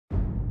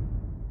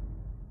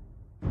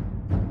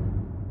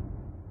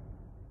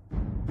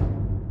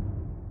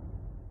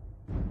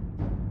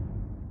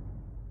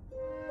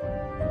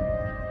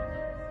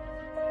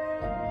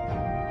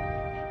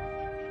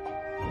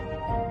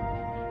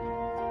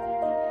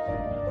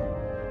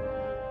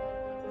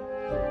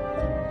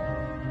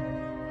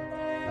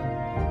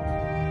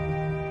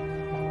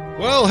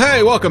Well,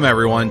 hey, welcome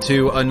everyone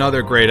to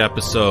another great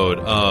episode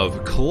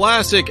of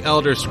Classic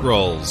Elder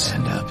Scrolls.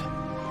 Stand up.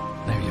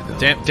 There you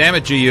go. Damn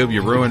it, G-Ube,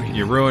 you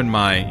ruined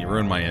my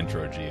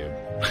intro, G-Ube.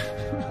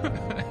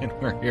 And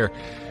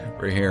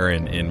we're here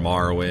in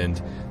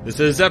Morrowind. This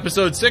is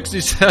episode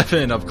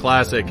 67 of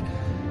Classic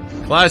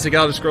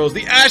Elder Scrolls,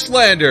 the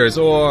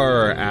Ashlanders,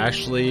 or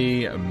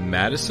Ashley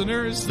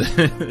Madisoners.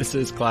 This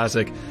is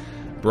Classic,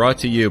 brought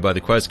to you by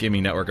the Quest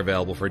Gaming Network,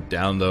 available for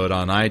download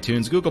on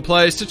iTunes, Google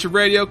Play, Stitcher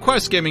Radio,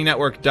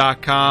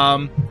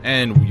 QuestGamingNetwork.com,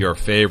 and your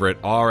favorite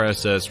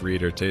RSS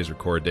reader. Today's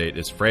record date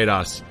is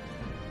Fredos,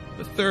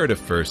 the 3rd of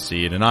First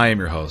Seed, and I am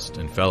your host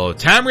and fellow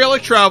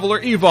Tamrielic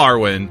traveler,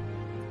 Evarwyn,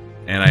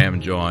 and I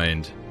am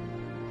joined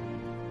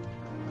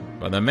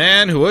by the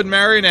man who would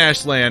marry an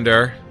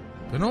Ashlander,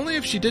 but only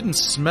if she didn't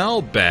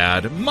smell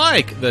bad,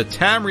 Mike, the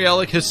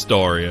Tamrielic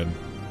historian.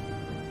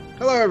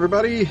 Hello,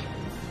 everybody.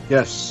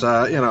 Yes,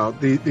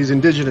 these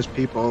indigenous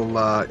people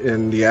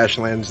in the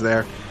Ashlands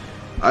there,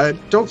 I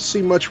don't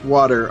see much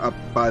water up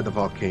by the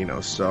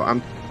volcano, so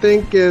I'm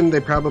thinking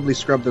they probably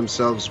scrub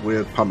themselves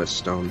with pumice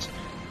stones,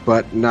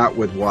 but not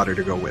with water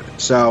to go with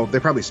it. So they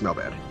probably smell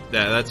bad.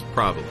 Yeah, that's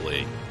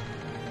probably.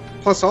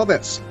 Plus, all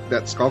that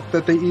skulk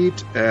that they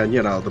eat and,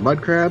 the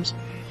mud crabs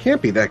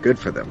can't be that good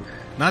for them.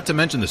 Not to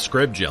mention the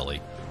scrib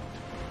jelly.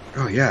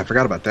 Oh, yeah, I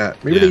forgot about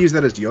that. Maybe they use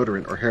that as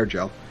deodorant or hair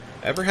gel.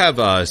 Ever have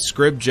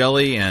scrib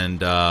jelly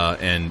and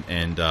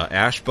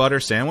ash butter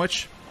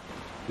sandwich?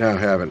 No, I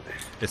haven't.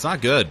 It's not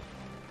good.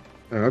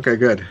 Oh, okay,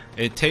 good.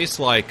 It tastes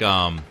like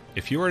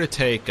if you were to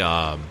take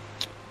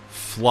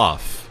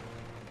fluff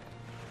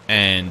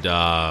and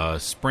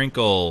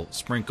sprinkle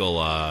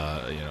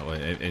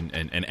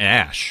and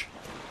ash,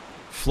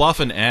 fluff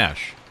and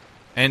ash,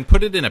 and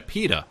put it in a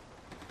pita.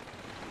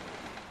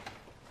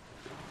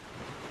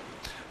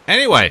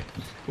 Anyway.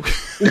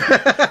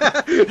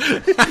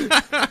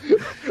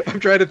 I'm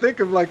trying to think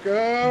of where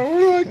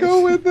do I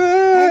go with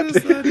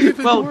that?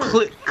 Well,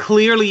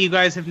 clearly you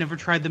guys have never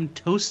tried them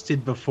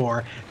toasted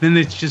before. Then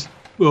it's just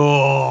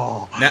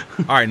all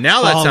right.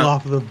 Now that sounds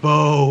off the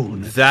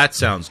bone. That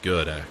sounds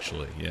good,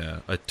 actually. Yeah,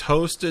 a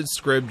toasted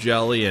scrib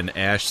jelly and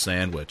ash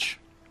sandwich.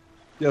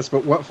 Yes,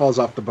 but what falls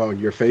off the bone?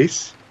 Your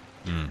face?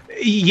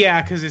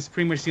 Yeah, because it's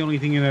pretty much the only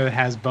thing in there that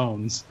has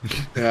bones.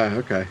 Yeah.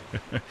 Okay.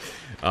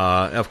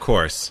 Of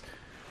course.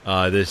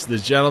 This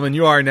gentleman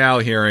you are now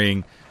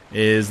hearing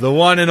is the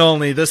one and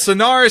only, the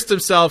Sonarist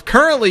himself,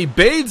 currently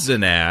bathes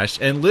in ash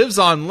and lives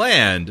on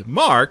land.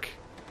 Mark's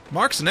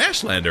an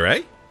Ashlander,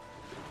 eh?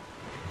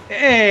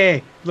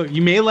 Hey, look,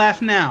 you may laugh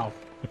now,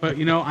 but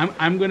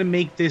I'm going to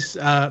make this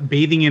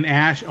bathing in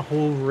ash a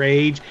whole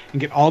rage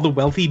and get all the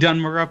wealthy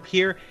Dunmer up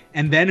here,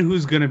 and then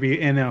who's going to be?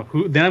 Then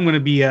I'm going to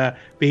be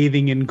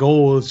bathing in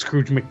gold,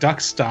 Scrooge McDuck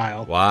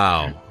style.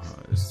 Wow,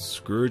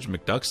 Scrooge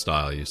McDuck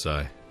style, you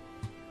say?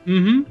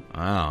 Mm-hmm.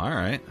 Wow, all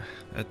right.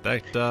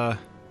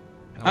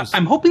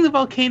 I'm hoping the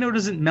volcano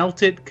doesn't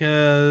melt it,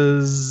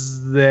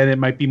 because then it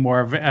might be more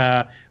of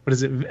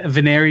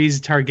Veneris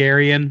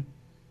Targaryen.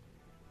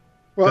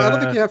 Well, I don't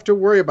think you have to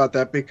worry about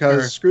that,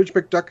 because Scrooge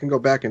McDuck can go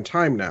back in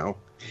time now.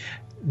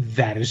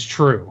 That is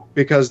true.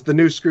 Because the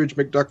new Scrooge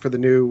McDuck for the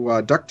new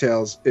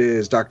DuckTales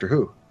is Doctor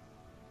Who.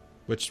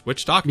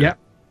 Which Doctor? Yep.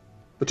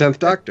 The 10th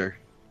Doctor.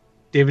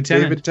 David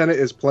Tennant. David Tennant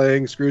is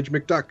playing Scrooge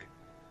McDuck.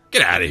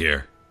 Get out of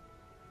here.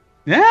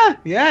 Yeah,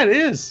 it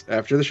is.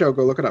 After the show,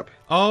 go look it up.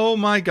 Oh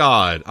my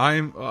God,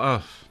 I'm.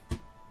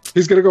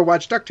 He's gonna go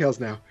watch DuckTales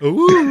now.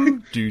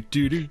 Ooh, do.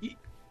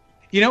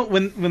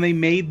 When they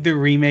made the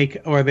remake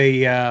or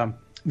the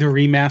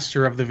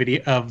remaster of the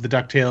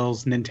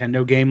DuckTales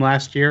Nintendo game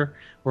last year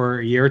or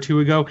a year or two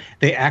ago,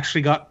 they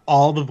actually got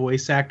all the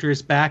voice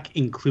actors back,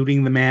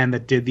 including the man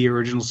that did the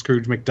original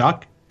Scrooge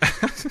McDuck,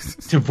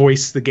 to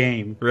voice the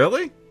game.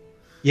 Really?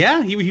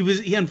 Yeah,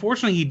 he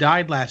unfortunately he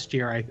died last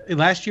year.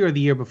 Last year or the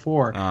year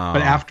before,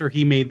 but after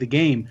he made the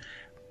game.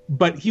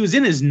 But he was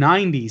in his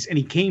 90s and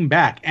he came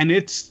back, and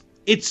it's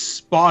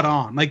spot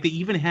on. Like, they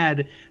even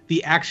had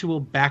the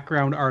actual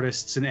background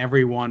artists and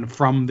everyone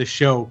from the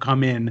show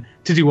come in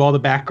to do all the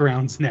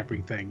backgrounds and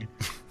everything.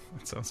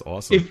 That sounds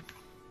awesome.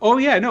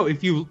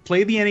 If you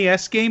play the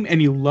NES game and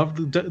you love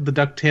the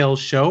DuckTales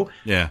show,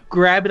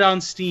 grab it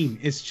on Steam.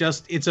 It's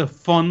a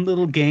fun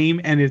little game,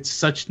 and it's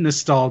such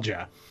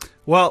nostalgia.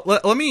 Well,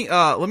 let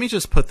me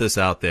just put this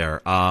out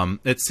there.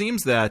 It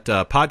seems that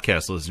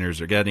podcast listeners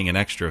are getting an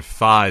extra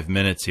 5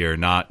 minutes here,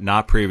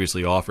 not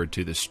previously offered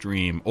to the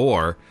stream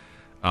or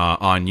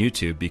on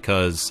YouTube,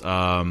 because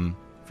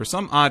for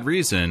some odd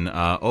reason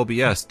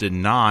OBS did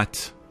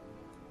not.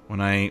 When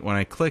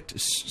I clicked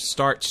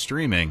start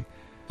streaming,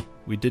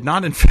 we did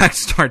not in fact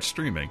start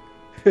streaming.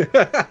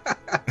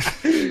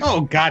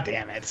 Oh, God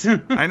damn it!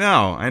 I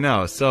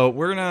know. So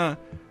we're gonna.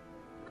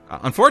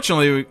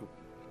 Unfortunately,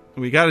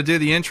 we got to do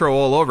the intro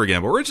all over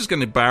again, but we're just going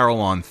to barrel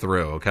on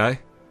through, okay?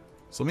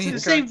 So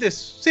save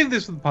this for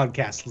the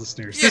podcast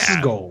listeners. Yeah, this is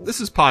gold.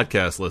 This is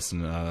podcast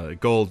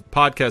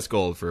podcast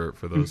gold for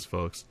those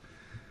folks.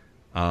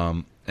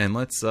 And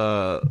let's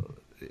so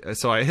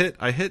I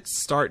hit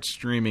start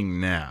streaming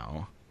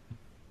now.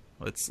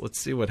 Let's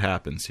see what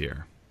happens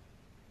here.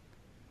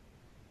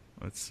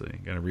 Let's see.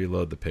 Got to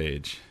reload the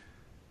page.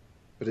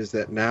 But is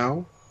that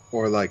now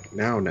or like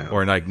now?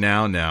 Or like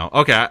now.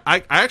 Okay,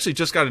 I actually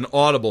just got an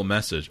Audible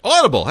message.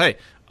 Audible, hey,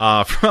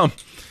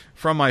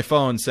 from my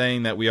phone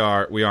saying that we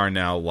are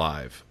now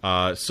live.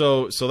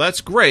 So that's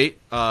great.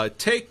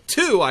 Take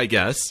 2, I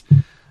guess,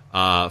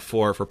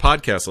 for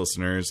podcast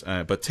listeners,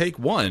 but take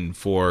 1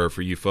 for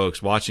you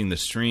folks watching the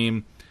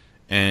stream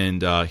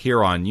and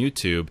here on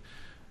YouTube.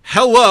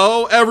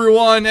 Hello,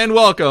 everyone, and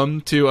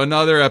welcome to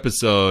another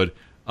episode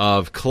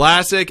of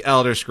Classic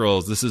Elder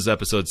Scrolls. This is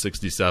episode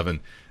 67.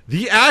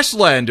 The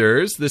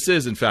Ashlanders. This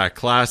is, in fact,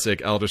 Classic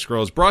Elder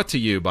Scrolls, brought to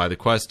you by the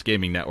Quest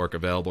Gaming Network,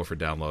 available for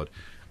download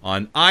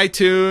on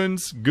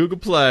iTunes, Google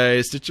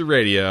Play, Stitcher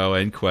Radio,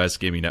 and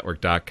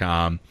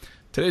QuestGamingNetwork.com.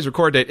 Today's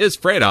record date is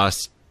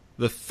Fredos,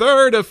 the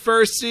 3rd of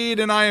First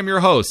Seed, and I am your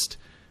host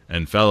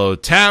and fellow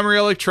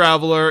Tamrielic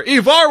traveler,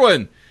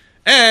 Evarwyn,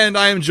 and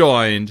I am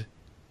joined...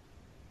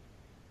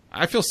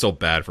 I feel so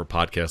bad for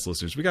podcast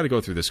listeners. We got to go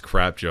through this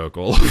crap joke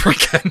all over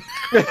again.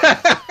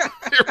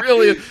 It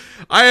really is.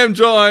 I am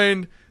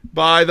joined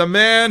by the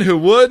man who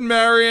would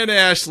marry an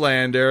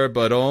Ashlander,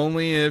 but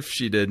only if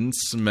she didn't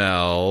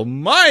smell.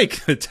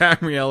 Mike, the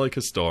Tamrielic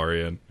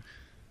historian.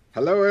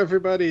 Hello,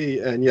 everybody.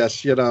 And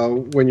yes,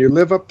 when you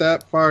live up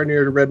that far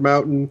near the Red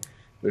Mountain,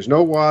 there's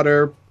no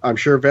water. I'm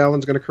sure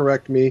Valen's going to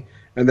correct me.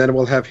 And then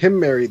we'll have him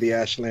marry the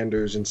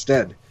Ashlanders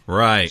instead.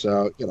 Right.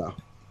 So,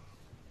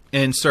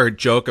 Insert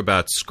joke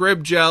about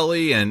scrib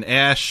jelly and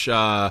ash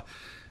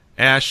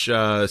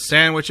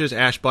sandwiches,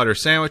 ash butter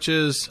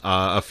sandwiches.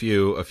 A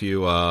few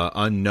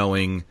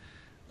unknowing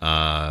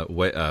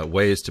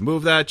ways to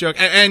move that joke.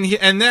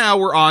 And now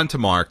we're on to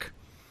Mark.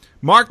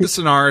 Mark the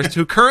Sonarist,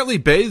 who currently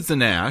bathes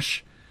in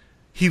ash.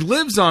 He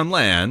lives on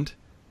land.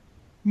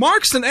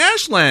 Mark's an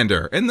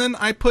Ashlander. And then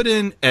I put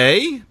in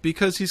A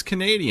because he's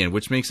Canadian,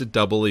 which makes it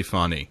doubly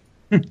funny.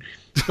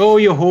 Oh,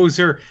 you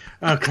hoser.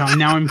 Come,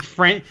 now I'm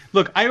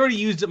Look, I already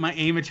used up my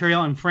A material.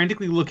 I'm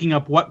frantically looking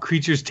up what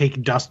creatures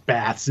take dust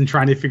baths and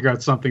trying to figure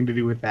out something to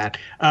do with that.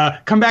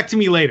 Come back to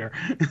me later.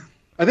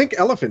 I think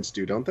elephants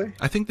do, don't they?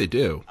 I think they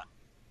do.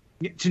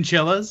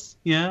 Chinchillas,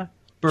 yeah.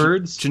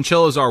 Birds.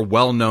 Chinchillas are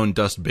well-known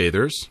dust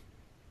bathers.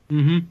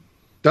 Mm-hmm.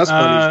 Dust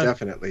bunnies,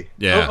 definitely.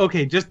 Yeah. Oh,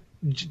 okay, just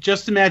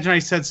imagine I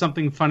said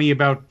something funny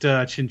about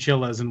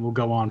chinchillas, and we'll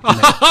go on from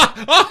there.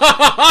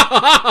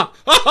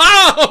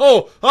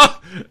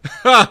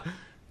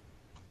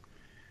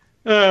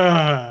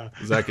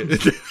 Is that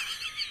good?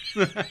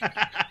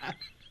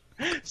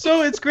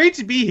 So it's great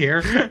to be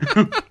here.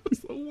 It's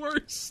the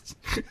worst.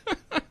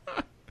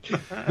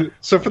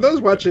 So for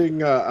those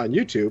watching on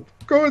YouTube,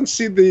 go and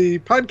see the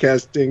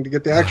podcasting to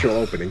get the actual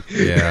opening.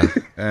 Yeah.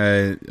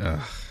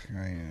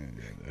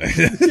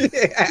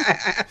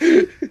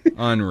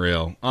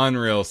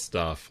 Unreal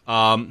stuff.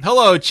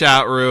 Hello,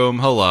 chat room.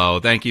 Hello.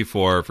 Thank you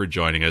for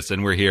joining us.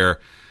 And we're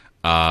here.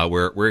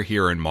 We're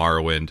here in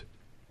Morrowind,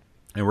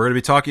 and we're going to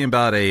be talking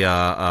about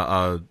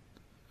a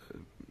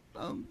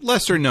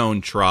lesser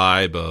known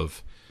tribe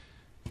of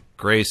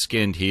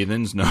gray-skinned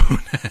heathens known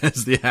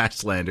as the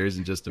Ashlanders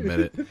in just a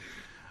minute.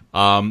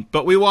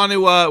 But we want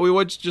to we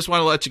would just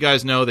want to let you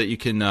guys know that you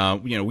can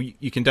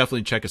you can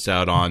definitely check us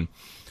out on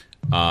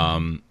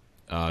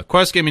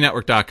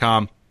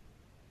QuestGamingNetwork.com,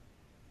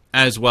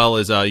 as well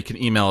as you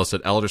can email us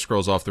at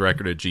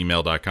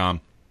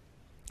elderscrollsofftherecord@gmail.com,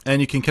 and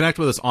you can connect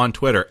with us on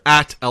Twitter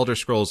at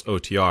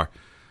ElderScrollsOTR.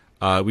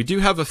 We do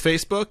have a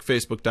Facebook,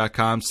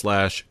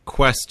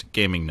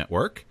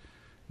 facebook.com/QuestGamingNetwork.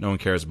 No one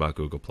cares about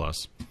Google+.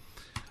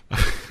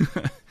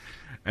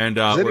 And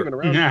is it even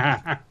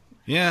around?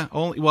 Yeah,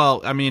 only.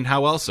 Well, I mean,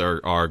 how else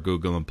are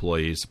Google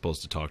employees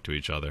supposed to talk to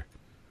each other?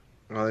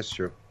 Oh, that's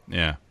true.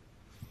 Yeah.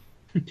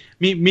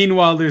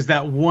 Meanwhile, there's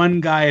that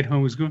one guy at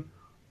home who's going,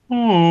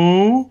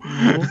 "Oh,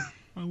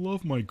 I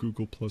love my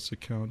Google Plus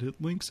account. It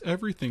links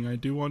everything I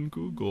do on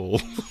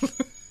Google."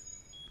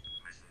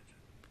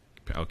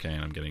 Okay,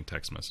 and I'm getting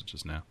text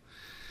messages now.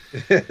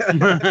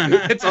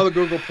 It's all the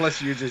Google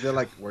Plus users. They're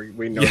like,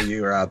 we know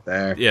you're out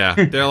there. Yeah,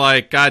 they're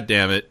like, God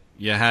damn it,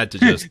 you had to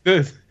just.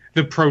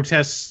 The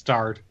protests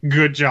start.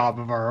 Good job,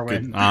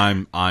 Evarwyn.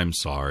 I'm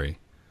sorry.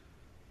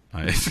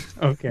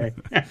 Okay.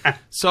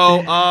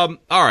 So, all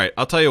right.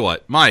 I'll tell you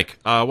what, Mike.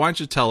 Why don't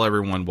you tell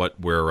everyone what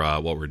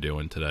we're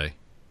doing today?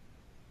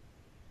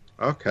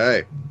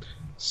 Okay.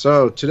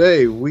 So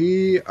today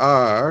we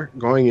are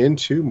going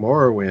into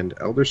Morrowind,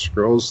 Elder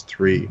Scrolls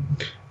 3.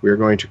 We are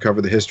going to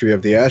cover the history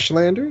of the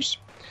Ashlanders.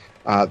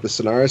 The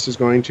Sonaris is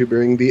going to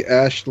bring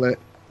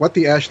what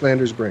the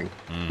Ashlanders bring.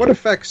 What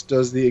effects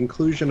does the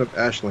inclusion of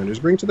Ashlanders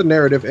bring to the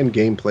narrative and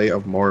gameplay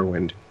of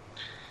Morrowind?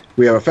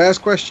 We have a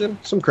fast question,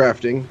 some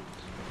crafting,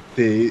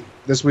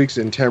 this week's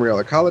in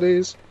Tamrielic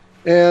Holidays,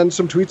 and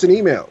some tweets and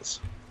emails.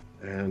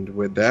 And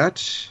with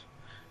that,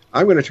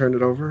 I'm going to turn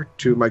it over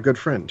to my good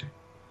friend,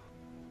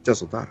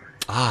 Jazzledar.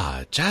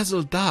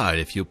 Jazzledar,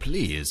 if you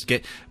please.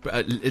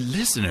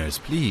 Listeners,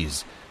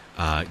 please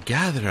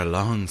gather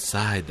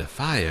alongside the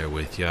fire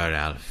with your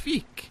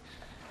Alfiq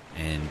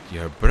and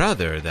your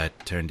brother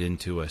that turned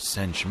into a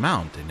Sench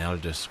Mount in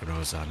Elder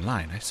Scrolls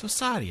Online. I'm so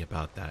sorry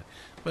about that.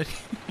 but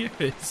here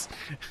is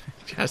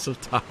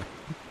Jazzledar.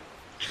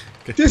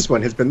 This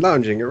one has been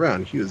lounging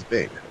around Hugh's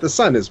Vein. The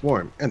sun is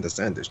warm and the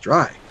sand is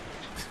dry.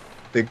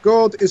 The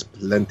gold is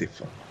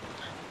plentiful.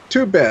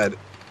 Too bad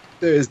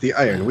there is the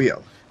iron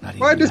wheel.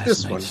 Why does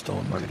this one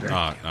wonder?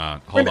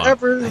 Hold on.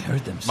 I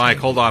heard them say Mike,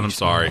 hold on, I'm reach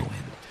sorry. Morrowind.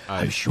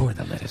 I'm sure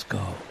they'll let us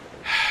go.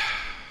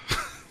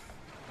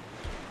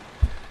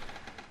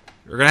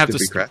 We're gonna have Did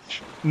to we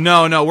crash?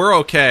 No, we're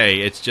okay.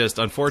 It's just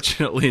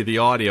unfortunately the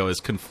audio is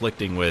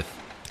conflicting with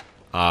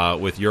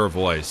your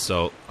voice.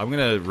 So I'm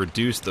gonna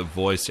reduce the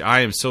voice.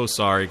 I am so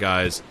sorry,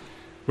 guys.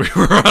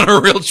 We're on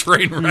a real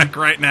train wreck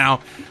right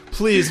now.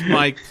 Please,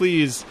 Mike,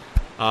 please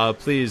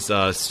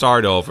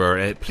start over.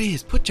 And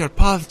please put your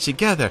paws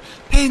together.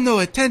 Pay no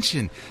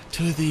attention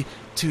to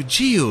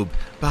Giub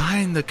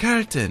behind the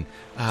curtain.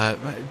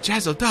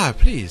 Jazzledar,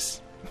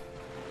 please.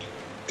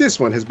 This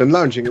one has been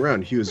lounging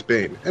around Hugh's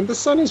Bane, and the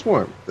sun is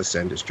warm, the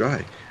sand is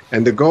dry,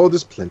 and the gold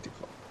is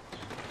plentiful.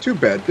 Too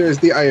bad there is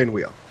the iron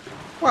wheel.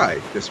 Why,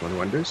 this one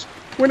wonders,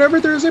 whenever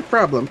there is a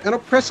problem, an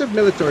oppressive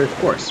military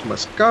force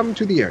must come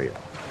to the area,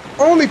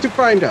 only to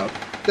find out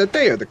that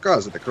they are the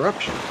cause of the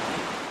corruption.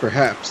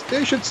 Perhaps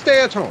they should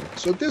stay at home,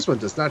 so this one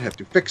does not have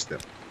to fix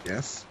them,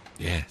 yes?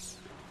 Yes.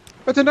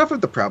 But enough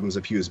of the problems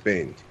of Hugh's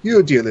Bane.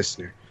 You, dear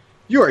listener,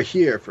 you are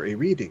here for a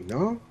reading,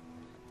 no?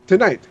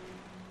 Tonight,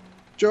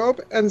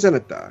 Job and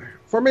Zenithar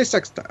form a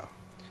sextile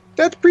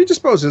that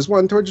predisposes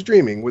one towards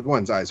dreaming with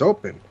one's eyes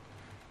open.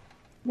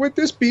 Would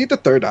this be the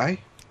third eye?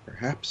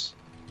 Perhaps.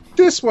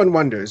 This one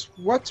wonders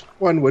what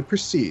one would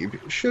perceive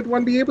should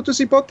one be able to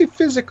see both the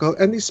physical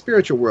and the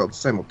spiritual world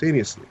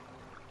simultaneously.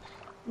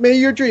 May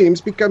your dreams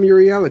become your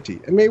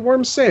reality, and may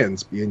warm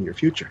sands be in your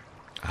future.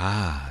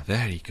 Ah,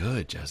 very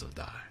good,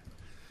 Jazzledar.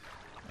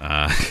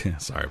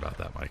 Sorry about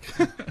that, Mike.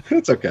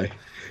 It's okay.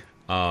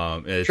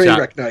 Train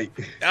wreck night.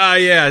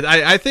 Yeah,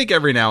 I think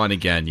every now and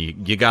again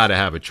you got to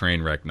have a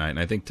train wreck night, and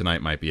I think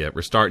tonight might be it.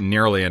 We're starting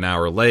nearly an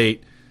hour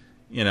late.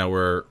 You know,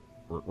 we're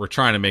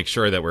trying to make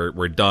sure that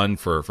we're done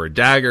for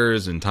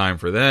daggers in time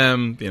for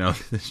them. You know,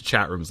 this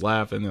chat room's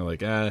laughing. They're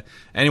like,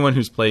 anyone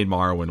who's played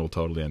Morrowind will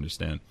totally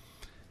understand.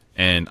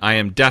 And I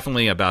am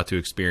definitely about to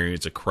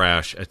experience a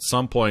crash at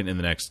some point in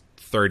the next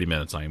 30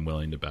 minutes. I am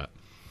willing to bet.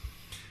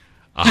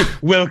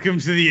 Welcome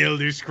to the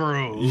Elder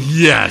Scrolls.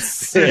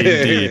 Yes,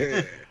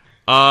 indeed.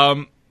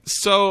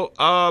 So,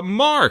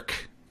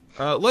 Mark,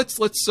 let's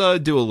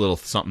do a little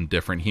something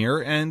different here.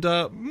 And,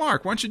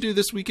 Mark, why don't you do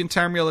This Week in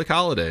Tamrielic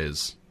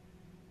Holidays?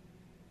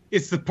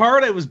 It's the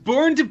part I was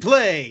born to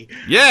play.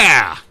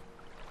 Yeah!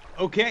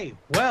 Okay,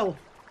 well,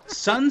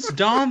 Sun's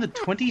Dawn the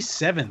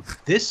 27th.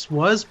 This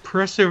was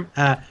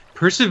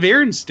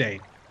Perseverance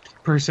Day.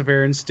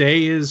 Perseverance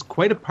Day is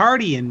quite a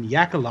party in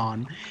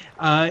Yakalon.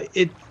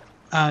 It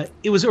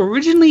was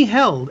originally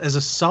held as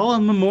a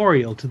solemn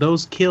memorial to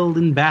those killed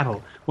in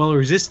battle while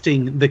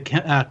resisting the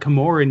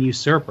Camoran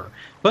usurper,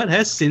 but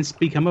has since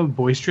become a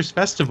boisterous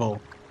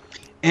festival.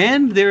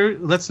 And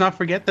let's not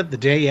forget that the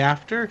day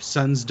after,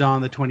 Sun's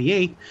Dawn the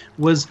 28th,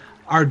 was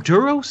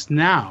Arduros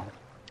Now,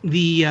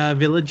 the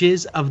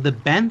villages of the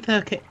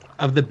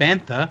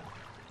Bantha,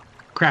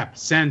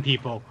 sand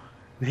people.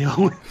 They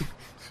always...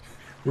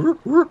 Wow,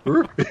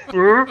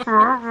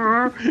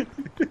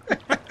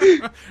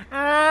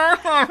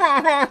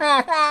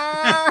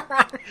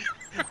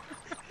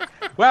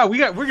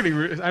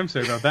 I'm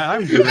sorry about that.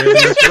 I'm derailing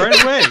this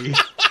right away.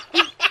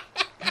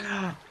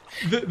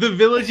 The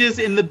villages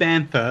in the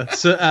Bantha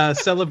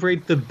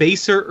celebrate the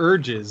baser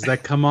urges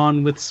that come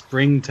on with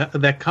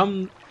that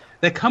come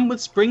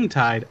with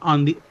springtide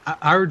on the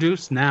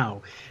Ardus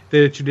Now.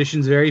 The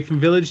traditions vary from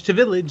village to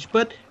village,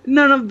 but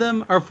none of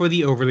them are for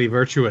the overly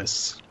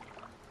virtuous.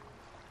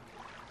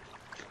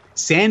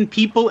 Sand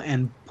people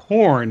and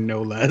porn,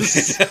 no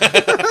less.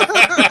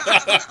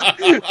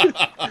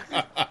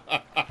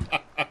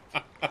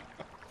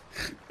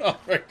 Oh,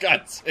 for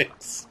God's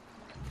sakes.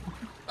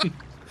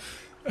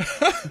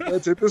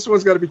 That's it. This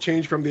one's got to be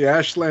changed from the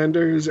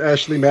Ashlanders,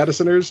 Ashley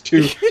Madisoners,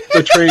 to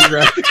the train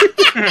wreck.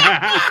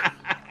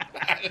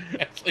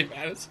 Ashley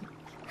Madison.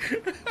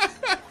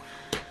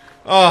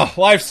 Oh,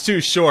 life's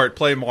too short.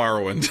 Play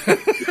Morrowind.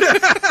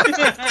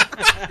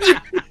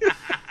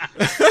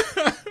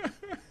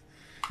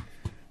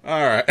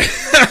 All right.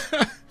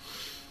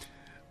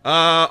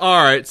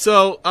 All right.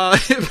 So,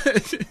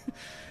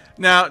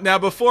 now,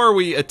 before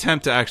we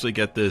attempt to actually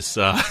get this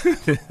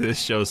this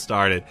show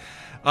started,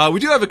 we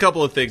do have a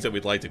couple of things that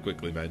we'd like to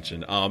quickly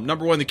mention.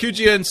 Number one, the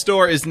QGN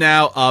store is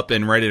now up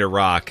and ready to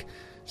rock.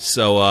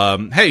 So,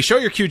 hey, show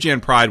your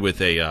QGN pride with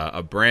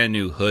a brand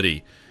new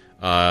hoodie.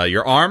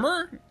 Your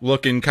armor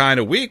looking kind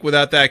of weak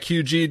without that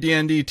QG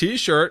D&D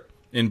t-shirt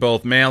in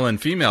both male and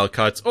female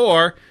cuts,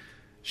 or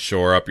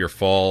shore up your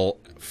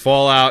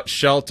Fallout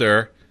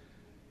shelter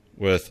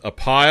with a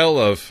pile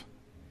of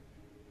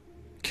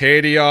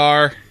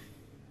KD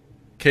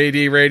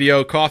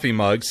radio coffee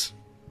mugs,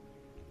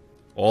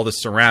 all the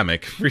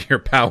ceramic for your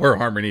power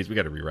armor needs. We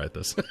got to rewrite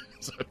this.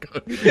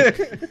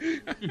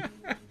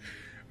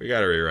 We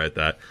got to rewrite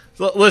that.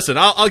 So listen,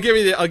 I'll give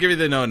you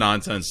the no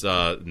nonsense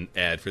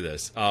ad for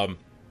this.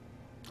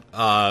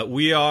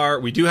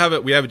 We do have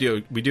a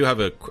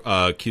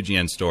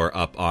QGN store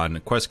up on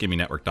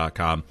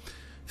QuestGamingNetwork.com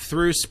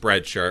through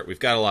Spreadshirt. We've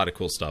got a lot of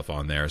cool stuff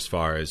on there as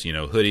far as,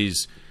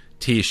 hoodies,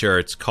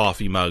 T-shirts,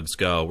 coffee mugs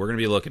go. We're going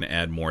to be looking to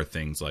add more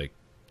things like,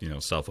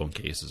 cell phone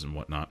cases and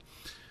whatnot.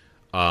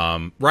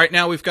 Right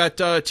now we've got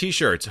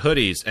T-shirts,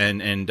 hoodies,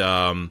 and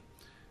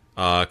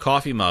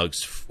coffee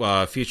mugs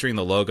featuring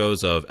the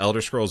logos of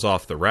Elder Scrolls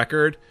Off the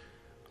Record,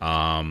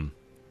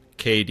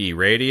 KD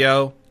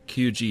Radio,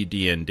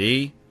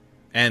 QGDND,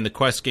 and the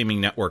Quest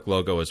Gaming Network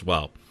logo as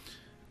well.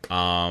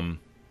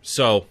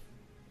 So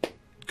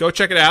go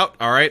check it out.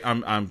 All right,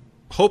 I'm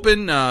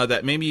hoping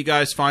that maybe you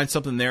guys find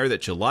something there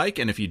that you like,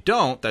 and if you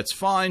don't, that's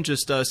fine.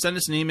 Just send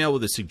us an email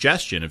with a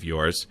suggestion of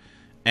yours,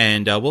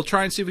 and we'll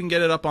try and see if we can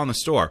get it up on the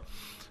store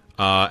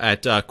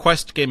at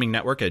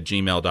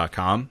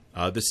questgamingnetwork@gmail.com.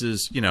 This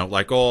is,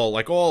 like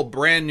all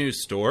brand new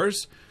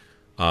stores.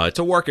 It's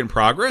a work in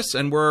progress,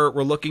 and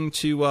we're looking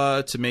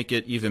to make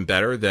it even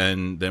better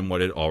than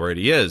what it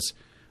already is.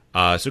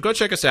 So go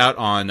check us out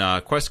on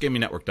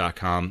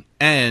questgamingnetwork.com,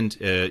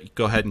 and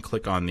go ahead and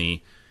click on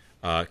the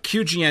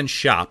QGN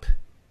shop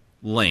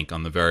link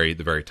on the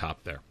very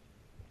top there.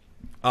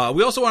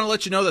 We also want to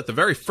let you know that the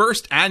very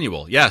first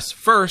annual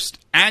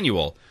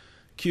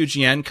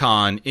QGN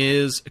Con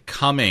is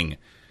coming.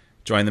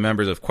 Join the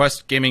members of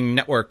Quest Gaming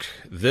Network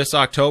this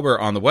October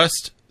on the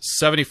West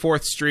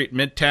 74th Street,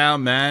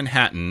 Midtown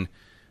Manhattan,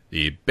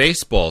 the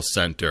Baseball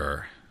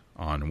Center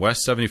on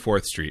West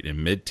 74th Street in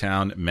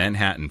Midtown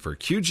Manhattan for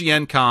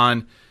QGN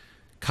Con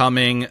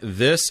coming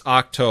this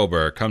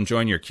October. Come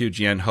join your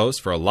QGN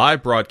host for a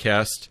live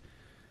broadcast.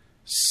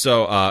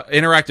 So,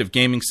 interactive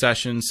gaming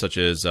sessions such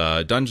as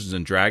Dungeons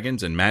and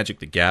Dragons and Magic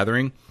the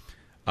Gathering,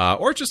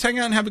 or just hang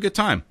out and have a good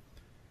time.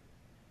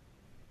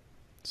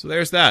 So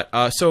there's that.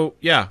 So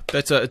yeah,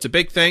 it's a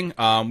big thing.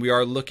 We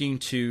are looking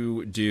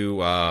to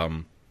do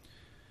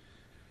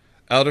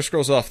Elder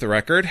Scrolls Off the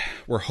Record.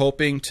 We're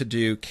hoping to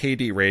do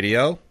KD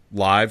Radio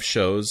live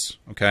shows,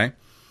 okay,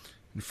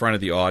 in front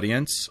of the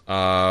audience.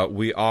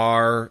 We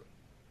are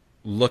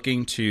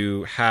looking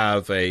to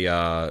have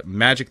a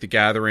Magic the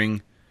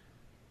Gathering.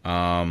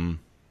 What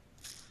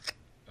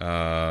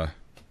do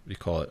you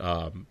call it?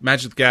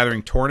 Magic the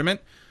Gathering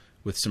tournament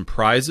with some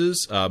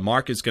prizes.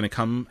 Mark is going to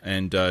come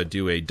and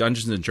do a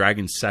Dungeons and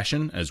Dragons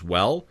session as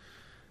well.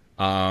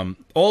 All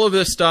of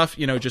this stuff,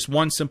 just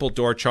one simple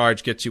door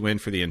charge gets you in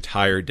for the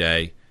entire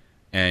day,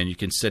 and you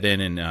can sit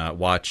in and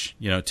watch,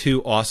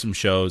 2 awesome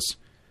shows,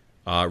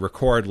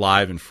 record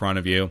live in front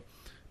of you.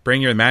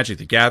 Bring your Magic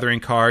the Gathering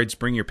cards,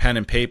 bring your pen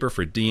and paper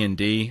for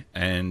D&D,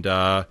 and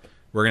we're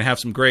going to have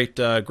some great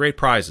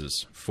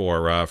prizes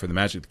for the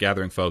Magic the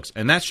Gathering folks,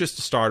 and that's just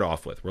to start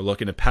off with. We're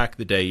looking to pack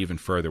the day even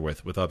further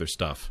with other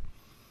stuff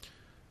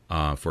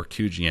for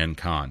QGN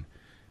Con.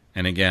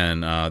 And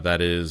again,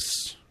 that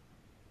is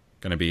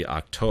going to be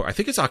October. I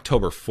think it's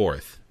October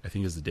 4th. I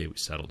think is the day we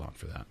settled on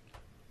for that.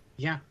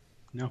 Yeah.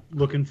 No,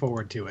 looking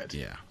forward to it.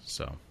 Yeah.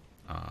 So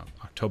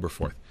October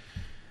 4th.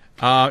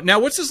 Now,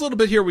 what's this little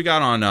bit here we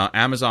got on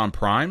Amazon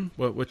Prime?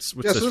 What's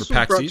this so for this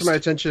PAX was brought East? to my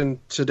attention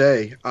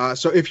today.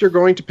 So if you're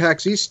going to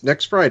PAX East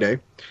next Friday,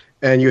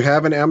 and you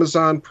have an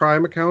Amazon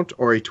Prime account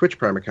or a Twitch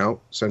Prime account,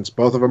 since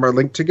both of them are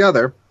linked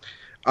together,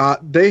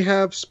 they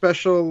have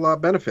special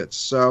benefits.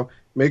 So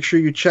make sure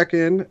you check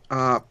in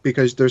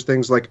because there's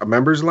things like a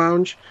members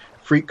lounge,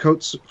 free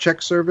coat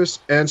check service,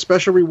 and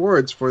special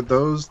rewards for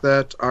those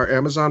that are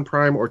Amazon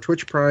Prime or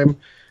Twitch Prime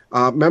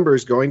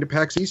members going to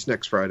PAX East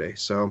next Friday.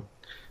 So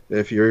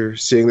if you're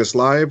seeing this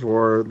live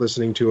or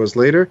listening to us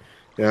later,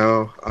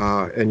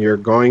 and you're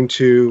going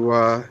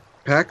to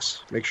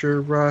PAX, make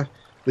sure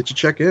that you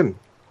check in.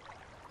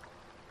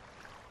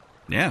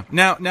 Yeah.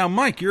 Now,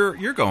 Mike,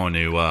 you're going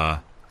to.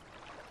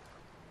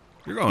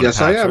 You're going Yes,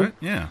 to PAX, I am. Right?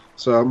 Yeah.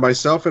 So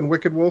myself and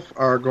Wicked Wolf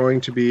are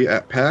going to be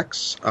at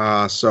PAX.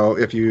 So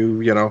if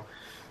you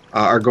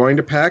are going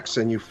to PAX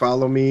and you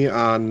follow me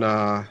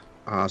on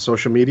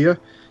social media,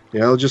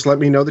 just let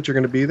me know that you're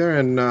going to be there,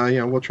 and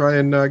we'll try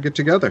and get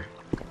together.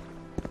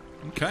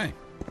 Okay.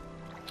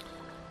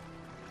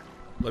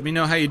 Let me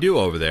know how you do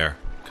over there,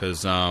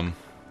 because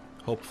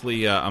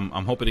hopefully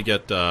I'm hoping to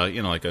get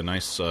like a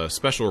nice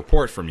special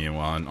report from you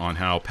on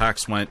how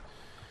PAX went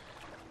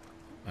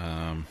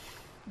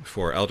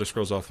for Elder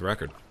Scrolls Off the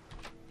Record.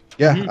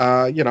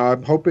 Yeah,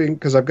 I'm hoping,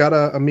 because I've got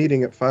a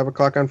meeting at 5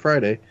 o'clock on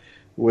Friday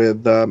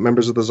with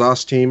members of the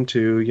ZOS team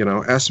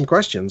to ask some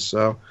questions.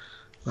 So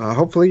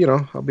hopefully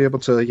I'll be able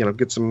to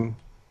get some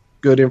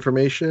good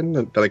information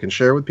that I can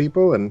share with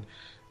people, and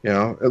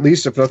at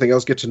least if nothing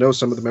else, get to know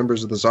some of the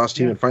members of the ZOS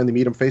team and finally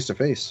meet them face to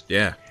face.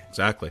 Yeah,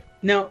 exactly.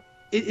 Now,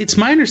 it's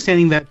my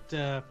understanding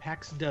that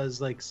PAX does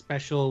like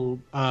special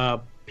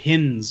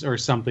pins or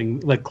something,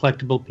 like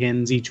collectible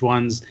pins. Each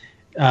one's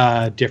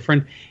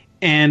different,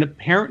 and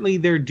apparently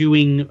they're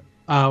doing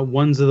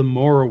ones of the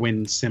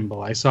Morrowind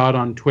symbol. I saw it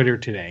on Twitter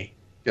today.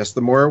 Yes,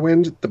 the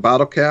Morrowind, the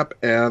Bottle Cap,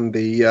 and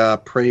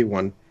the Prey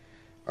one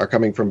are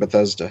coming from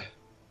Bethesda.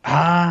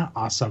 Ah,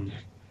 awesome.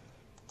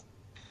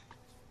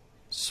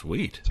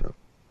 Sweet. So.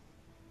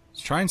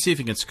 Let's try and see if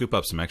you can scoop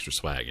up some extra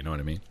swag, you know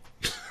what I mean?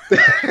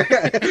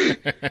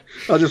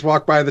 I'll just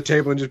walk by the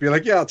table and just be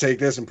like, "Yeah, I'll take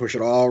this," and push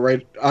it all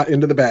right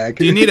into the bag.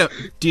 Do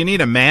you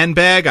need a man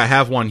bag? I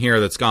have one here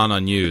that's gone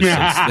unused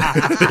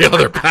since the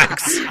other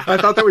packs. I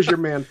thought that was your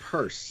man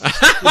purse.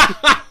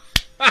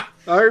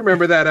 I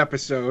remember that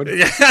episode.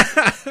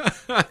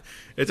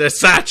 It's a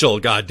satchel.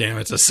 Goddamn,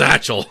 it's a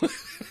satchel.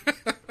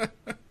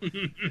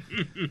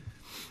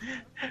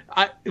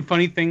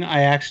 Funny thing,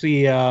 I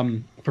actually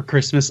for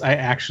Christmas I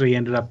actually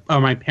ended up.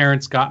 My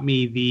parents got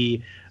me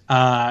the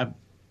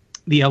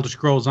Elder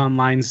Scrolls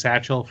Online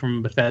satchel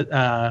from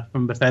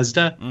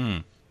Bethesda,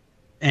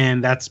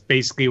 and that's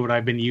basically what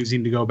I've been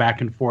using to go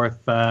back and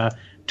forth to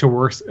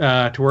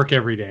work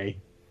every day.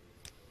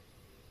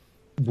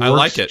 I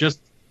like it.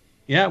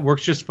 It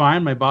works just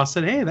fine. My boss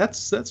said, "Hey,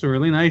 that's a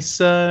really nice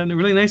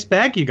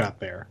bag you got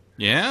there."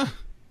 Yeah.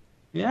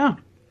 Yeah.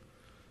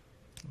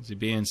 Was he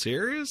being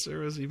serious, or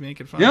was he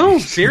making fun? No,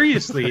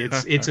 seriously,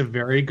 it's a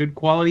very good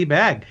quality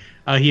bag.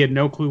 He had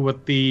no clue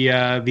what the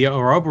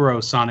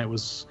Ouroboros on it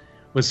was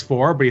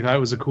for, but he thought it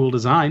was a cool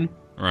design.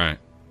 Right.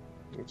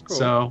 That's cool.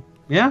 So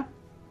yeah.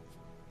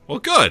 Well,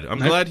 good. I'm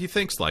glad he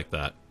thinks like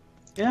that.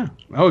 Yeah.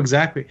 Oh,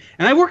 exactly.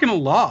 And I work in a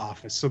law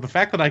office, so the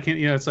fact that I can,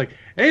 it's like,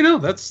 hey, no,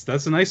 that's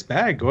a nice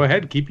bag. Go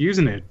ahead, keep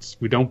using it.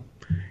 We don't,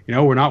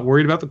 we're not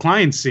worried about the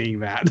clients seeing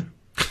that.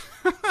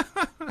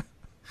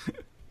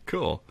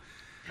 Cool.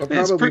 Well,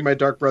 probably my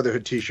Dark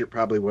Brotherhood T-shirt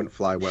probably wouldn't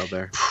fly well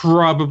there.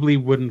 Probably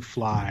wouldn't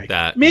fly.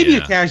 Maybe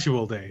a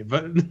casual day,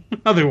 but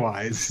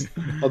otherwise.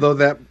 Although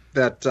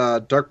that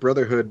Dark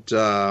Brotherhood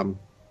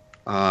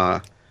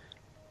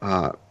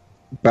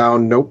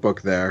bound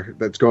notebook there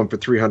that's going for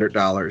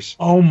 $300.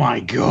 Oh my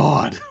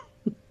god!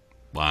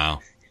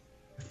 Wow.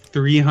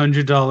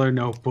 $300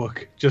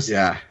 notebook.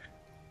 Yeah.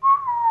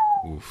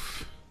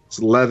 Oof. It's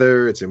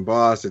leather. It's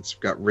embossed. It's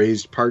got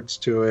raised parts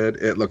to it.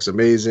 It looks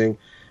amazing.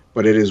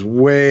 But it is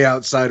way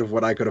outside of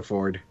what I could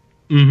afford.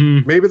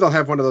 Mm-hmm. Maybe they'll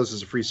have one of those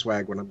as a free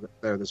swag when I'm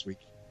there this week.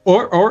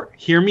 Or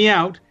hear me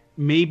out.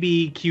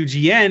 Maybe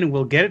QGN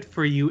will get it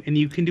for you, and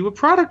you can do a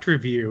product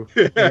review.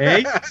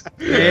 Hey,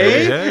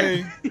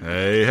 hey.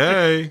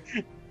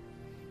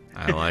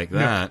 I like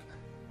that.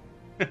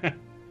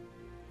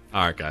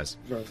 All right, guys.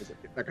 Not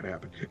gonna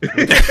happen.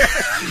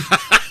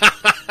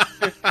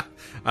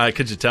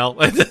 Could you tell?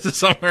 This is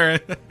somewhere.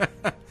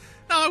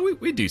 No,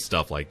 we do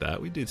stuff like that.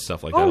 We do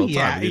stuff like that all the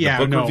time. We do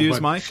the book reviews,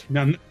 Mike.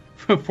 No,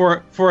 for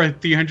a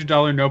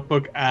 $300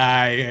 notebook,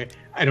 I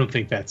don't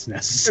think that's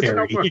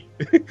necessary. It's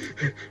a notebook.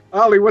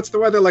 Ollie, what's the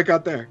weather like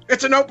out there?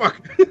 It's a notebook.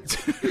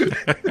 It's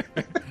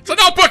a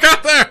notebook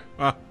out there.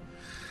 All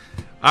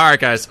right,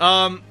 guys.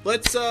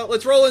 Let's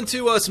roll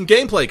into some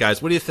gameplay,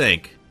 guys. What do you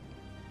think?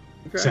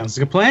 Okay. Sounds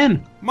like a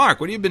plan. Mark,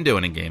 what have you been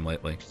doing in game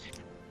lately?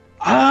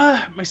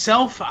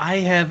 Myself, I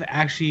have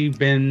actually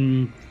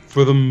been,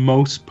 for the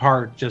most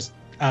part, just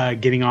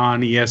getting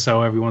on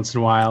ESO every once in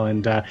a while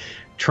and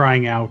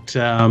trying out,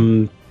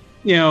 doing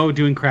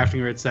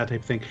crafting writs, that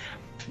type of thing.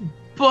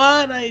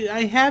 But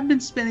I have been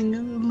spending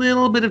a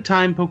little bit of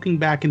time poking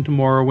back into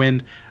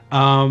Morrowind.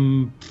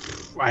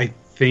 I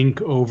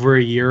think over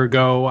a year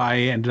ago, I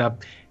ended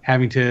up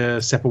having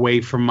to step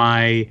away from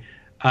my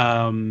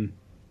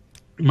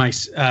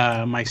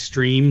my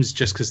streams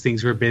just because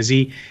things were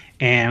busy,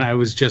 and I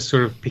was just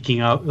sort of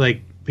picking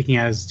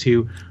as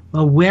to,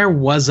 well, where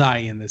was I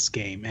in this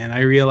game? And I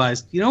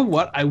realized, you know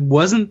what? I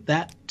wasn't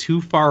that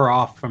too far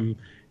off from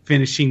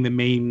finishing the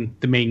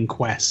main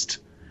quest.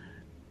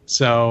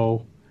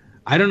 So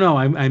I don't know.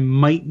 I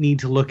might need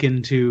to look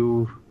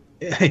into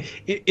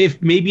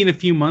if maybe in a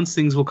few months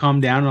things will calm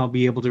down and I'll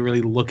be able to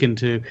really look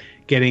into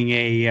getting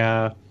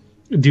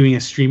doing a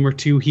stream or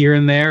two here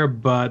and there.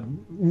 But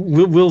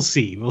we'll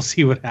see. We'll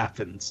see what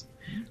happens.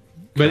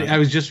 But I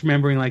was just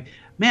remembering, like,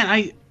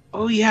 man,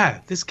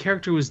 this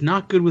character was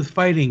not good with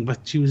fighting, but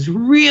she was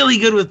really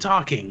good with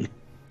talking.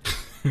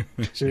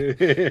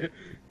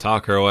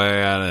 Talk her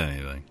way out of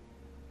anything.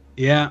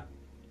 Yeah.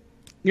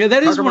 Yeah,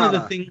 that is one of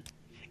the things.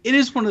 It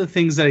is one of the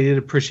things that I did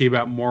appreciate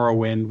about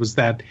Morrowind was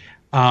that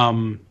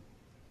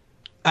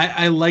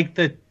I like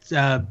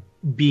that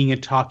being a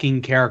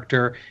talking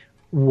character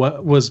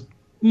was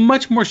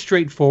much more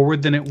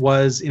straightforward than it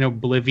was in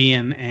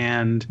Oblivion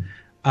and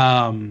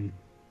in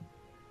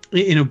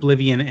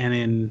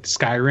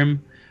Skyrim.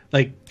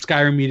 Like,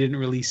 Skyrim, you didn't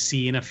really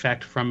see an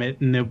effect from it.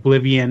 In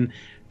Oblivion,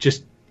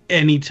 just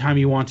anytime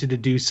you wanted to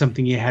do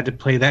something, you had to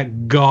play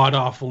that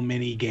god-awful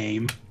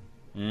mini-game.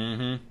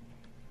 Mm-hmm.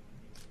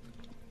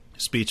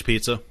 Speech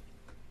pizza?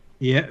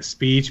 Yeah,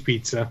 speech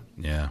pizza.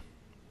 Yeah.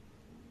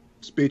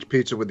 Speech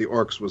pizza with the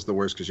orcs was the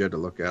worst because you had to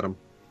look at them.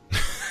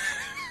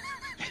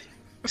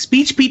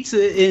 Speech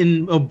pizza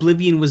in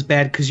Oblivion was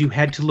bad because you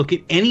had to look at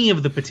any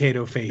of the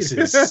potato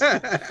faces.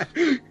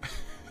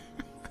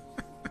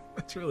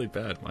 That's really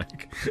bad,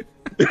 Mike.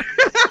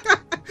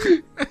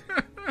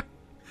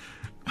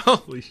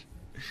 Holy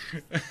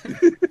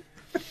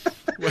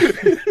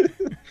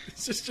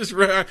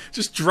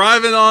just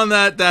driving on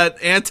that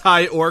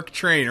anti-orc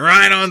train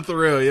right on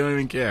through. You don't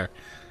even care.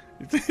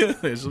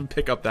 Just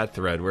pick up that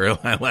thread where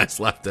I last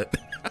left it.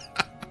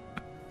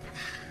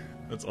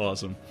 That's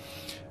awesome.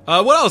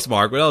 What else,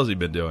 Mark? What else have you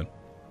been doing?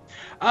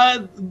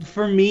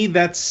 For me,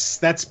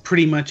 that's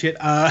pretty much it.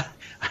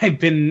 I've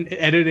been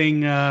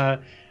editing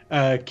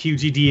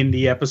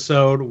QGD&D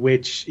episode,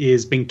 which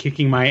has been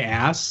kicking my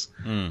ass.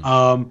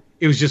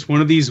 It was just one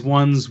of these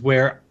ones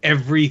where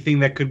everything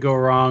that could go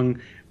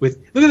wrong with...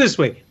 Look at it this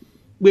way.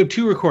 We have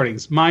 2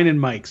 recordings, mine and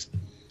Mike's.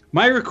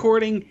 My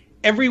recording,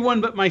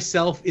 everyone but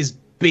myself is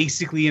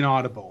basically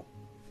inaudible.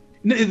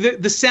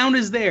 The sound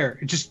is there.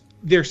 Just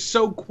they're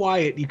so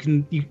quiet,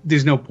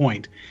 there's no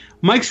point.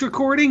 Mike's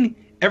recording,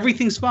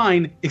 everything's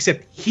fine,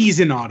 except he's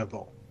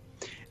inaudible.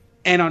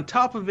 And on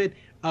top of it,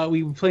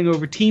 we were playing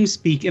over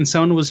TeamSpeak, and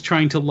someone was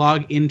trying to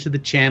log into the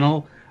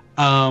channel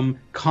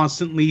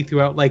constantly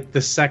throughout like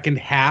the second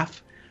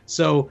half.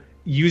 So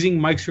using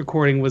Mike's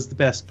recording was the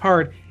best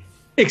part,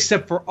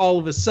 except for all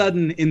of a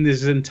sudden in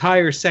this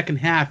entire second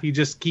half, you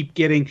just keep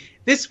getting,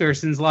 this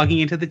person's logging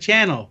into the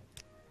channel.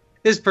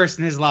 This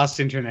person has lost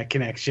internet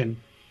connection.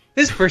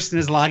 This person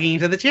is logging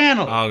into the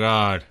channel. Oh,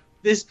 God.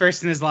 This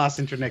person has lost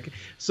internet.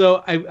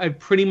 So I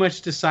pretty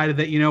much decided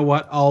that, you know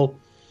what,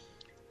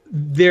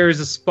 there's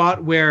a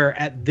spot where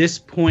at this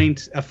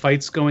point a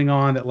fight's going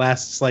on that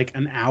lasts like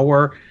an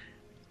hour.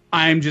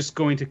 I'm just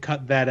going to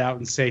cut that out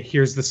and say,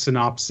 here's the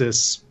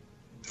synopsis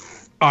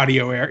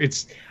audio error.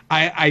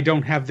 I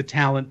don't have the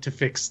talent to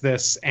fix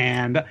this,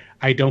 and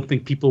I don't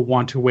think people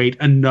want to wait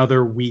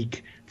another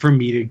week for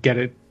me to get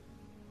it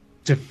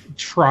to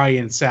try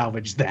and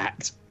salvage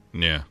that.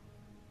 Yeah.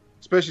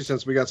 Especially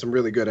since we got some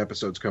really good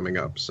episodes coming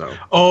up. So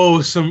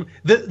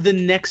the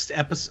next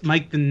episode,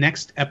 Mike. The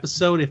next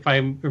episode, if I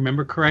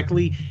remember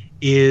correctly,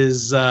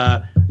 is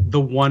the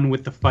one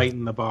with the fight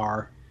in the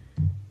bar.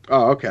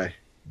 Oh, okay.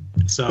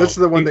 So that's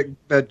the one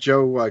that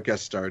Joe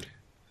guest starred.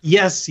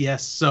 Yes.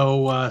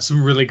 So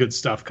some really good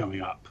stuff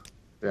coming up.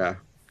 Yeah.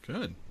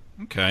 Good.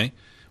 Okay.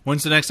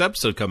 When's the next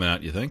episode coming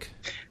out, you think?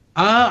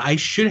 I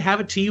should have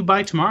it to you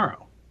by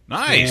tomorrow.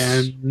 Nice.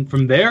 And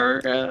from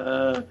there,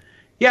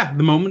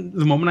 the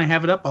moment I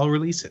have it up, I'll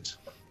release it.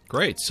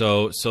 Great.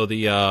 So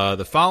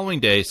the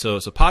following day, so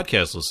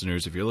podcast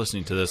listeners, if you're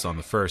listening to this on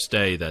the first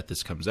day that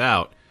this comes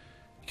out,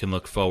 you can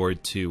look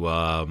forward to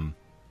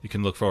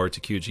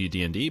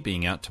QGD&D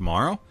being out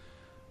tomorrow.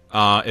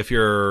 If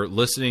you're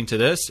listening to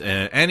this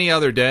any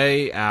other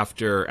day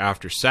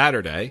after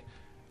Saturday,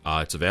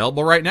 it's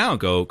available right now.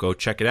 Go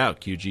check it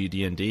out,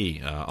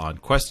 QGD&D, on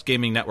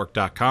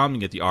QuestGamingNetwork.com. You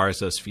get the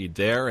RSS feed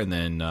there, and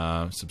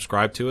then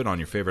subscribe to it on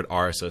your favorite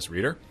RSS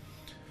reader.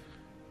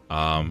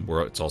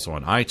 It's also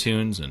on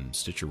iTunes and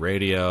Stitcher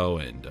Radio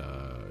and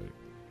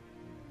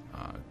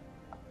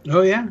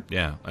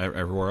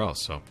everywhere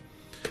else. So,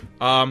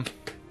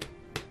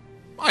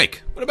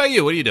 Mike, what about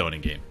you? What are you doing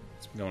in game?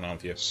 What's been going on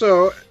with you?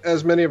 So,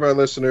 as many of our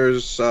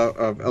listeners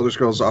of Elder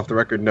Scrolls Off the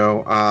Record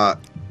know,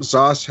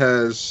 Zos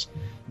has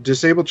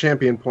disabled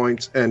champion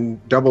points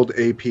and doubled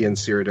AP in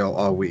Cyrodiil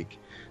all week.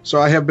 So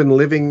I have been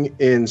living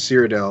in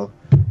Cyrodiil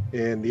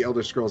in the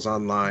Elder Scrolls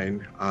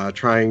Online,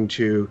 trying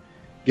to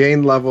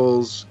gain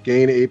levels,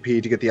 gain AP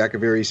to get the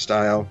Akaviri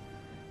style.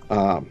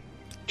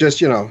 Just,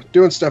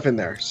 doing stuff in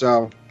there.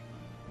 So,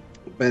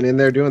 been in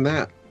there doing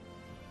that.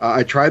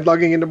 I tried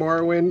logging into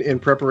Morrowind in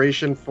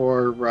preparation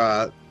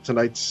for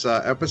tonight's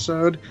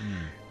episode.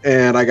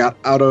 And I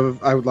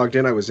logged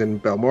in, I was in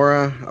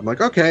Belmora. I'm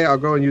like, okay, I'll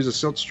go and use a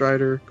Silt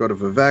Strider, go to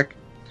Vivek.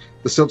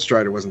 The Silt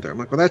Strider wasn't there. I'm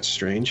like, well, that's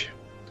strange.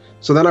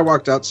 So then I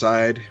walked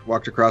outside,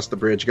 walked across the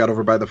bridge, got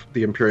over by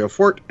the Imperial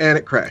Fort, and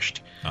it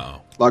crashed.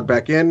 Uh-oh. Logged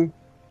back in,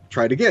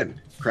 tried again,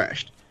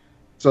 crashed.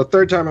 So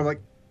third time, I'm like,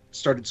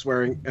 started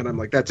swearing, and I'm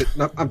like, that's it,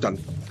 no, I'm done.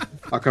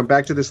 I'll come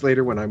back to this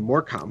later when I'm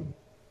more calm.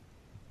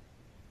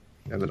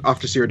 And then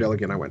off to Cyrodiil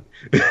again I went.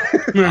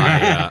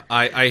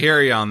 I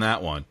hear you on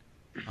that one.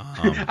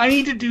 I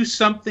need to do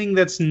something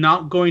that's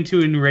not going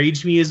to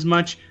enrage me as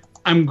much.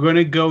 I'm going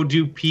to go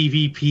do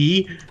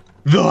PvP.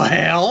 The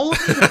hell?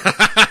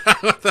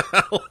 What the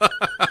hell?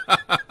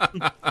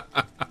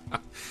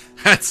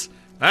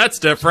 That's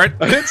different.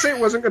 I didn't say it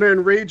wasn't going to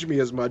enrage me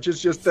as much.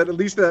 It's just that at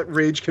least that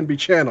rage can be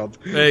channeled.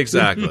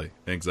 Exactly.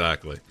 And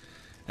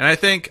I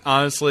think,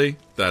 honestly,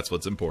 that's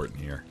what's important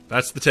here.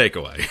 That's the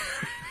takeaway.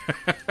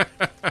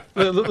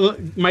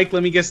 Mike,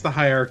 let me guess the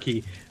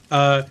hierarchy.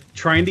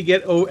 Trying to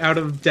get out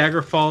of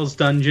Daggerfall's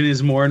dungeon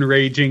is more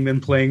enraging than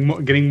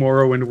getting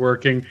Morrowind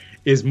working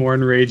is more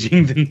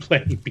enraging than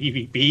playing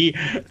PvP.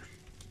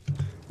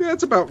 Yeah,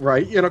 that's about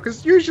right.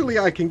 Because usually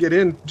I can get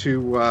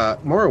into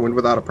Morrowind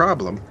without a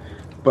problem,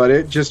 but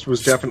it just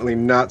was definitely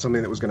not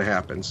something that was going to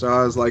happen. So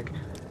I was like,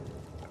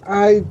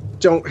 I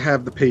don't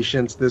have the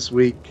patience this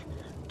week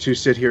to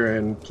sit here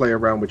and play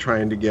around with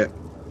trying to get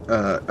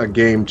a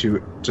game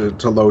to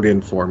load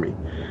in for me.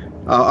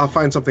 I'll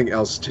find something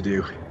else to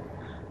do.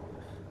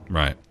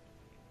 Right.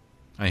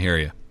 I hear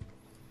you.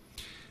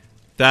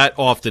 That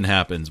often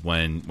happens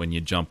when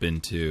you jump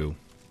into,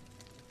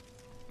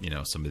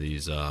 some of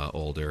these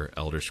older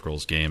Elder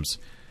Scrolls games.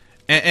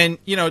 And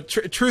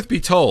truth be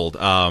told,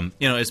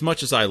 as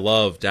much as I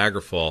love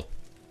Daggerfall,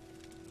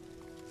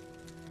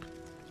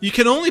 you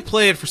can only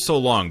play it for so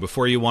long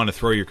before you want to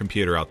throw your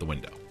computer out the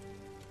window.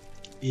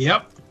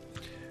 Yep.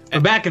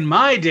 But back in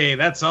my day,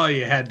 that's all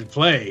you had to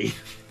play.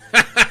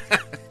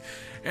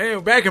 Hey,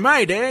 back in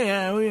my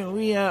day,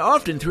 we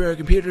often threw our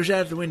computers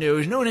out the window. It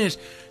was known as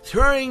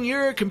Throwing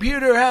Your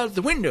Computer Out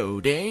the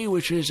Window Day,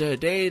 which was a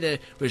day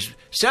that was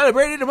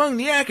celebrated among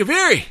the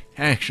Akaviri,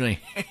 actually.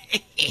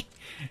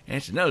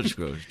 That's an Elder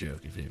Scrolls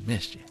joke if you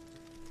missed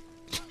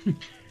it.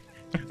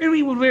 And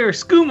we would wear a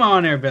skooma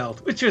on our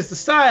belt, which was the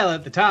style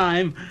at the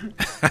time.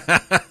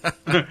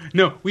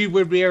 No, we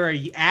would wear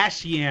a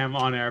ash yam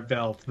on our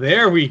belt.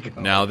 There we go.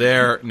 Now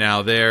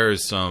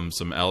there's some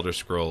Elder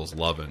Scrolls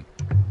loving.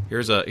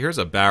 Here's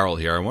a barrel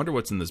here. I wonder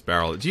what's in this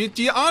barrel. Do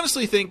you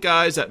honestly think,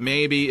 guys, that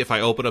maybe if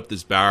I open up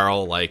this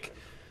barrel, like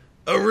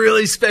a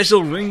really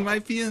special ring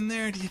might be in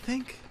there? Do you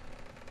think?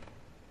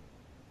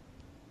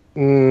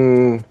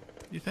 You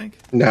think?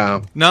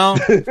 No. No?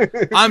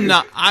 I'm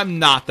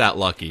not that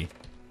lucky.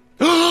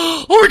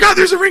 Oh my god,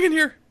 there's a ring in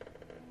here!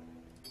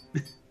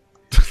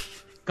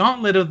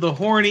 Gauntlet of the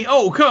Horny.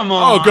 Oh, come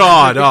on. Oh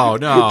god, oh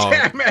no.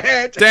 Damn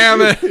it!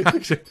 Damn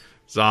it!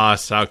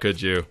 Zos, how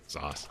could you?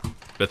 Zos.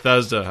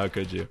 Bethesda, how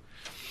could you?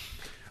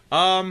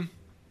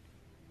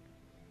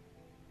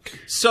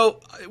 So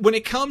when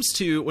it comes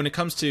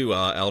to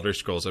Elder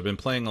Scrolls, I've been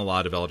playing a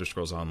lot of Elder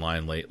Scrolls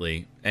Online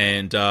lately,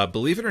 and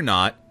believe it or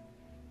not,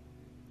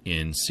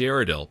 in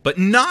Cyrodiil, but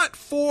not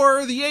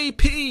for the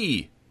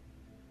AP.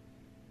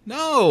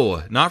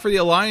 No, not for the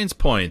Alliance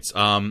points.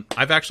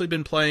 I've actually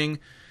been playing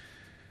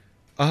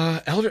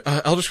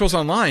Elder Scrolls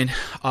Online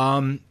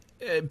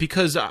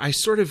because I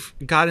sort of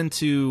got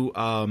into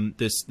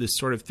this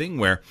sort of thing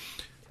where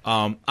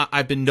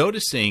I've been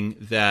noticing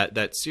that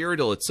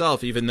Cyrodiil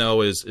itself, even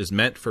though is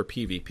meant for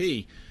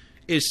PvP,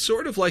 is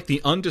sort of like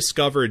the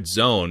undiscovered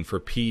zone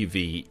for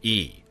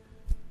PvE.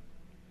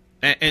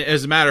 And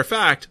as a matter of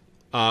fact,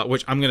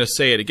 which I'm going to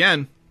say it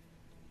again,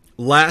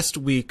 last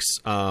week's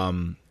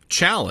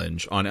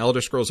challenge on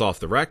Elder Scrolls Off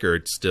the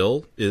Record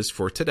still is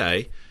for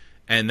today,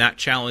 and that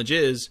challenge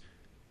is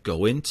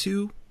go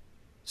into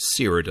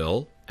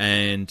Cyrodiil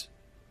and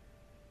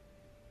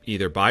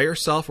either by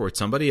yourself or with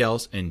somebody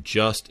else and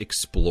just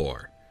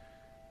explore.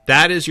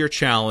 That is your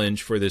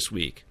challenge for this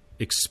week.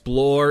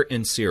 Explore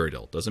in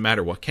Cyrodiil. Doesn't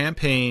matter what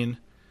campaign,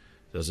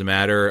 doesn't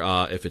matter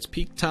if it's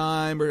peak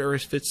time or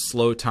if it's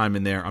slow time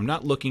in there. I'm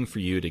not looking for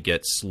you to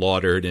get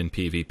slaughtered in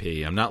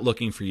PvP. I'm not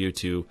looking for you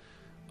to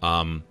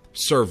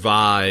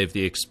survive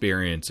the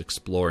experience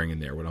exploring in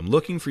there. What I'm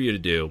looking for you to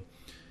do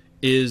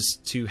is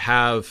to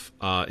have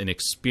an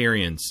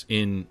experience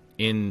in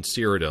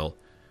Cyrodiil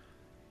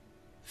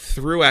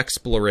through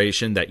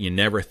exploration that you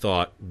never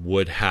thought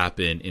would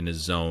happen in a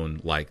zone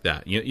like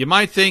that. You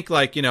might think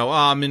like,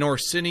 I'm in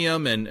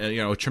Orsinium and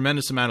a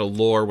tremendous amount of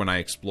lore when I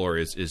explore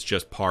is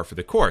just par for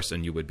the course,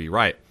 and you would be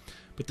right.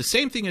 But the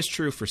same thing is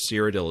true for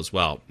Cyrodiil as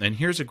well. And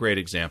here's a great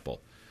example.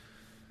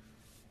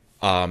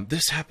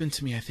 This happened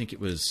to me, I think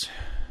it was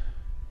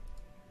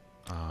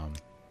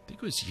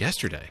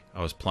yesterday.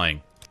 I was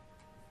playing,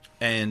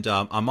 and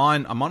I'm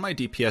on my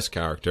DPS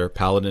character,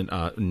 Paladin,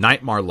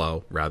 Knight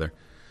Marlowe rather,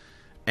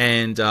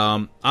 and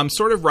I'm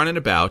sort of running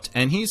about,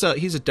 and he's a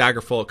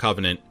Daggerfall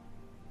Covenant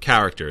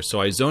character.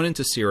 So I zone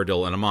into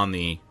Cyrodiil, and I'm on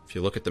the, if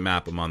you look at the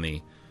map, I'm on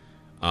the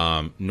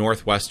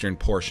northwestern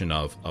portion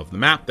of the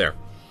map there,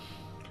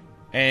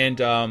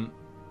 and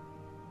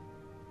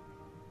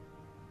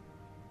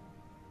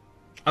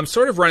I'm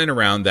sort of running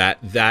around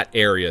that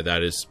area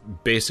that is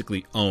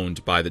basically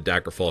owned by the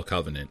Daggerfall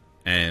Covenant,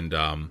 and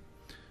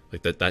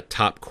like that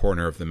top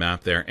corner of the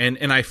map there,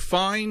 and I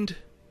find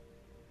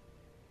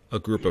a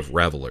group of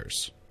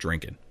revelers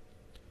drinking.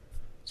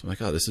 So I'm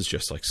like, oh, this is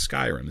just like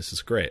Skyrim. This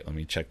is great. Let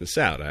me check this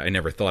out. I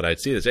never thought I'd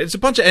see this. It's a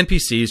bunch of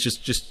NPCs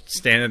just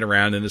standing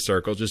around in a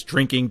circle, just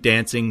drinking,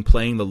 dancing,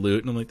 playing the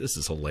lute, and I'm like, this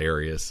is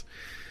hilarious.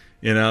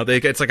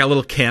 It's like a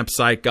little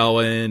campsite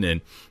going, and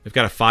they've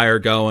got a fire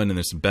going, and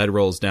there's some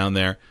bedrolls down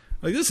there.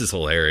 Like, this is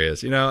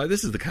hilarious.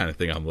 This is the kind of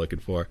thing I'm looking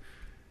for.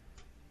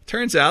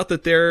 Turns out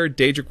that they're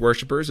Daedric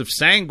worshippers of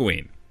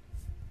Sanguine.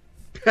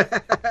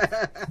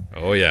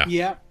 Oh, yeah.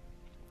 Yeah.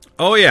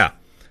 Oh, yeah.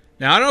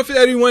 Now, I don't know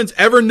if anyone's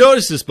ever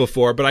noticed this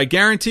before, but I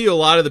guarantee you a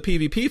lot of the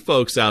PvP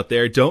folks out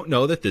there don't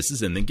know that this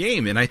is in the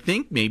game. And I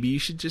think maybe you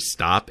should just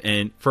stop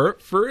and for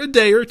a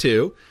day or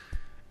two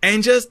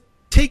and just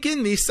take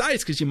in these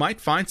sites, because you might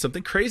find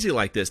something crazy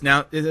like this.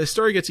 Now, the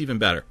story gets even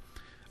better.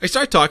 I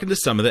start talking to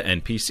some of the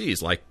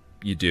NPCs, like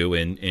you do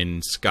in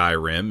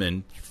Skyrim,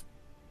 and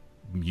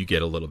you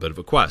get a little bit of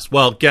a quest.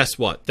 Well, guess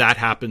what? That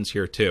happens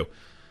here too.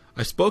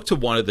 I spoke to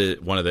one of the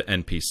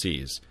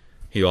NPCs.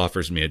 He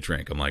offers me a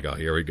drink. I'm like, oh,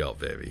 here we go,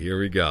 baby. Here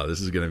we go. This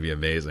is going to be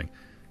amazing.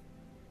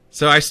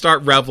 So I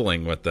start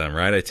reveling with them,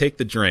 right? I take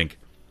the drink.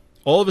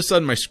 All of a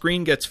sudden, my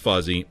screen gets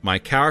fuzzy, my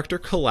character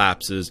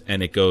collapses,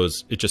 and it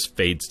just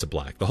fades to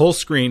black. The whole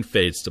screen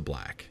fades to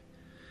black.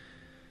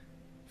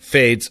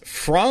 Fades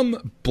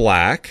from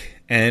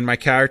black, and my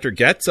character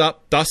gets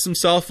up, dusts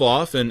himself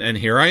off, and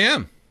here I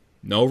am.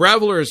 No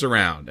revelers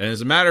around. And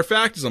as a matter of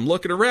fact, as I'm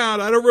looking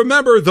around, I don't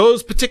remember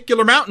those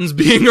particular mountains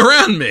being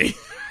around me.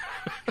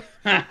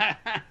 And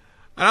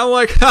I'm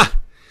like,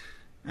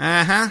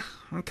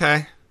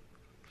 okay.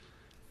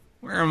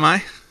 Where am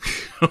I?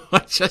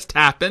 What just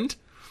happened?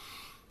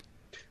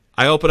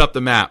 I open up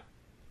the map.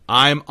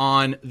 I'm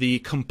on the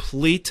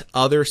complete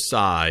other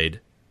side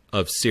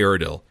of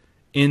Cyrodiil,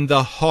 in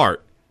the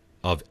heart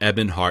of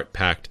Ebonheart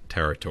Pact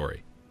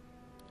territory.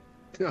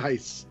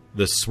 Nice.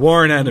 The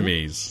sworn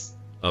enemies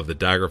of the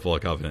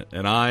Daggerfall Covenant.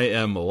 And I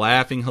am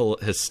laughing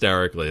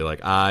hysterically,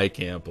 like, I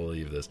can't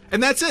believe this.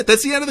 And that's it.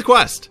 That's the end of the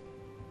quest.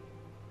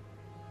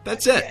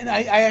 That's it. And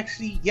I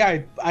actually,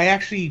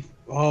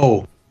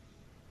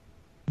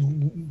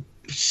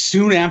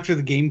 soon after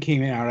the game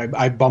came out,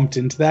 I bumped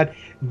into that.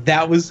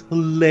 That was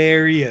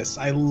hilarious.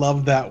 I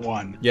love that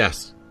one.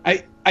 Yes.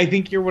 I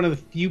think you're one of the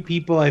few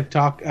people I've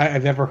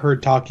ever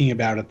heard talking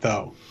about it,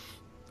 though.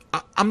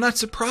 I'm not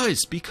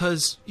surprised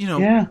because,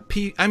 Yeah.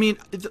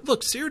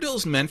 Look, Cyrodiil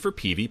is meant for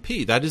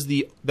PvP.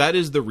 That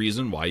is the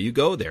reason why you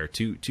go there,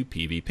 to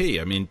PvP.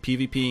 I mean,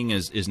 PvPing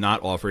is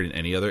not offered in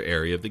any other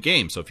area of the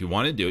game. So if you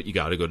want to do it, you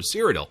got to go to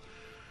Cyrodiil.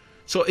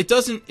 So it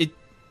doesn't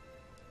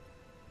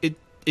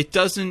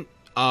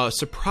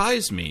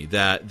surprise me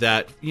that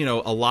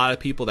a lot of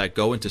people that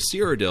go into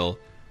Cyrodiil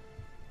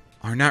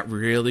are not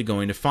really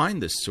going to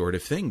find this sort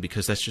of thing,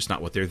 because that's just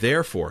not what they're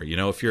there for.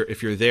 If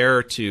you're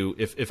there to,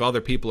 if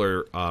other people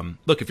are,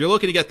 if you're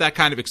looking to get that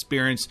kind of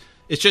experience,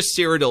 it's just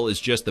Cyrodiil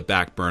is just the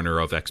back burner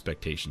of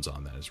expectations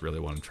on that, is really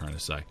what I'm trying to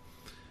say.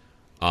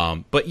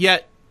 But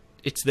yet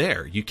it's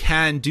there. You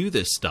can do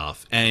this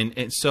stuff. And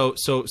so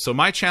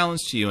my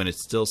challenge to you, and it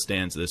still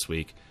stands this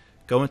week,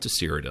 go into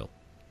Cyrodiil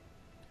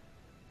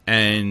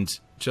and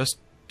just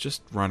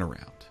run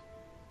around.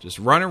 Just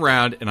run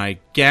around, and I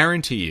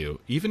guarantee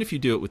you, even if you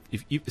do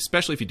it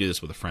especially if you do this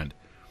with a friend,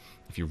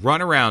 if you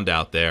run around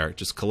out there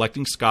just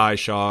collecting sky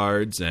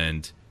shards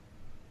and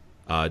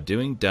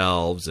doing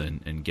delves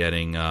and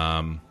getting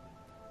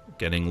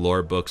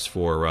lore books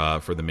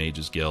for the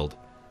Mages Guild,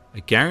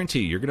 I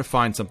guarantee you're going to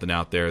find something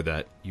out there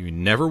that you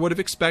never would have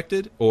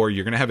expected, or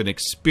you're going to have an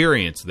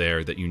experience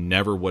there that you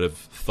never would have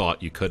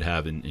thought you could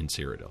have in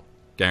Cyrodiil.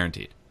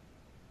 Guaranteed.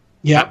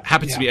 Yeah,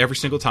 happens to be every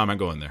single time I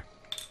go in there.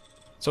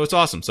 So it's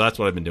awesome. So that's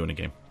what I've been doing in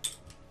game.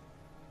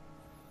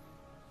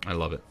 I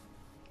love it.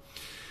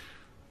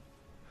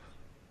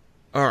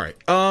 All right.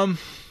 I'm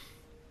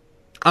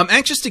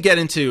anxious to get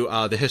into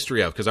the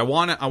history of, because I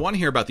want to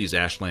hear about these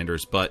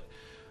Ashlanders. But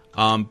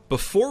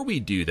before we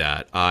do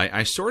that,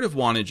 I sort of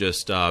want to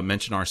just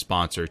mention our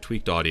sponsor,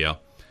 Tweaked Audio,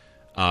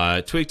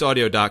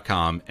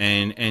 tweakedaudio.com,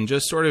 and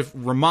just sort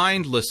of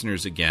remind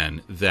listeners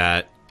again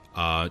that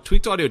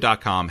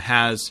tweakedaudio.com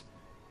has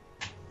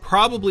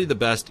probably the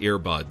best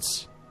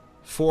earbuds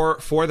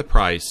for the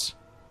price,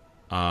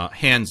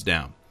 hands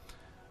down.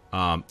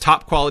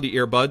 Top quality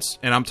earbuds,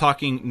 and I'm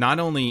talking not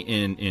only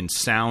in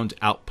sound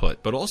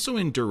output, but also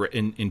in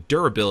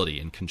durability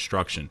and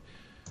construction.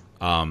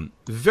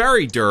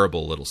 Very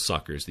durable little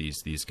suckers,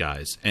 these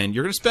guys. And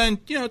you're going to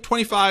spend, $25,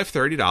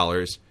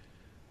 $30.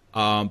 But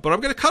I'm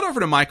going to cut over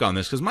to Mike on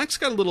this, because Mike's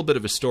got a little bit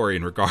of a story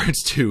in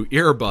regards to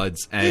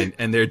earbuds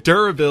and their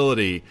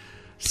durability.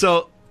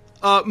 So,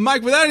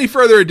 Mike, without any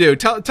further ado,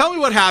 tell me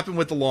what happened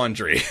with the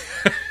laundry.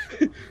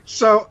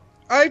 So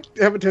I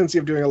have a tendency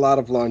of doing a lot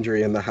of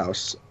laundry in the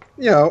house.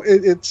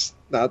 It's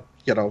not,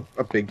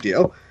 a big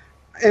deal.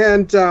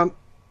 And,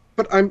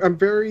 but I'm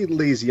very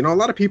lazy. A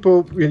lot of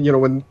people,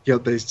 when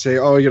they say,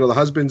 the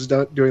husband's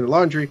doing the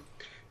laundry,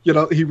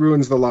 he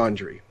ruins the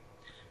laundry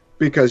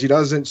because he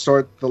doesn't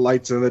sort the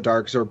lights and the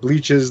darks, or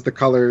bleaches the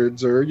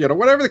colors, or,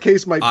 whatever the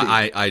case might be.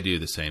 I do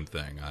the same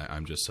thing.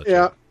 I'm just such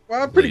Well,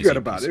 I'm pretty good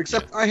about it,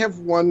 except I have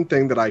one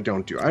thing that I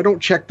don't do. I don't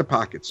check the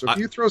pockets. So if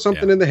you throw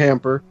something in the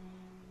hamper,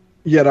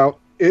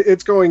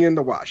 it's going in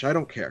the wash. I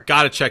don't care.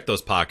 Got to check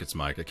those pockets,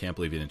 Mike. I can't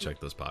believe you didn't check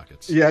those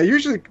pockets. Yeah,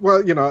 usually,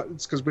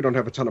 it's because we don't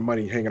have a ton of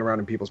money hanging around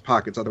in people's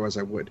pockets. Otherwise,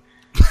 I would.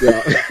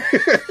 Yeah.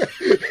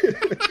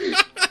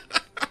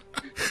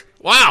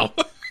 Wow.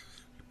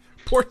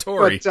 Poor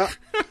Tori. But,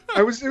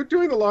 I was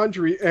doing the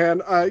laundry,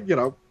 and I,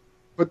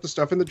 put the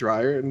stuff in the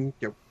dryer, and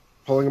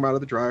pulling them out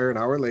of the dryer an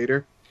hour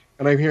later,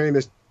 and I'm hearing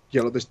this,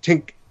 this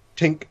tink,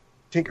 tink,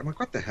 tink. I'm like,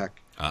 what the heck?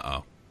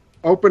 Uh-oh.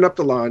 Open up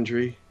the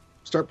laundry.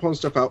 Start pulling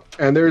stuff out,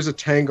 and there's a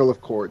tangle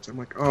of cords. I'm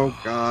like, oh,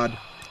 God.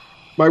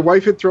 My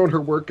wife had thrown her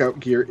workout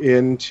gear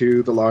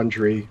into the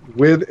laundry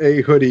with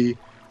a hoodie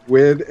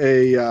with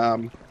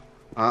a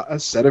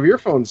set of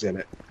earphones in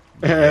it.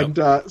 And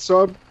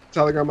so I'm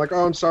telling her, I'm like,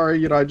 oh, I'm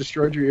sorry, I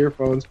destroyed your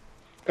earphones.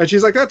 And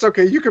she's like, that's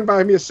okay. You can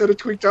buy me a set of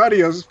Tweaked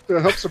Audios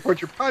to help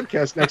support your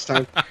podcast next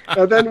time.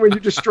 And then when you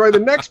destroy the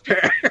next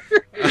pair,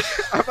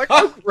 I'm like,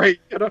 oh, great.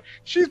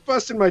 She's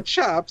busting my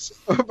chops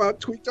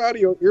about Tweaked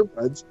Audio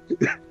earbuds.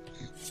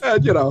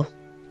 And,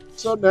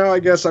 so now I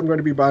guess I'm going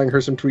to be buying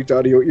her some Tweaked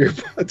Audio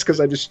earbuds because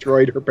I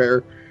destroyed her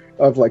pair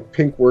of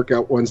pink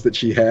workout ones that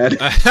she had.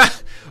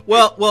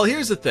 Well,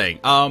 here's the thing.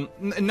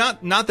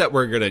 Not that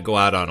we're going to go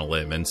out on a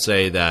limb and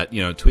say that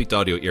Tweaked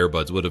Audio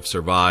earbuds would have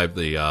survived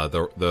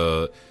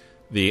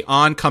the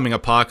oncoming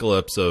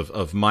apocalypse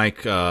of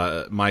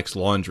Mike's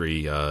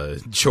laundry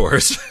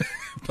chores.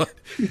 But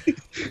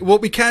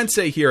what we can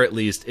say here, at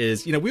least,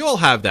 is we all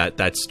have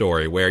that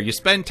story where you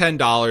spend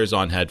 $10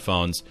 on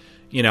headphones.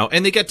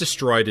 and they get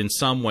destroyed in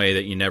some way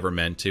that you never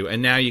meant to,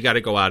 and now you got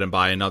to go out and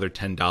buy another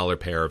 $10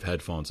 pair of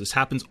headphones. This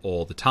happens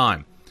all the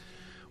time.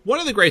 One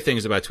of the great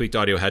things about Tweaked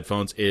Audio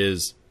headphones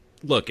is,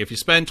 look, if you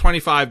spend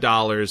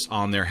 $25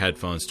 on their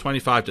headphones,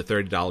 $25 to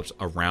 $30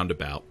 a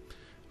roundabout,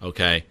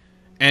 okay,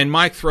 and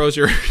Mike throws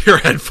your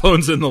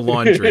headphones in the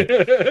laundry,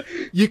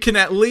 you can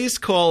at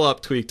least call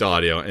up Tweaked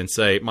Audio and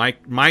say,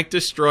 Mike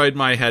destroyed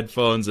my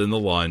headphones in the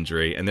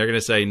laundry, and they're going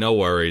to say, no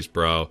worries,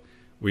 bro.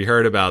 We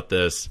heard about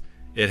this.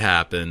 It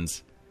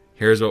happens.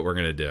 Here's what we're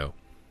going to do.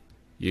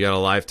 You got a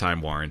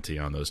lifetime warranty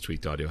on those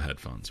Tweaked Audio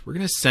headphones. We're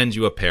going to send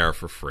you a pair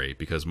for free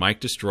because Mike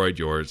destroyed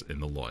yours in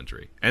the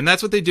laundry. And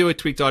that's what they do at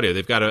Tweaked Audio.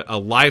 They've got a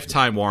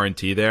lifetime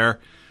warranty there.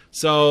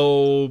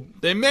 So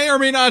they may or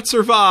may not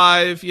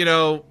survive,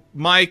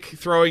 Mike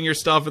throwing your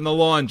stuff in the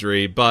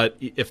laundry. But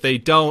if they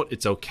don't,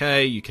 it's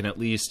okay. You can at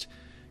least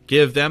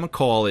give them a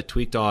call at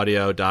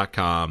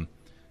tweakedaudio.com.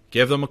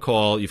 Give them a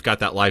call. You've got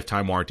that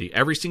lifetime warranty.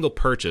 Every single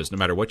purchase, no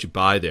matter what you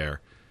buy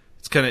there,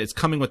 it's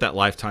coming with that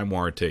lifetime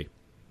warranty.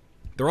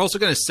 They're also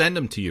going to send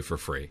them to you for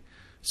free.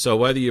 So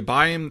whether you're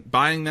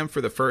buying them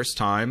for the first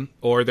time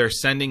or they're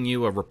sending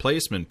you a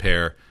replacement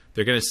pair,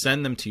 they're going to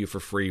send them to you for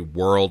free,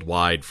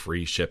 worldwide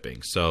free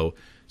shipping. So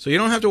you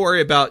don't have to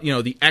worry about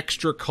the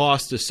extra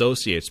cost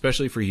associated,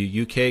 especially for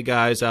you UK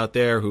guys out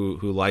there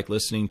who like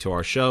listening to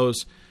our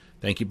shows.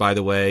 Thank you, by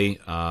the way,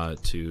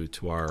 to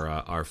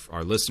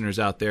our listeners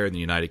out there in the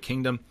United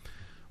Kingdom.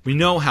 We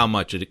know how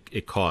much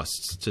it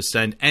costs to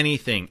send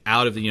anything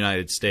out of the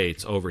United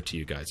States over to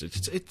you guys.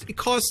 It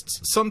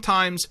costs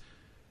sometimes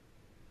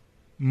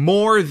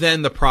more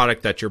than the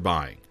product that you're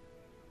buying.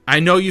 I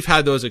know you've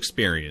had those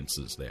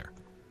experiences there,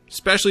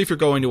 especially if you're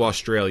going to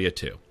Australia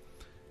too.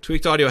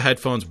 Tweaked Audio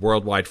headphones,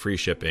 worldwide free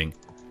shipping.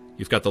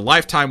 You've got the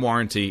lifetime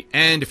warranty,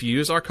 and if you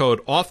use our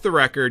code Off the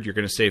Record, you're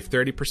going to save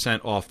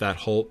 30% off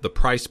the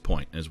price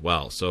point as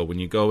well. So when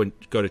you go to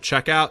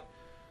checkout,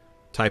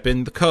 type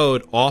in the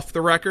code Off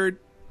the Record.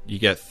 You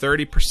get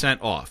 30%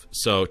 off.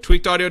 So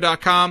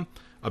tweakedaudio.com,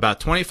 about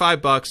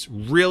 $25.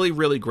 Really,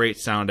 really great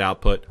sound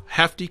output.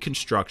 Hefty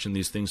construction.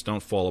 These things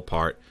don't fall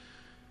apart.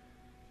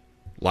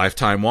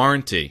 Lifetime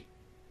warranty.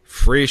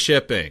 Free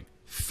shipping.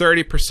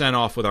 30%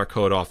 off with our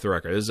code Off the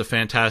Record. This is a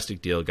fantastic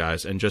deal,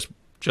 guys, and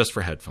just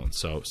for headphones.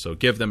 So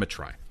give them a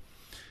try.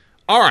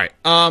 All right.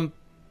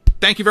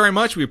 Thank you very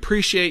much. We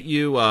appreciate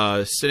you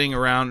sitting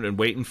around and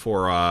waiting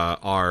for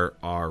our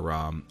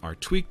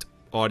Tweaked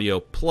Audio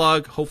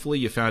plug. Hopefully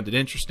you found it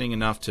interesting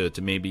enough to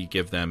maybe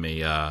give them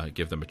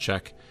a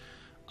check.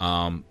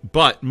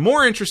 But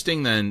more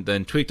interesting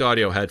than Tweaked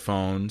Audio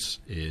headphones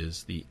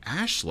is the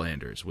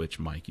Ashlanders, which,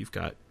 Mike, you've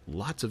got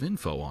lots of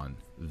info on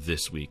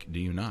this week, do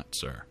you not,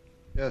 sir?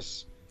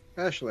 Yes,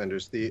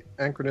 Ashlanders, the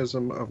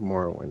anachronism of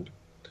Morrowind.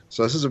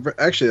 So this is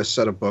actually a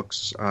set of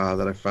books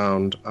that I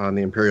found on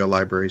the Imperial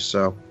Library.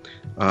 So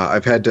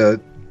I've had to,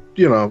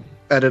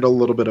 edit a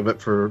little bit of it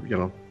for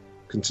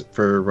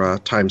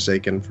time's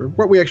sake and for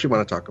what we actually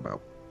want to talk about.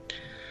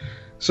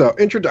 So,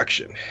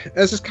 introduction.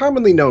 As is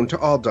commonly known to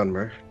all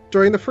Dunmer,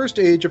 during the first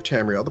age of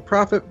Tamriel, the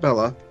prophet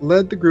Bela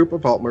led the group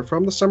of Altmer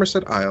from the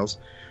Somerset Isles,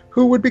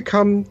 who would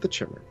become the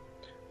Chimmer,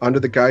 under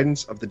the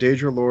guidance of the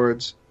Daedra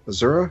lords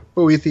Azura,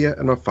 Boethia,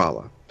 and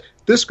Mephala.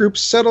 This group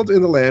settled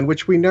in the land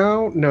which we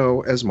now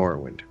know as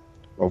Morrowind.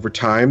 Over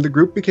time, the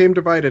group became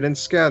divided and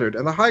scattered,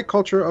 and the high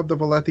culture of the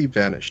Valethi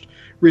vanished,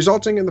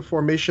 resulting in the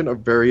formation of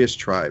various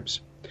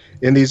tribes.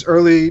 In these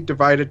early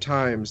divided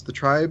times, the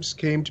tribes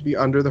came to be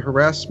under the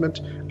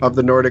harassment of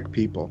the Nordic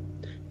people.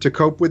 To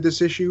cope with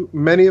this issue,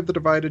 many of the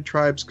divided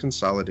tribes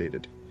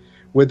consolidated.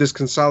 With this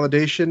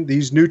consolidation,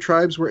 these new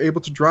tribes were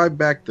able to drive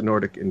back the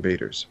Nordic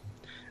invaders.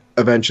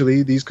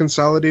 Eventually, these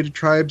consolidated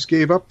tribes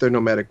gave up their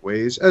nomadic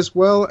ways, as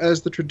well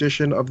as the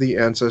tradition of the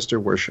ancestor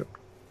worship.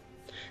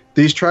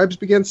 These tribes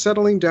began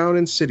settling down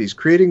in cities,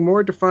 creating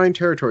more defined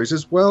territories,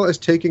 as well as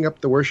taking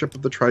up the worship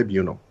of the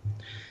tribunal.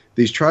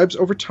 These tribes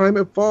over time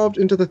evolved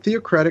into the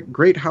theocratic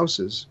great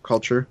houses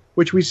culture,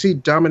 which we see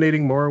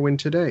dominating Morrowind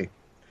today.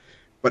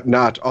 But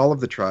not all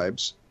of the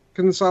tribes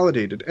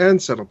consolidated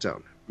and settled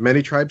down.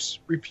 Many tribes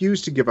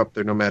refused to give up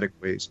their nomadic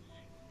ways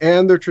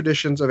and their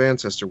traditions of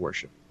ancestor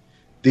worship.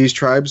 These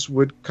tribes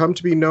would come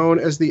to be known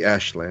as the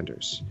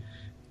Ashlanders.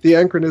 The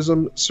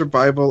anachronism,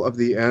 survival of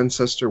the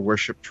ancestor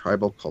worship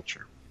tribal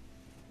culture.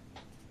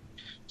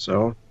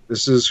 So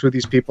this is who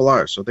these people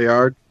are. So they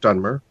are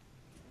Dunmer,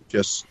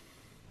 just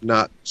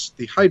not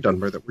the High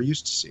Dunmer that we're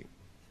used to seeing.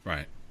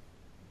 Right.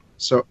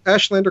 So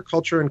Ashlander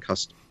culture and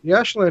custom. The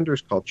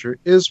Ashlanders culture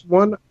is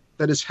one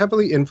that is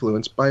heavily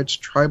influenced by its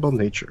tribal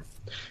nature.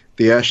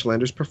 The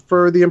Ashlanders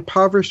prefer the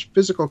impoverished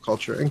physical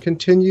culture and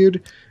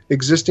continued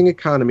existing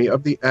economy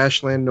of the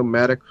Ashland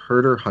nomadic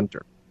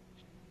herder-hunter.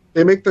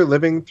 They make their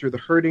living through the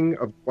herding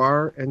of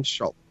guar and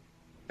shulk,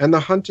 and the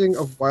hunting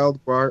of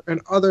wild guar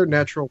and other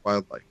natural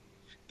wildlife.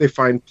 They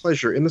find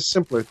pleasure in the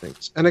simpler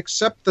things, and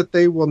accept that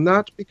they will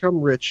not become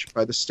rich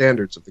by the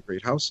standards of the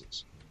great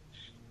houses.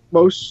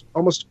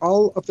 Almost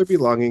all of their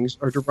belongings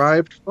are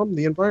derived from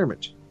the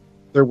environment.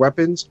 Their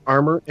weapons,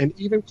 armor, and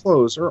even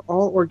clothes are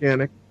all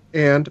organic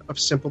and of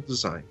simple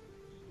design.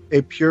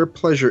 a pure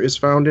pleasure is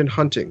found in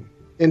hunting,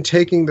 in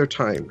taking their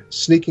time,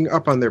 sneaking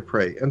up on their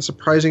prey, and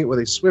surprising it with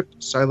a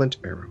swift, silent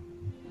arrow.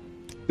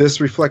 This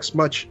reflects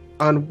much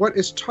on what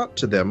is taught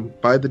to them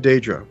by the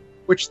Daedra,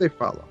 which they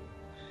follow,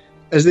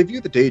 as they view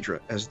the Daedra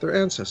as their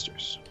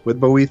ancestors, with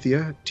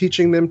Boethia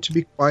teaching them to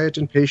be quiet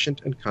and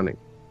patient and cunning.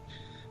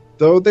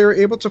 Though they are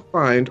able to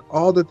find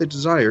all that they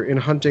desire in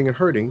hunting and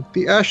herding,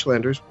 the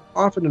Ashlanders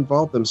often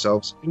involve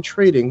themselves in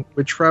trading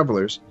with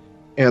travelers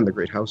and the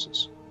great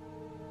houses.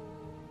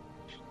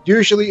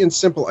 Usually in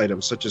simple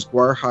items such as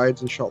guar hides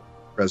and shalt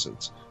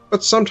presents,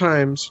 but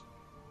sometimes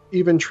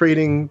even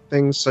trading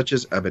things such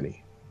as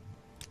ebony.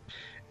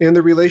 In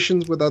their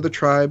relations with other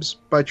tribes,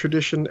 by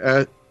tradition,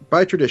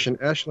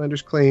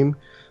 Ashlanders claim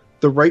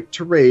the right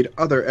to raid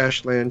other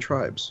Ashland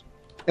tribes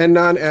and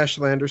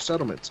non-Ashlander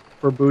settlements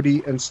for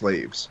booty and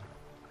slaves.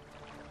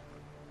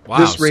 Wow,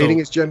 this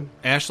raiding so is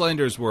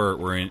Ashlanders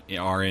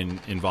are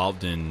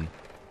involved in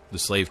the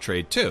slave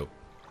trade too.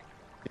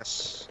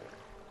 Yes,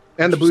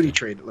 and the booty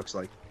trade. It looks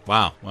like.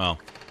 Wow. Well,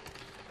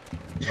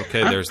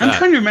 okay. There's I'm that.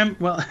 trying to remember.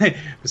 Well,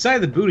 beside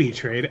the booty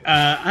trade,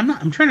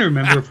 I'm trying to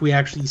remember if we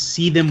actually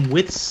see them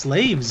with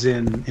slaves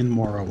in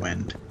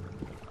Morrowind.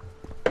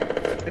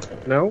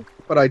 No,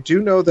 but I do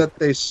know that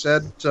they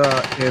said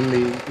in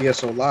the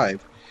ESO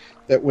Live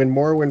that when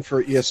Morrowind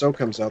for ESO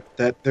comes out,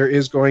 that there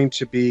is going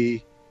to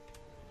be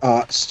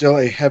still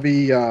a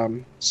heavy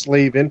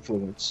slave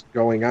influence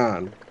going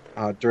on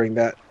in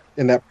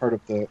that part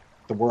of the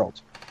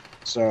world.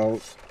 So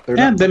they're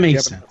not that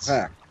makes sense.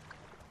 Back.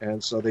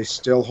 And so they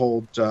still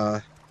hold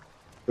the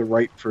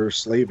right for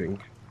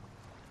slaving.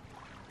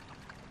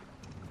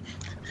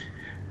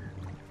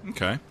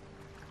 Okay.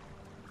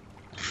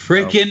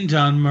 Frickin'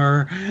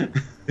 Dunmer.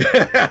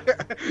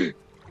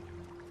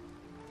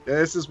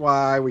 This is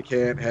why we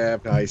can't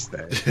have nice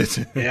things.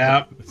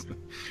 Yeah.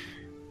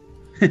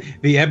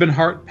 The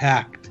Ebonheart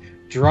Pact.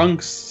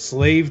 Drunks,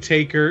 slave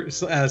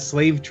traders,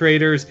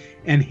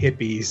 and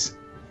hippies.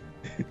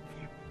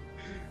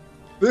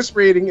 This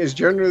raiding is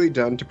generally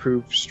done to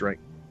prove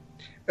strength,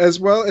 as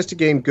well as to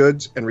gain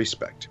goods and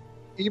respect.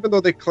 Even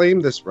though they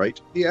claim this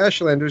right, the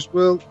Ashlanders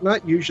will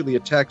not usually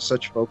attack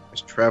such folk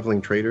as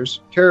traveling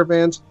traders,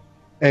 caravans,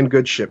 and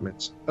goods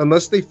shipments,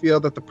 unless they feel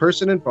that the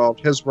person involved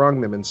has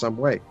wronged them in some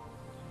way.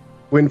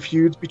 When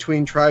feuds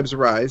between tribes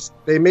arise,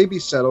 they may be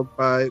settled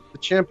by the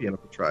champion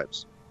of the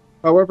tribes.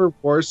 However,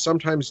 wars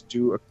sometimes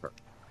do occur.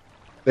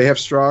 They have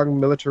strong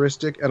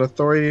militaristic and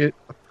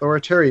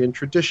authoritarian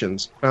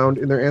traditions found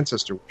in their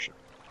ancestor worship.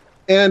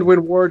 And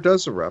when war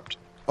does erupt,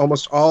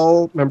 almost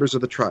all members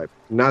of the tribe,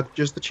 not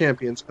just the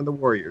champions and the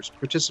warriors,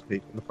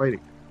 participate in the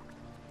fighting.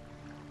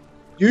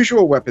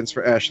 Usual weapons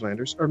for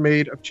Ashlanders are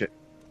made of chitin,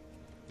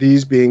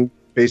 these being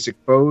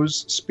basic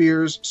bows,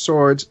 spears,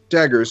 swords,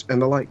 daggers,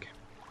 and the like.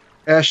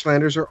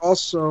 Ashlanders are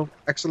also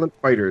excellent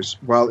fighters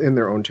while in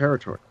their own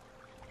territory,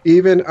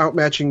 even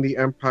outmatching the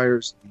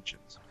Empire's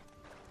legions.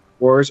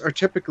 Wars are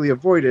typically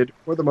avoided,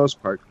 for the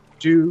most part,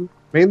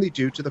 mainly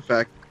due to the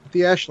fact that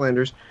the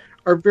Ashlanders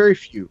are very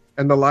few,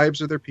 and the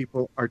lives of their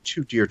people are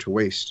too dear to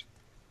waste.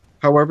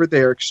 However, they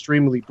are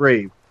extremely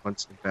brave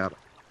once in battle.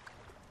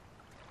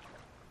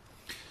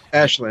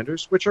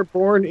 Ashlanders, which are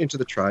born into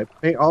the tribe,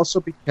 may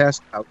also be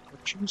cast out or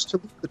choose to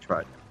leave the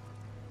tribe.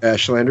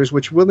 Ashlanders,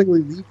 which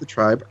willingly leave the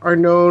tribe, are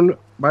known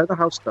by the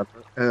House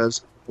Duffer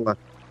as Left.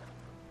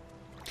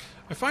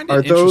 I find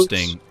it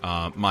interesting,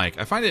 Mike.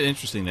 I find it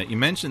interesting that you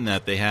mentioned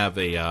that they have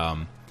a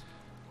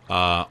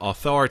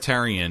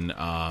authoritarian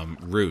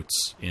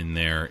roots in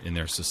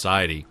their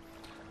society,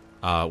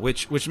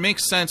 which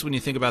makes sense when you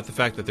think about the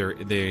fact that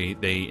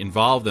they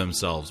involve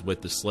themselves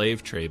with the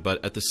slave trade.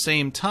 But at the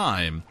same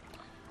time,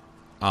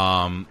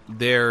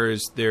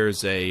 there's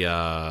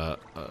a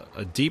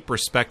deep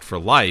respect for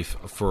life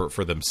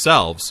for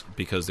themselves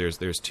because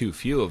there's too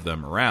few of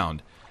them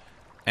around,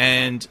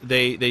 and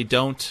they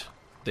don't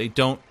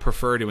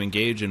prefer to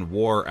engage in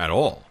war at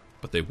all,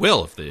 but they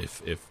will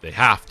if they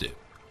have to.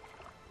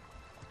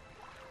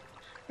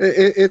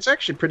 It's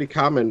actually pretty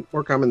common,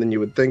 more common than you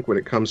would think when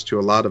it comes to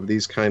a lot of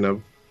these kind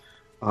of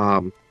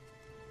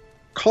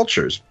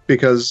cultures,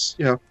 because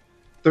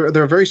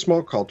they're a very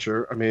small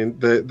culture. I mean,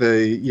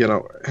 they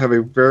have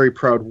a very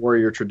proud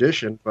warrior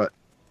tradition, but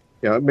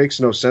it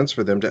makes no sense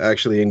for them to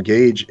actually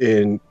engage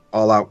in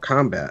all-out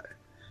combat.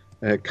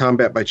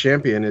 Combat by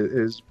champion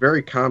is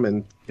very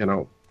common,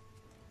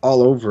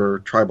 all over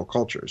tribal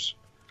cultures.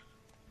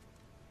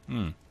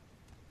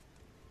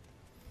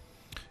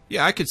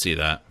 Yeah, I could see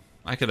that.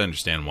 I could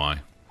understand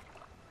why.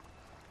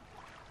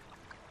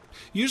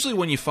 Usually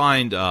when you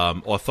find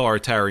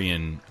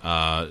authoritarian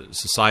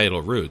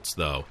societal roots,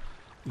 though,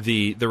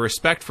 the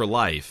respect for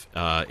life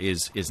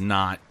is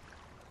not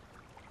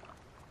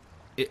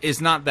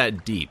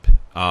that deep.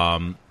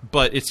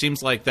 But it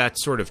seems like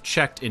that's sort of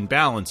checked in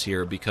balance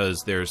here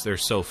because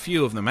there's so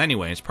few of them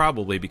anyway. It's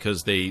probably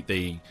because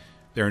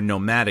they're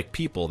nomadic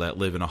people that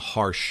live in a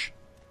harsh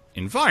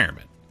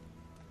environment.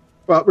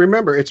 Well,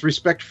 remember, it's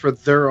respect for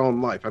their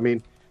own life. I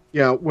mean,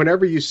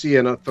 whenever you see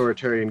an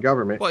authoritarian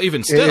government, well,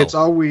 even still, it's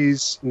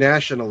always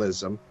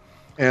nationalism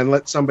and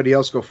let somebody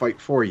else go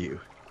fight for you.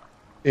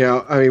 You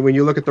know, I mean, when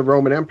you look at the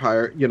Roman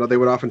Empire, you know, they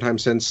would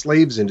oftentimes send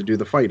slaves in to do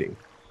the fighting.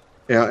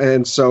 Yeah,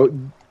 and so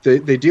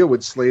they deal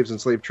with slaves and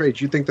slave trades.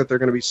 You think that they're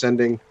going to be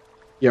sending,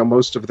 you know,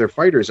 most of their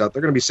fighters out.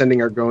 They're going to be sending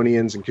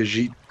Argonians and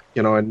Khajiit,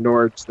 you know, and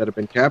Nords that have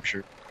been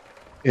captured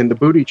in the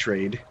booty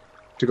trade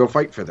to go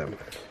fight for them.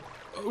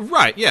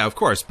 Right, yeah, of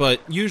course. But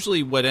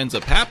usually what ends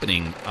up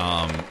happening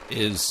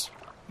is,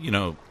 you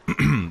know,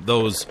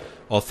 those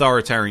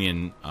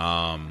authoritarian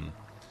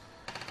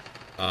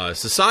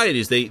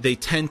societies, they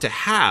tend to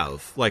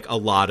have, like, a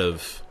lot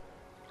of...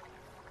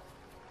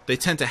 They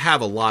tend to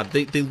have a lot...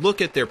 They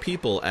look at their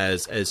people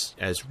as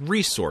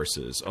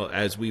resources,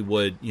 as we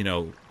would, you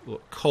know,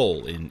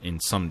 coal in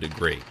some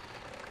degree.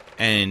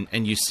 And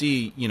you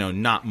see, you know,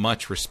 not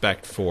much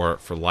respect for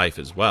life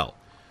as well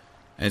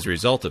as a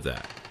result of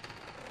that.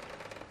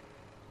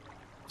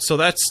 So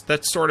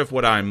that's sort of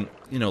what I'm,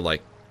 you know,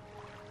 like,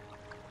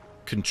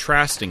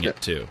 contrasting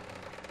it to.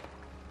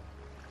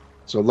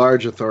 So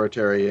large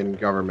authoritarian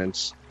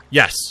governments,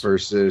 yes,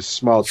 versus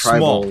small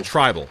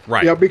tribal,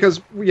 right? Yeah, because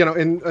you know,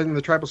 in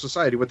the tribal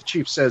society, what the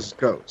chief says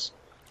goes.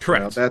 Correct.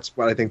 You know, that's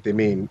what I think they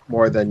mean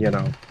more than, you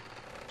know,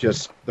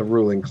 just the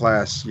ruling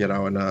class, you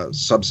know, and a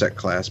subset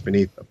class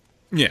beneath them.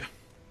 Yeah.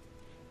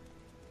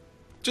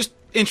 Just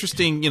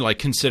interesting, you know, like,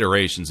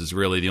 considerations is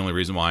really the only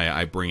reason why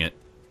I bring it.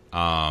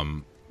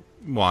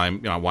 Why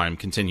I'm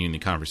continuing the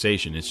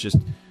conversation. It's just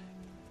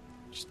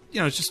you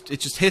know, it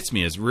just hits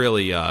me as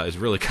really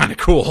kind of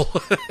cool,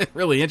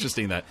 really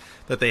interesting that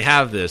they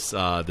have this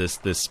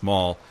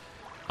small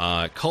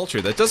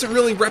culture that doesn't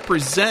really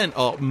represent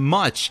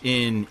much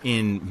in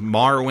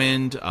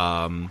Morrowind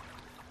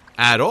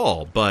at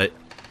all. But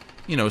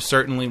you know,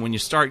 certainly when you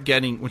start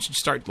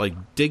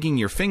like digging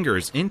your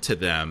fingers into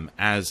them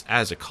as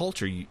a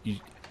culture,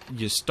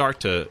 you start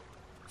to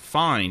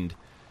find,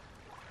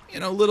 you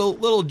know,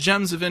 little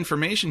gems of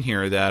information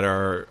here that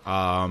are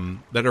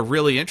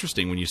really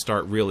interesting when you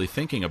start really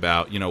thinking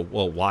about, you know,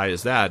 well, why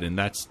is that? And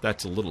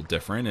that's a little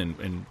different.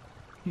 And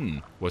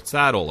what's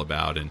that all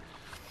about? And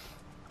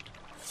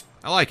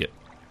I like it.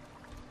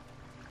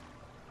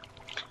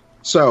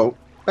 So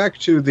back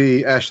to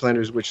the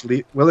Ashlanders, which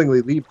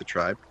willingly leave the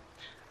tribe.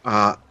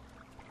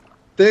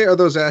 They are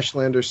those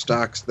Ashlander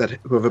stocks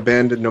who have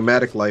abandoned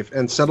nomadic life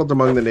and settled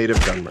among the native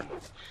Dunmer.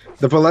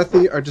 The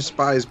Valethi are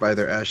despised by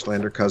their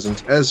Ashlander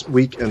cousins as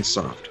weak and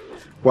soft,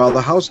 while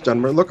the House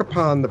Dunmer look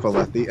upon the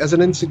Valethi as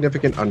an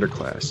insignificant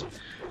underclass.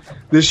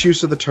 This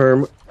use of the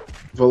term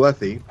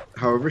Valethi,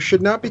 however,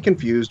 should not be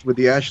confused with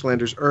the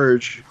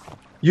Ashlanders'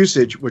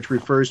 usage which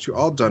refers to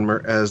all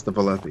Dunmer as the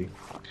Valethi,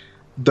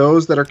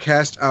 those that are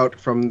cast out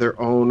from their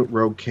own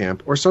rogue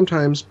camp, or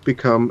sometimes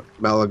become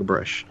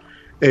Malagabresh,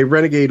 a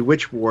renegade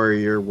witch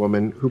warrior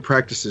woman who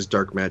practices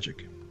dark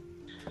magic.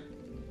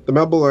 The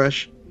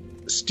Malbresh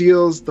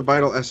steals the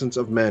vital essence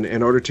of men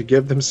in order to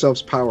give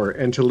themselves power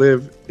and to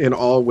live in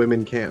all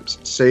women camps,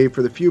 save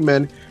for the few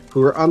men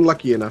who are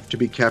unlucky enough to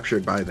be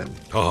captured by them.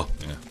 Oh,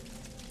 yeah.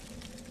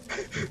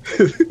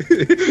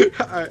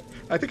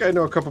 I think I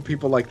know a couple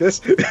people like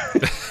this.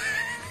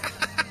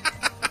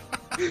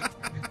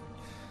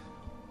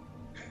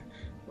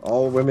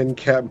 All women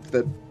camp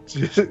that...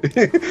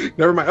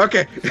 Never mind.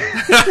 Okay.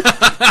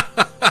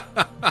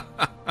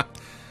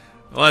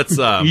 Let's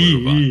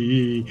move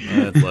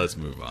on. Let's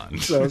move on.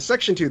 So,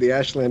 Section 2, the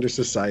Ashlander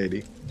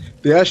Society.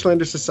 The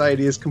Ashlander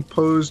Society is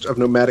composed of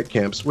nomadic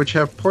camps, which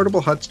have portable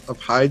huts of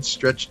hides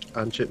stretched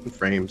on chitin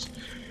frames,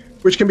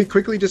 which can be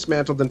quickly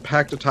dismantled and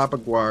packed atop a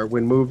guar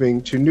when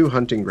moving to new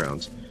hunting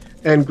grounds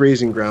and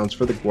grazing grounds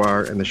for the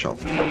guar and the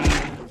shelter.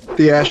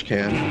 The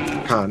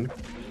Ashcan, Khan,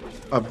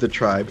 of the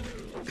tribe,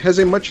 has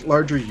a much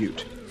larger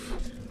ute,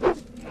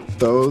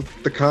 though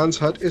the Khan's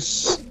hut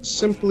is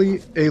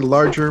simply a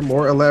larger,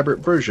 more elaborate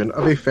version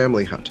of a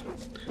family hut.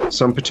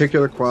 Some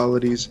particular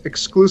qualities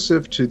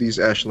exclusive to these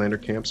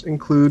Ashlander camps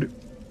include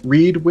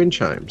reed wind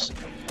chimes,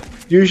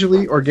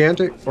 usually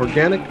organic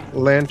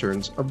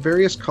lanterns of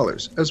various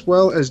colors, as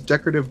well as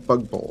decorative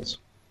bug bowls.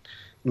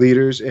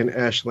 Leaders in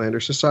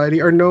Ashlander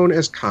society are known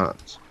as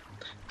Khans,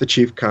 the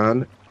chief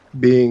Khan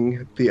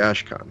being the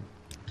Ashkan.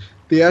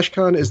 The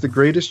Ashkan is the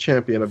greatest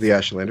champion of the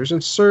Ashlanders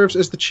and serves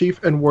as the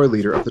chief and war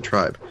leader of the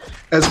tribe,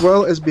 as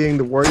well as being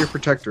the warrior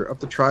protector of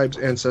the tribe's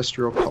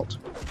ancestral cult.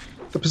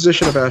 The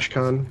position of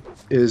Ashkan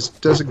is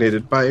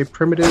designated by a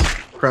primitive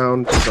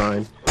crown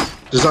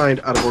designed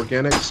out of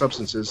organic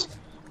substances,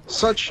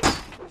 such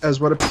as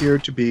what appear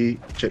to be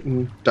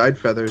chitin, dyed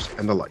feathers,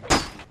 and the like.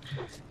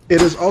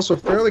 It is also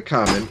fairly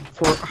common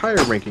for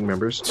higher-ranking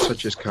members,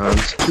 such as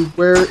Khans, to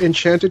wear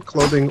enchanted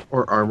clothing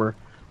or armor,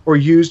 or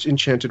used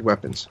enchanted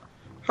weapons.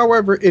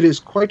 However, it is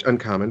quite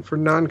uncommon for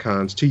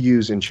non-Khans to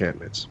use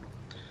enchantments.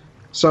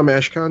 Some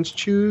Ashkans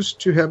choose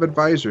to have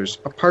advisors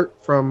apart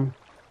from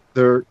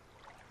their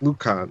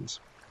Lukans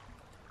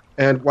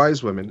and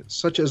wise women,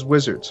 such as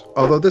wizards,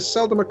 although this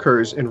seldom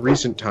occurs in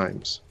recent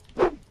times.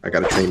 I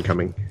got a train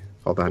coming.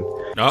 Hold on.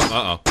 Oh,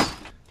 uh-oh.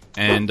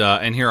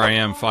 And here I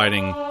am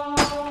fighting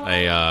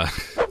a,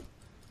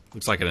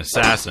 looks like an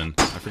assassin.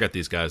 I forget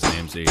these guys'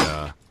 names.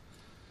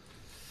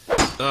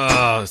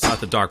 Oh, it's not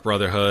the Dark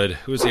Brotherhood.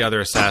 Who's the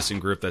other assassin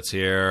group that's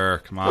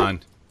here? Come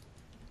on.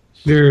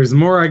 There's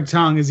Morag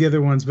Tong is the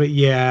other ones, but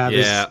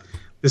Yeah.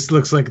 This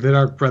looks like the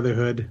Dark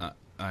Brotherhood.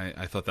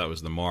 I thought that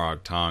was the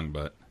Morag Tong,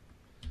 but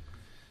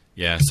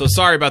yeah. So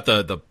sorry about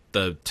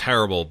the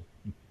terrible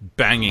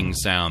banging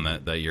sound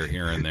that you're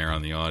hearing there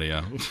on the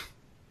audio.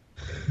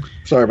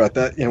 Sorry about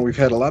that. We've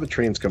had a lot of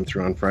trains come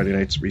through on Friday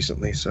nights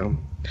recently. So,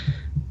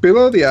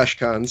 below the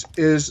Ashkans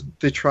is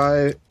the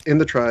tribe. In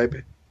the tribe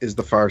is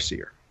the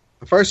Farseer.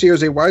 The Farseer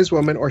is a wise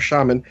woman or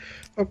shaman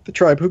of the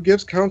tribe who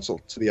gives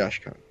counsel to the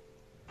Ashkan.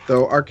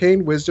 Though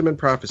arcane wisdom and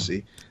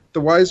prophecy,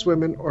 the wise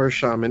woman or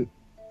shaman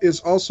is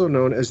also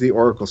known as the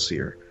Oracle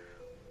Seer,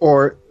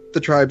 or the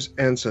tribe's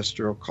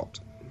ancestral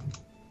cult.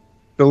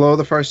 Below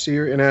the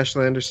Farseer in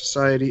Ashlander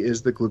society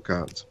is the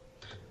Glukans.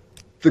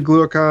 The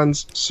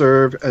Glukans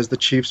serve as the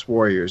chief's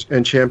warriors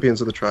and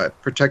champions of the tribe,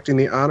 protecting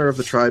the honor of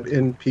the tribe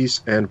in peace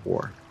and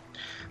war.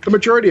 The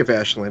majority of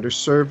Ashlanders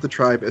serve the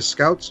tribe as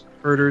scouts,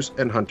 herders,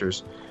 and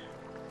hunters,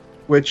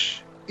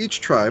 which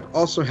each tribe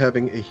also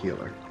having a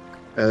healer.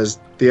 As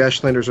the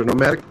Ashlanders are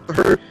nomadic, the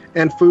herd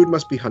and food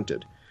must be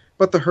hunted,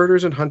 but the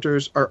herders and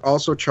hunters are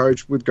also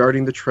charged with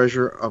guarding the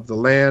treasure of the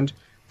land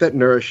that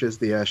nourishes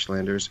the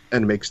Ashlanders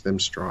and makes them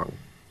strong.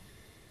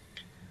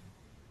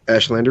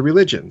 Ashlander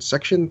Religion,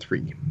 Section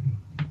 3.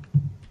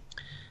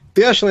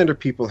 The Ashlander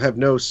people have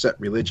no set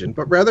religion,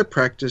 but rather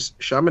practice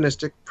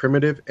shamanistic,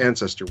 primitive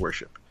ancestor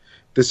worship.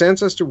 This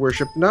ancestor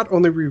worship not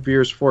only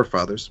reveres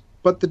forefathers,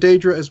 but the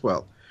Daedra as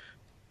well,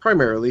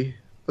 primarily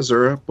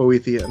Azura,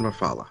 Boethia, and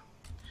Mephala.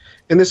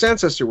 In this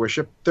ancestor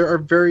worship, there are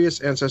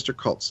various ancestor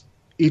cults,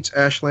 each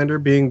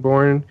Ashlander being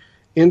born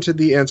into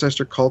the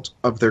ancestor cult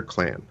of their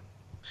clan.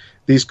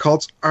 These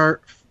cults are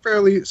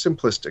fairly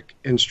simplistic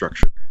in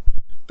structure.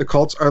 The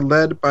cults are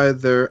led by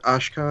their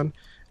Ashkan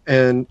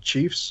and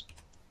chiefs,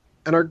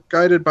 and are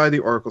guided by the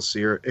Oracle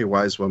Seer, a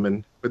wise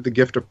woman with the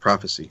gift of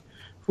prophecy,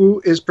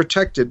 who is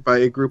protected by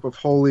a group of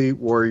holy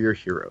warrior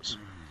heroes.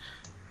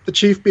 The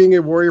chief being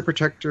a warrior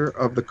protector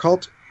of the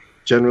cult,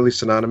 generally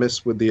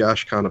synonymous with the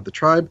Ashkan of the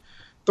tribe,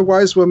 the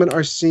wise women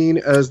are seen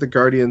as the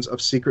guardians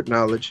of secret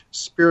knowledge,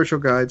 spiritual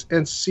guides,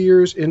 and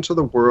seers into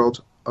the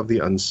world of the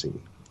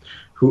unseen,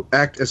 who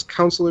act as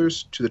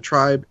counselors to the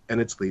tribe and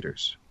its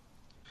leaders.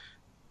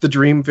 The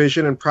dream,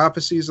 vision, and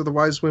prophecies of the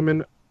wise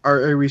women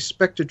are a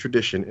respected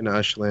tradition in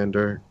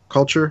Ashlander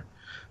culture.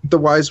 The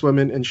wise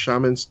women and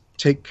shamans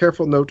take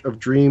careful note of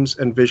dreams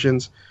and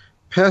visions,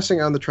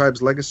 passing on the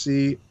tribe's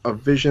legacy of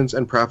visions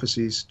and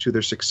prophecies to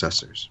their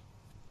successors.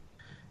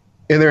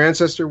 In their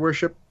ancestor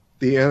worship,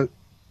 the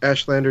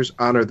Ashlanders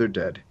honor their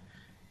dead.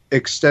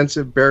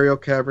 Extensive burial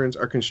caverns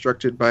are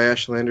constructed by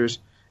Ashlanders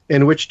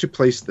in which to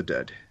place the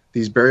dead.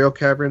 These burial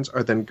caverns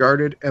are then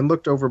guarded and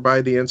looked over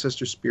by the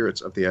ancestor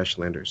spirits of the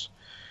Ashlanders.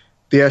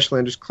 The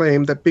Ashlanders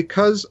claim that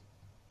because of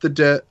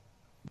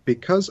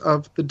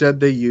the dead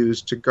they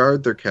use to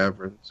guard their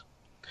caverns,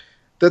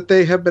 that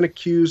they have been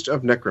accused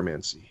of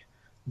necromancy,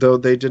 though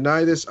they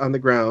deny this on the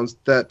grounds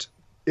that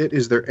it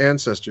is their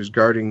ancestors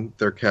guarding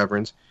their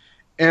caverns,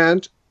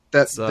 and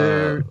that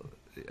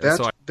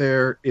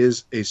there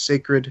is a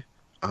sacred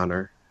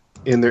honor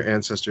in their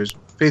ancestors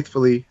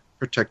faithfully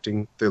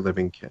protecting their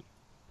living kin.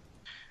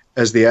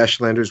 As the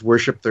Ashlanders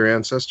worship their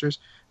ancestors,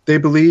 they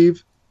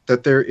believe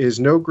that there is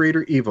no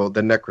greater evil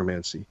than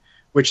necromancy,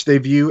 which they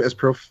view as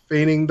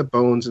profaning the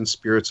bones and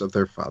spirits of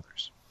their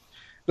fathers.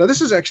 Now,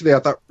 this is actually, I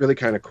thought, really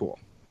kind of cool.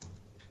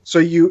 So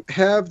you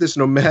have this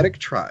nomadic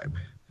tribe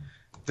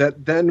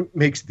that then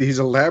makes these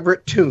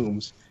elaborate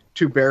tombs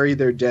to bury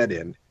their dead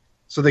in,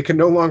 so they can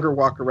no longer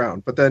walk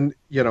around, but then,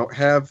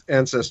 have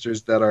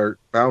ancestors that are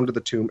bound to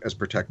the tomb as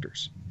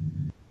protectors.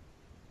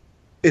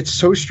 It's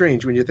so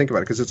strange when you think about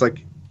it, because it's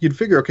like, you'd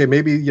figure, okay,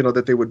 maybe,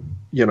 that they would,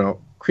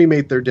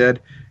 cremate their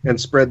dead and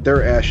spread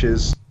their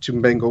ashes to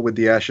mingle with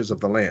the ashes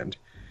of the land.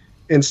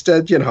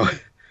 Instead,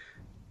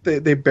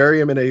 they bury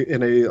them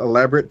in a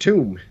elaborate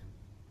tomb.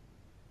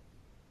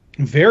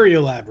 Very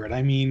elaborate.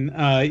 I mean,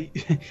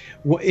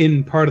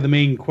 in part of the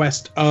main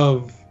quest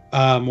of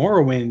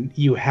Morrowind,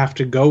 you have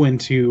to go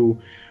into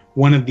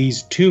one of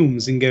these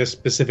tombs and get a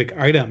specific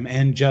item,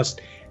 and just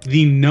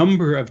the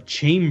number of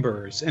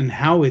chambers and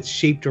how it's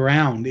shaped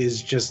around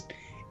is just,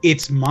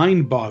 it's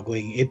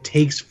mind-boggling. It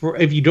takes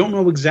if you don't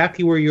know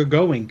exactly where you're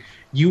going,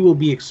 you will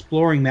be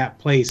exploring that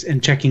place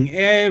and checking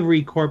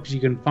every corpse you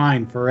can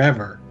find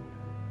forever.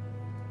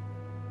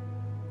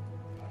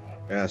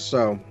 Yeah,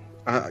 so,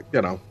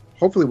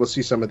 hopefully we'll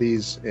see some of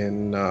these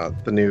in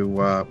the new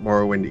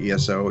Morrowind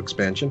ESO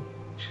expansion.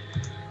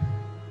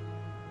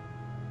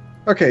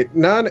 Okay,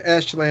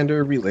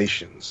 non-Ashlander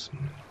relations.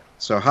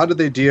 So how do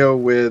they deal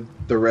with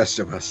the rest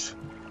of us?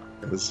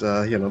 Because,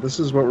 this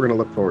is what we're going to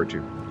look forward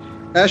to.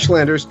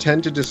 Ashlanders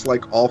tend to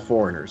dislike all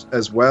foreigners,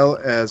 as well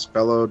as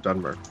fellow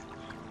Dunmer,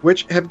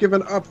 which have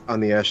given up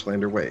on the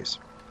Ashlander ways.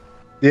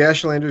 The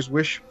Ashlanders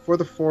wish for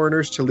the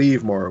foreigners to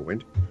leave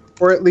Morrowind,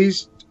 or at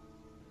least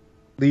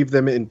leave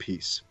them in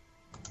peace.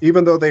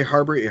 Even though they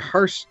harbor a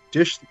harsh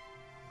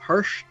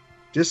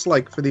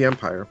dislike for the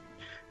Empire,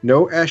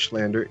 no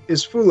Ashlander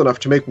is fool enough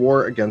to make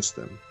war against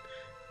them.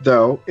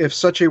 Though, if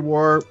such a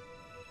war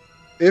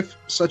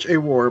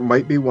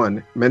might be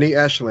won, many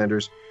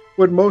Ashlanders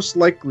would most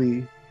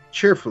likely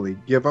cheerfully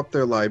give up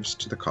their lives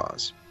to the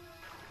cause.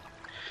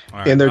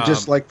 Right, In their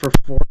dislike for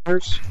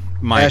foreigners,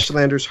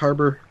 Ashlanders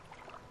harbor...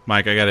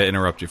 Mike, I got to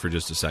interrupt you for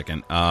just a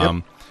second.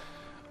 Yep.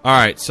 All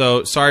right,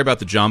 so sorry about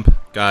the jump,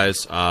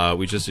 guys.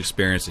 We just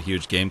experienced a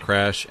huge game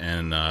crash,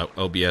 and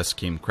OBS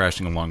came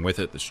crashing along with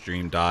it. The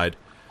stream died.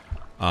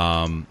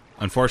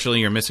 Unfortunately,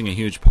 you're missing a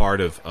huge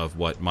part of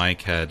what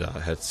Mike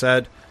had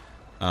said.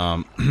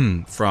 For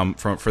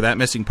that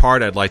missing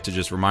part, I'd like to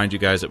just remind you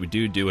guys that we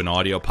do an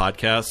audio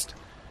podcast,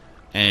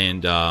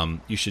 and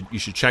you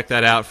should check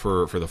that out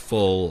for the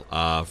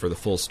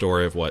full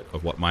story of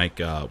what Mike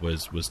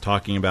was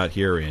talking about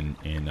here in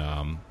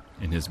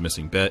his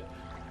missing bit.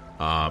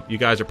 You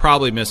guys are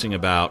probably missing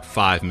about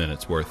 5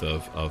 minutes worth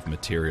of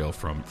material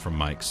from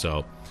Mike.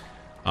 So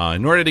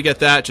in order to get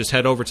that, just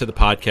head over to the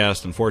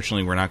podcast.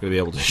 Unfortunately, we're not going to be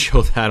able to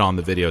show that on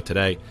the video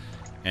today.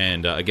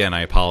 And again,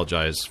 I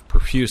apologize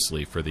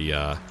profusely for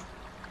the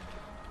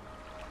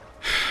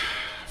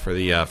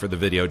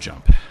video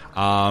jump.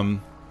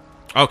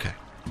 Okay,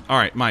 all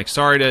right, Mike.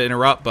 Sorry to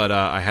interrupt, but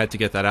I had to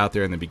get that out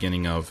there in the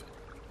beginning of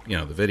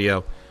the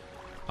video.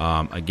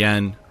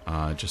 Again,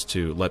 just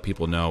to let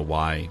people know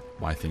why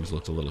things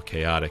looked a little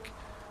chaotic.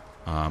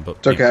 But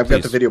it's okay. I've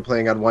got the video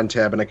playing on one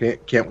tab, and I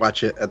can't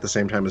watch it at the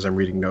same time as I'm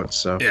reading notes.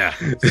 So yeah.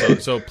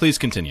 So please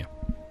continue.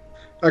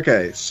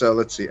 Okay, so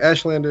let's see.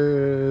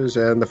 Ashlanders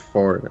and the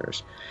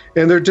foreigners.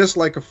 In their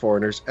dislike of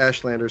foreigners,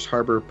 Ashlanders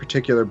harbor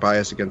particular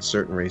bias against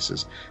certain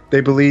races.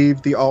 They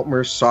believe the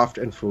Altmer soft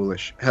and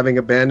foolish, having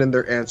abandoned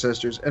their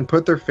ancestors and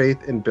put their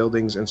faith in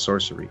buildings and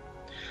sorcery.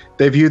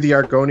 They view the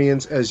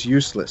Argonians as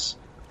useless,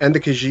 and the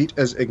Khajiit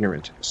as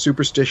ignorant,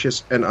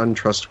 superstitious, and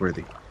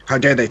untrustworthy. How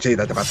dare they say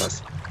that about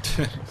us?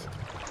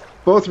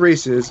 Both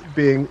races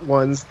being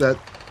ones that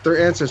their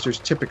ancestors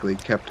typically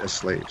kept as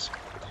slaves.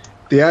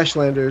 The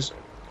Ashlanders'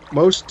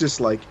 most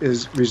dislike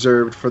is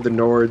reserved for the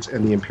Nords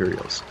and the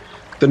Imperials.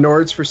 The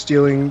Nords for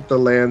stealing the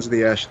lands of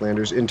the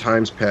Ashlanders in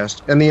times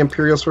past, and the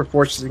Imperials for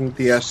forcing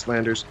the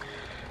Ashlanders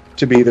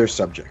to be their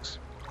subjects.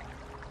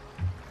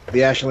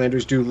 The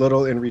Ashlanders do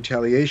little in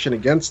retaliation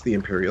against the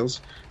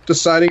Imperials,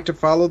 deciding to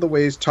follow the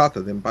ways taught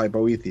to them by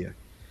Boethia,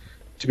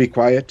 to be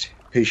quiet,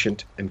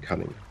 patient, and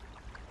cunning.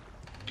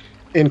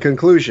 In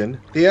conclusion,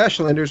 the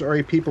Ashlanders are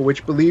a people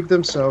which believe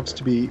themselves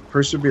to be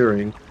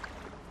persevering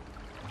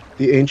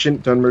the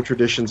ancient Dunmer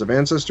traditions of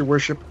ancestor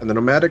worship and the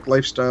nomadic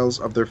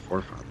lifestyles of their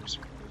forefathers.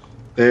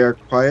 They are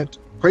quiet,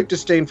 quite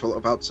disdainful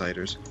of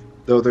outsiders,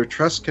 though their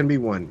trust can be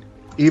won,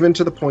 even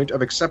to the point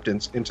of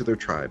acceptance into their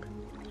tribe.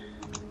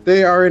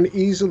 They are an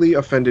easily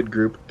offended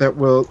group that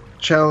will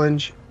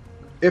challenge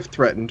if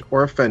threatened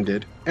or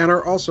offended, and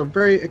are also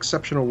very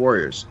exceptional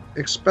warriors,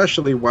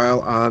 especially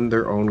while on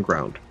their own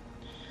ground.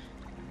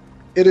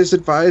 It is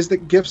advised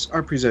that gifts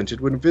are presented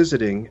when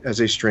visiting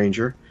as a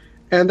stranger,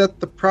 and that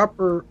the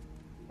proper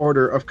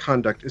order of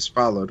conduct is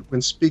followed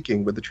when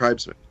speaking with the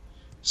tribesmen.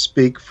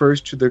 Speak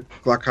first to the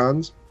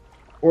Glakans,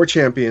 or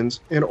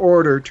champions, in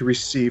order to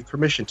receive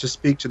permission to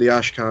speak to the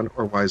Ashkan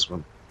or wise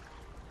one.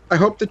 I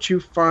hope that you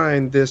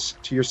find this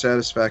to your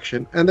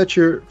satisfaction, and that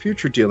your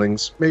future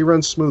dealings may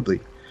run smoothly.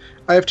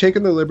 I have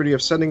taken the liberty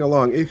of sending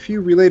along a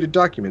few related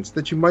documents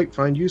that you might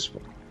find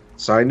useful.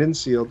 Signed and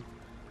sealed,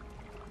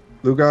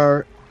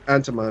 Lugar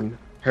Antaman,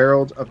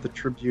 Herald of the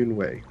Tribune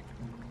Way.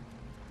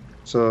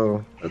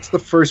 So, that's the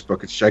first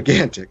book. It's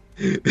gigantic.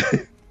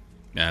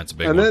 Yeah, it's a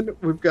big one. And then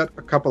we've got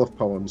a couple of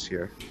poems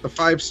here. The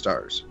 5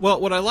 stars.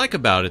 Well, what I like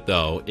about it,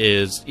 though,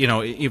 is,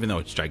 even though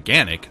it's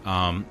gigantic,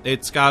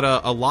 it's got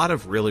a lot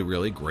of really,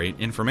 really great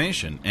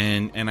information.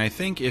 And I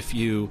think if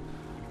you,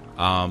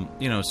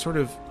 sort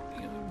of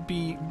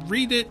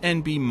read it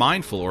and be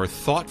mindful or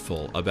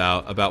thoughtful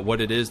about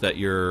what it is that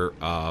you're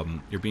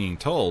being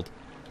told,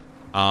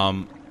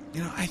 I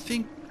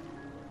think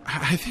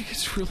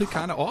it's really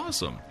kind of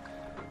awesome.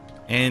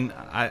 And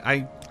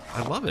I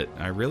love it.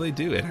 I really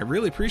do. And I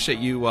really appreciate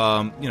you,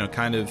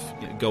 kind of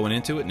going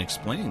into it and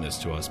explaining this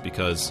to us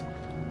because,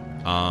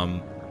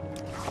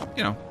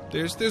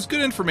 there's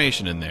good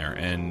information in there.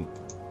 And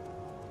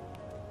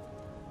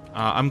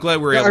I'm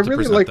glad we're able to present that. I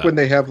really like when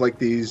they have like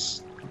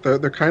these,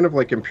 they're kind of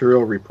like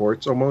imperial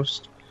reports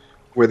almost,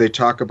 where they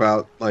talk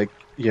about like,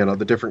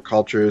 the different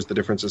cultures, the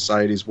different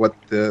societies, what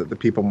the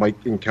people might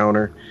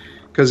encounter.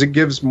 Because it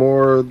gives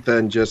more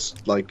than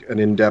just like an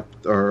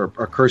in-depth or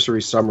a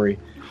cursory summary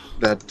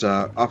that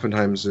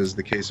oftentimes is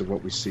the case of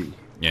what we see.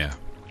 Yeah.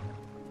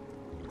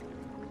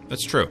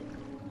 That's true.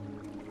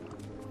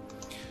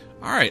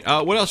 All right.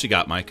 What else you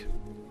got, Mike?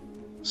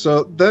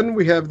 So then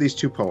we have these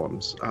 2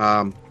 poems.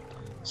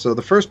 So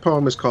the first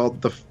poem is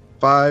called The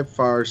 5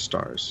 Far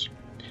Stars.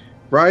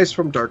 Rise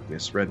from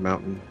darkness, Red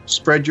Mountain.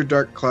 Spread your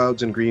dark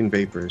clouds and green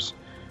vapors.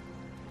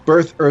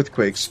 Birth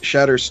earthquakes,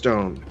 shatter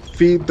stone.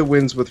 Feed the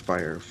winds with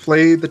fire.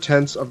 Flay the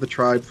tents of the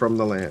tribe from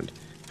the land.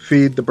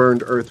 Feed the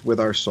burned earth with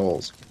our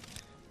souls.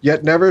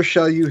 Yet never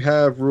shall you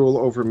have rule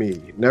over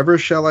me. Never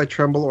shall I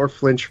tremble or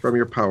flinch from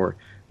your power.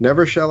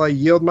 Never shall I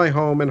yield my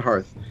home and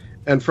hearth,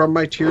 and from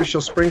my tears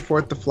shall spring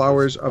forth the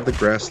flowers of the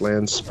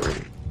grassland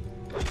spring.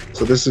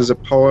 So this is a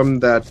poem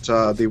that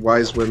the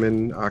wise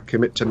women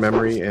commit to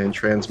memory and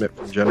transmit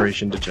from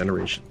generation to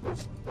generation.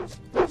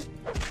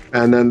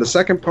 And then the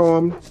second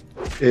poem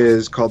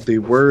is called The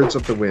Words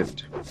of the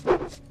Wind.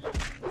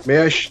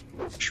 May I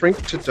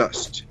shrink to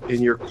dust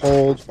in your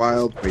cold,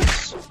 wild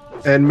wastes,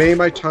 and may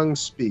my tongue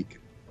speak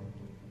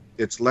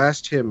its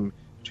last hymn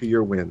to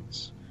your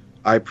winds.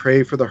 I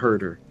pray for the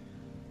herder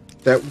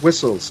that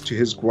whistles to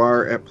his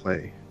guar at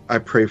play. I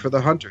pray for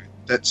the hunter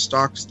that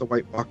stalks the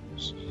white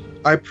walkers.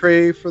 I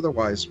pray for the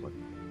wise one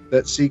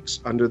that seeks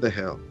under the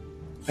hill,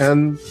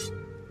 and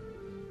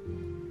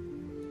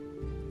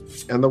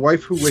the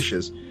wife who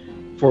wishes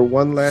for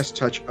one last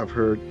touch of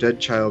her dead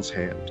child's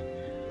hand.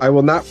 I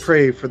will not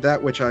pray for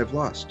that which I've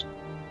lost.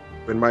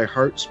 When my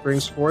heart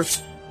springs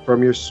forth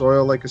from your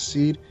soil like a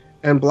seed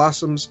and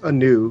blossoms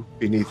anew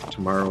beneath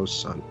tomorrow's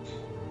sun.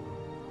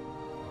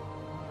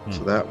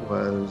 So that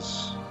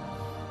was...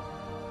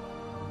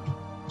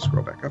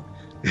 Scroll back up.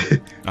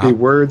 The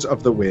Words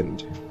of the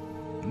Wind.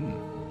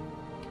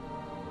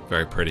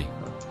 Very pretty.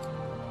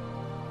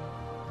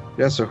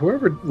 Yeah, so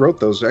whoever wrote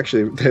those,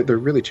 actually, they're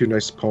really two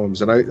nice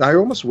poems. And I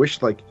almost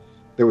wish, like,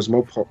 there was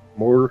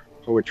more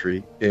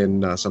poetry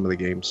in some of the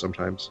games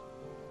sometimes.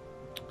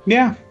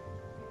 Yeah.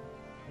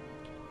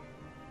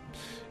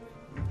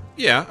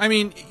 Yeah, I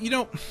mean,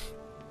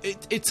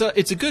 it's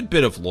a good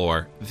bit of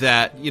lore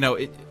that,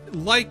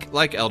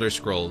 like Elder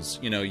Scrolls,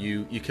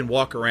 you can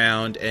walk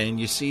around and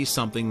you see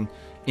something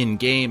in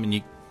game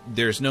and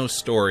there's no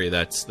story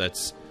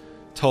that's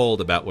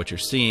told about what you're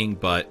seeing,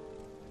 but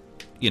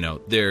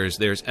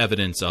there's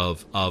evidence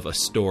of a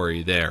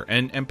story there,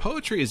 and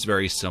poetry is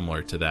very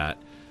similar to that.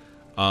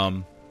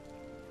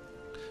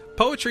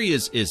 Poetry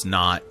is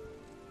not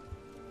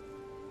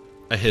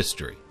a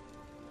history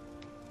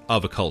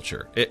of a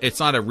culture. It's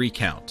not a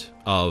recount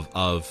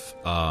of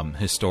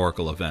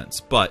historical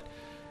events, but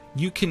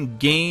you can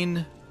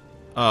gain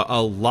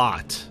a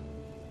lot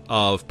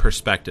of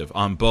perspective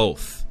on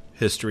both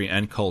history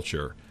and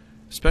culture,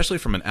 especially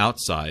from an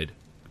outside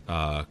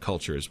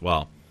culture as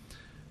well,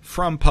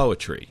 from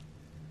poetry.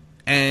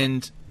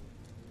 And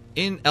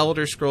in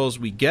Elder Scrolls,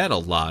 we get a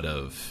lot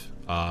of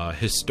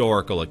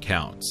historical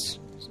accounts.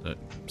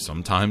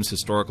 Sometimes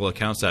historical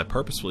accounts that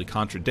purposefully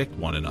contradict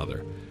one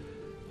another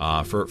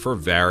for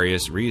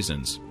various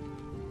reasons.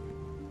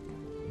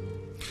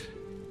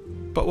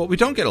 But what we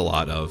don't get a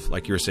lot of,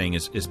 like you were saying,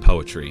 is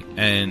poetry.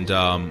 And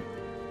yeah,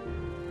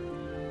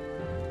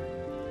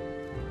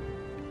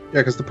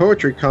 because the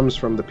poetry comes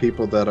from the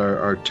people that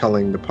are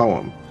telling the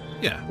poem.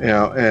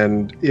 Yeah.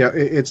 And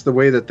it's the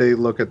way that they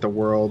look at the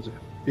world,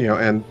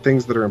 and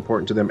things that are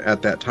important to them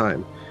at that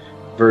time,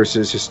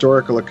 versus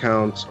historical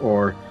accounts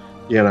or,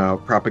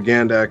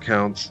 propaganda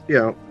accounts,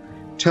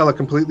 tell a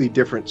completely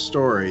different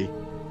story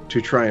to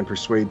try and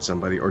persuade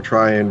somebody or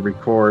try and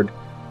record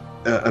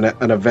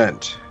an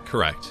event.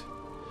 Correct.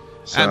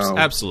 So,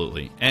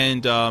 absolutely.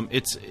 And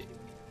it's,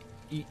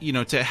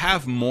 to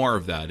have more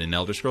of that in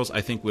Elder Scrolls,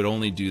 I think would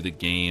only do the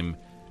game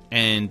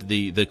and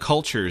the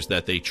cultures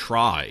that they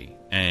try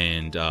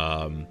and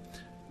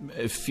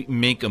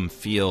make them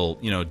feel,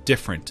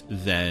 different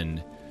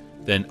than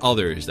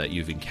others that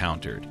you've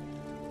encountered.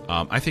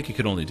 I think it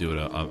could only do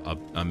it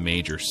a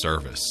major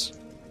service.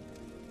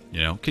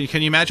 Can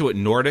you imagine what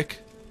Nordic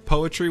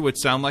poetry would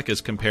sound like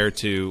as compared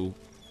to,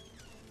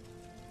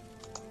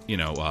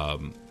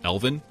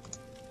 Elven?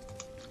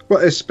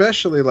 Well,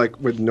 especially like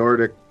with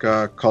Nordic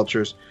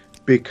cultures,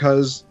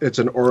 because it's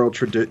an oral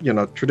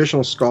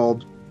traditional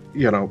skald,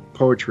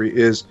 poetry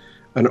is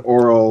an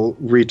oral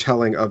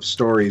retelling of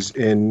stories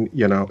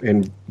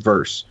in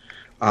verse.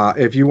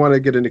 If you want to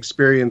get an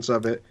experience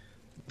of it,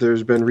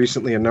 there's been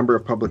recently a number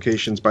of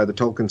publications by the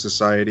Tolkien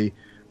Society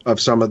of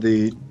some of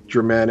the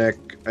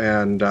Germanic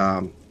and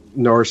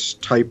Norse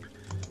type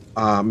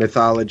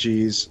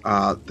mythologies.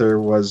 There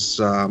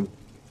was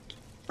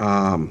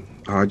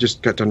I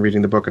just got done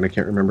reading the book and I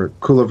can't remember.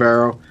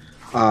 Kulavero,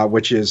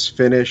 which is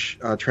Finnish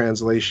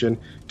translation,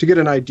 to get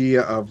an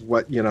idea of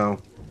what,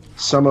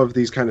 some of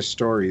these kind of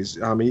stories.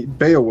 I mean,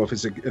 Beowulf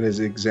is an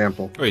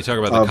example. Oh, you talk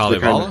about the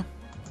Kalevala?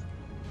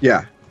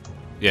 Yeah.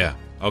 Yeah,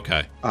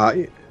 okay.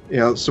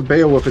 So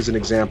Beowulf is an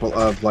example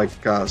of like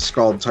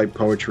skald type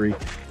poetry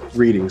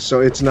reading. So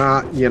it's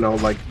not,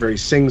 like very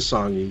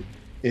sing-songy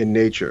in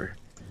nature.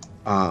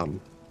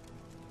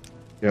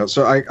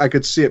 So I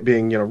could see it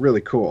being,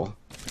 really cool.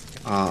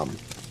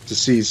 To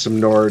see some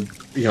Nord,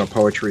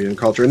 poetry and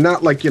culture, and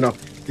not like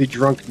the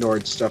drunk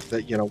Nord stuff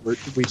that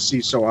we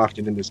see so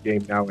often in this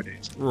game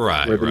nowadays.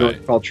 Right, where the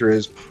Nord culture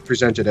is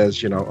presented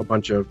as a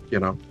bunch of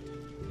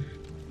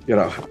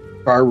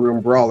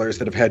barroom brawlers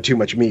that have had too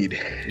much mead.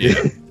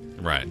 Yeah,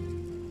 right.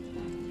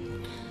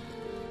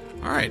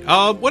 All right.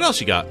 What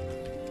else you got?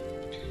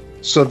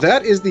 So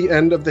that is the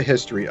end of the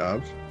history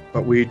of,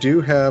 but we do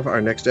have our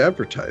next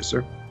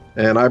advertiser,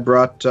 and I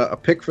brought a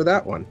pick for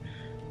that one.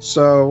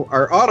 So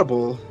our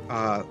Audible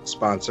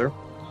sponsor,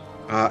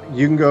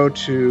 you can go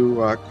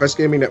to Quest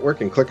Gaming Network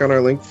and click on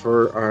our link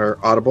for our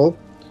Audible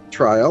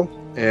trial.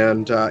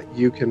 and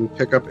you can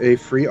pick up a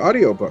free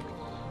audiobook.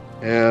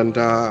 And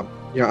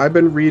I've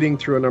been reading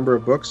through a number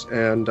of books,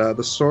 and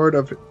The Sword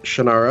of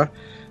Shannara,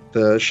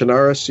 the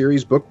Shannara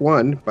series book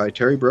 1 by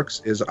Terry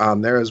Brooks, is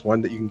on there as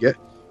one that you can get.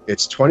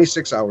 It's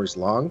 26 hours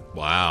long.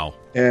 Wow.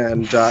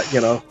 And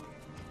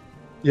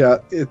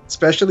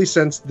especially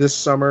since this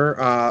summer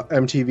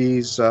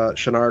MTV's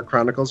Shannara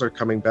Chronicles are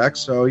coming back,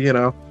 so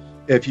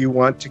if you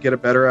want to get a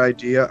better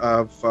idea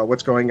of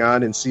what's going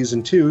on in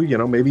season 2,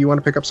 maybe you want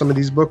to pick up some of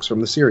these books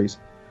from the series.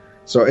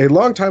 So a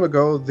long time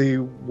ago, the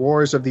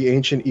wars of the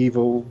ancient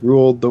evil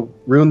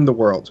ruined the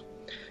world.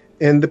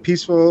 In the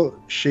peaceful,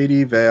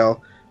 shady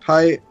vale,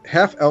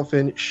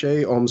 half-elfin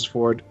Shay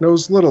Olmsford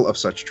knows little of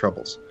such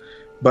troubles.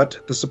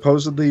 But the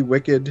supposedly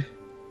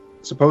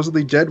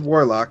dead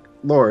warlock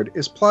Lord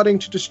is plotting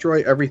to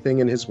destroy everything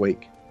in his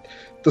wake.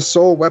 The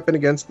sole weapon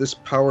against this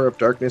power of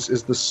darkness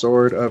is the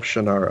Sword of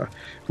Shannara,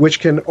 which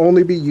can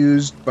only be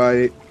used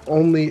by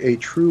only a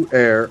true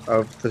heir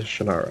of the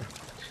Shannara.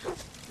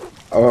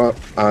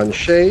 On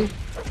Shay,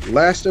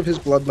 last of his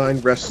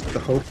bloodline, rests the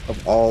hope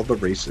of all the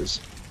races.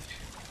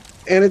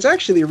 And it's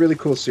actually a really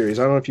cool series.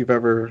 I don't know if you've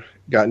ever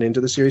gotten into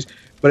the series,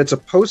 but it's a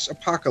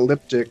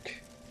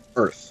post-apocalyptic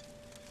Earth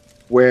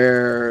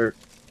where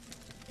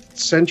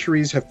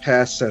centuries have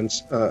passed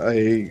since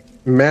a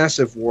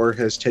massive war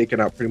has taken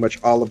out pretty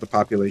much all of the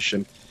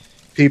population.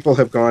 People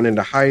have gone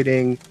into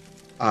hiding.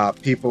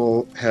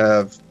 People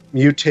have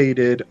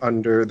mutated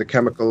under the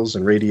chemicals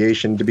and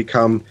radiation to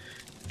become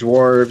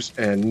dwarves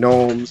and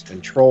gnomes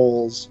and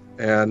trolls,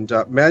 and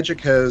magic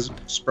has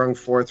sprung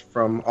forth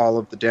from all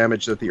of the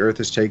damage that the earth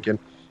has taken,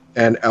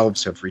 and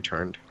elves have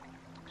returned.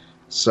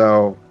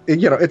 So,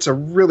 it's a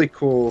really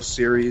cool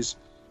series.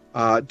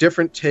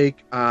 Different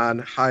take on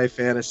high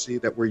fantasy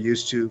that we're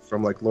used to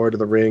from like Lord of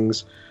the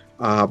Rings,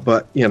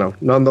 but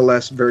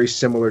nonetheless very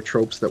similar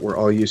tropes that we're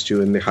all used to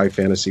in the high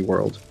fantasy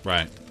world.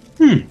 Right.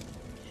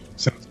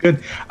 Sounds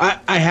good.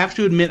 I have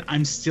to admit,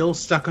 I'm still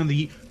stuck on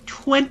the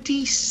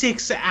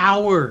 26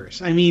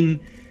 hours. I mean,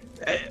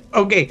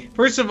 okay,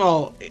 first of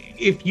all,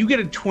 if you get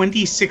a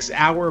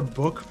 26-hour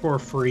book for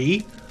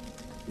free,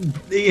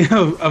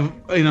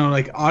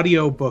 like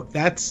audio book,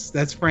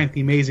 that's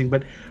frankly amazing.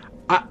 But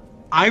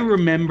I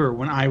remember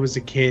when I was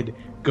a kid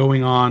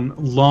going on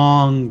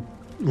long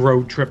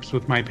road trips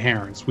with my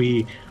parents.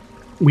 We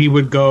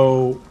would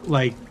go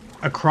like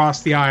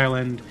across the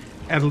island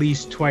at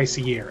least twice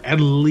a year, at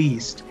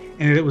least.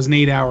 And it was an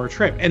 8-hour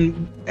trip.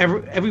 And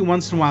every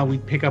once in a while,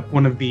 we'd pick up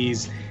one of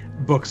these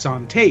books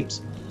on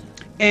tapes.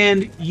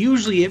 And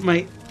usually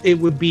it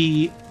would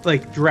be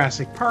like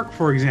Jurassic Park,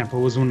 for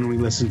example, was one we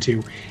listened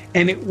to.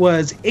 And it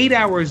was 8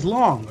 hours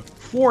long,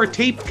 4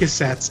 tape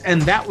cassettes,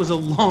 and that was a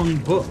long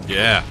book.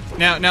 Yeah.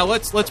 Now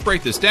let's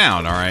break this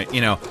down, all right?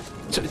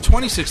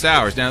 26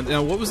 hours.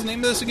 Now, what was the name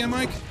of this again,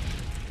 Mike?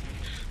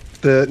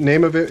 The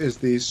name of it is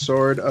The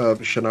Sword of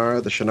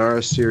Shannara, the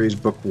Shannara series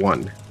book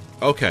 1.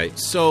 Okay,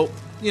 so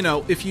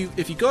if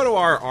you go to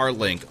our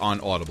link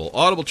on Audible,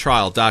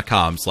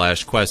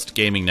 audibletrial.com/Quest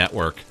Gaming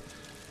Network,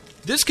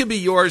 this could be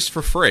yours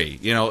for free.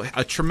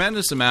 A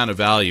tremendous amount of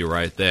value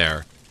right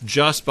there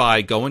just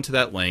by going to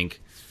that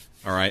link.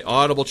 All right,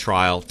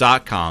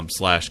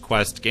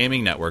 audibletrial.com/Quest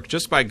Gaming Network.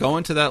 Just by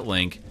going to that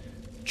link,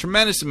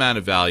 tremendous amount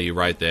of value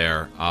right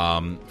there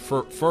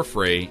for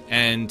free.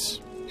 And,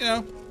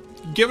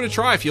 give it a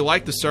try. If you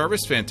like the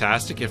service,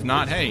 fantastic. If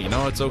not, hey,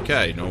 it's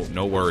okay.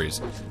 No worries.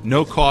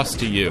 No cost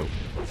to you.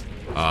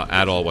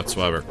 At all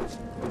whatsoever.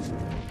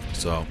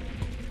 So,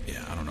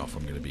 yeah, I don't know if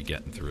I'm going to be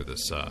getting through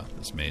this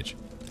mage.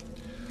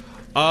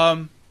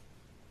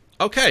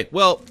 Okay,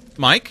 well,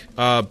 Mike,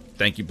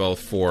 thank you both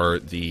for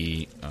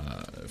the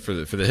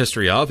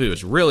history of. It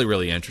was really,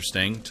 really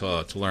interesting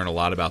to learn a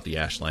lot about the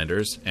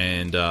Ashlanders,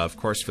 and of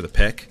course for the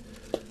pick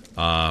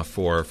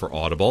for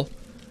Audible.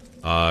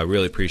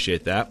 Really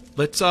appreciate that.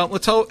 Let's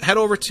head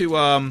over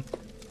to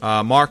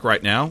Mark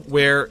right now,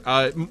 where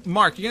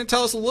Mark, you're going to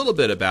tell us a little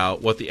bit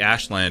about what the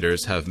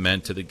Ashlanders have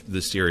meant to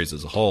the series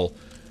as a whole,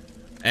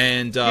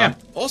 and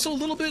also a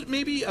little bit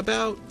maybe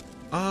about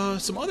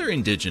some other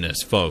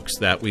indigenous folks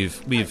that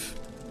we've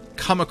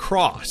come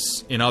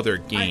across in other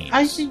games.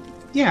 I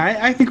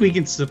think we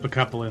can slip a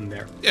couple in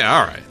there. Yeah,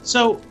 all right.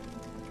 So,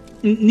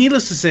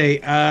 needless to say,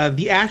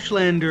 the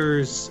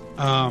Ashlanders,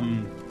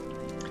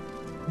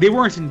 they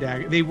weren't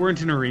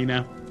in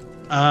Arena.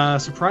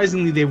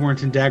 Surprisingly, they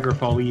weren't in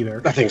Daggerfall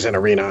either. Nothing's in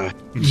Arena.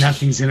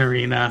 Nothing's in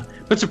Arena.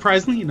 But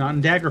surprisingly, not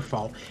in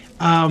Daggerfall.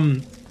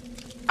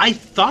 I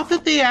thought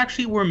that they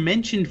actually were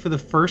mentioned for the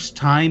first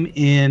time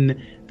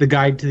in the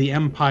Guide to the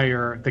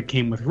Empire that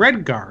came with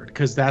Redguard,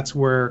 because that's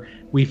where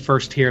we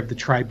first hear of the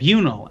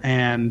Tribunal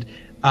and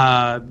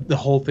the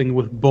whole thing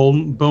with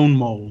bone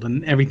mold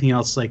and everything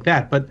else like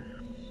that. But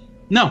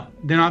no,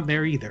 they're not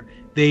there either.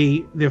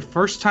 The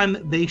first time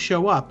that they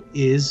show up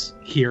is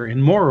here in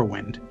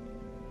Morrowind.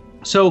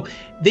 So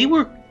they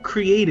were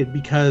created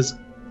because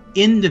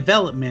in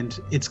development,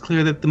 it's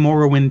clear that the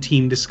Morrowind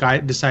team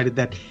decided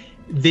that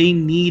they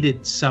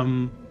needed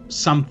some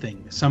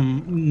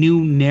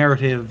new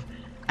narrative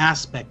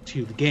aspect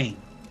to the game.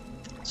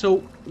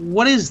 So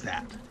what is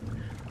that?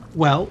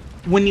 Well,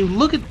 when you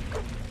look at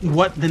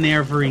what the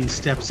Nerevarine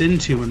steps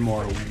into in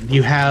Morrowind,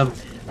 you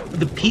have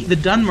the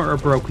Dunmer are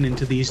broken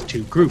into these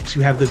two groups.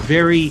 You have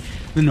the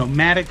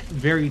nomadic,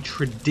 very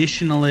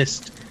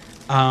traditionalist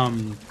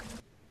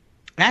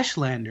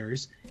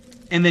Ashlanders,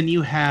 and then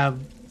you have,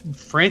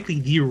 frankly,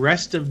 the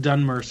rest of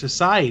Dunmer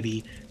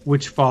society,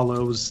 which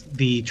follows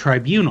the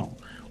tribunal.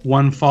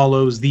 One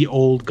follows the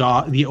old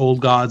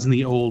gods and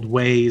the old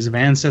ways of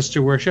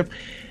ancestor worship.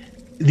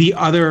 The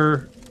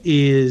other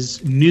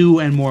is new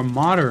and more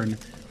modern,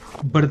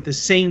 but at the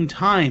same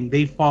time,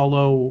 they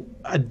follow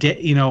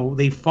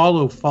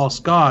false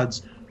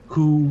gods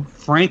who,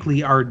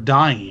 frankly, are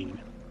dying.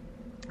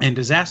 And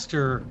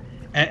disaster,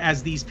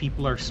 as these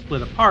people are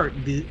split apart,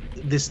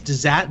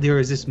 there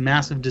is this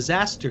massive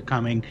disaster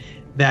coming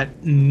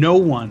that no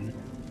one,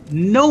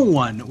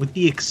 with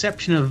the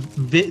exception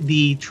of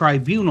the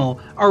tribunal,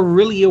 are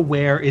really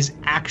aware is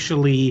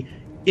actually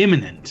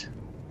imminent.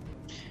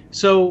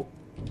 So,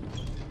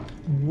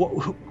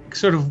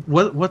 what's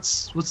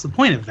the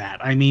point of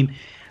that? I mean,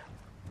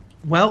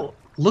 well,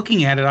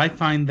 looking at it, I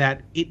find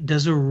that it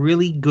does a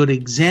really good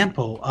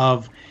example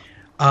of,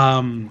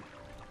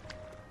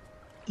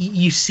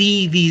 you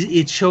see these.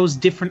 It shows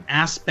different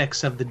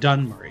aspects of the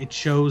Dunmer. It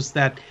shows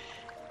that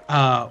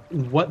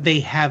what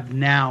they have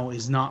now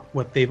is not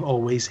what they've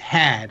always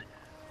had,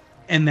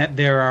 and that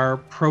there are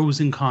pros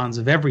and cons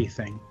of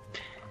everything.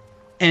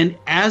 And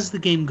as the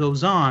game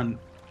goes on,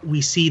 we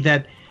see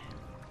that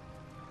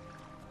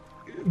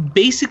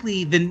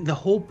basically the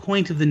whole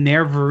point of the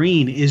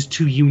Nerevarine is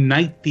to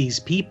unite these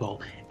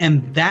people,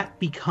 and that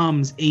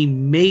becomes a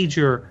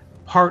major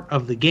part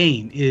of the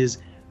game, is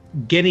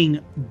getting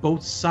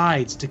both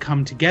sides to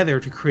come together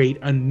to create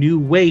a new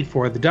way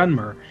for the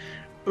Dunmer.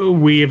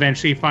 We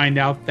eventually find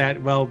out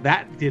that, well,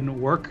 that didn't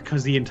work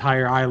because the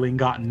entire island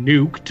got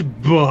nuked,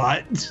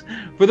 but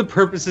for the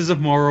purposes of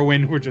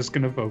Morrowind, we're just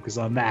going to focus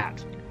on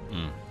that.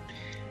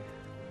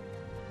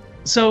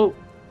 So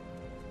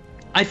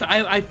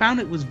I found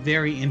it was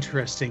very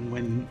interesting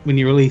when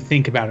you really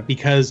think about it,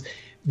 because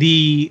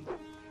the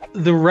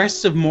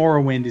rest of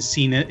Morrowind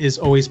is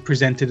always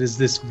presented as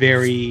this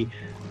very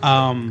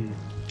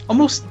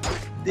almost,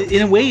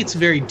 in a way, it's a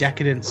very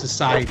decadent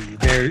society.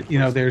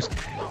 There's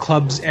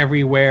clubs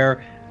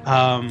everywhere.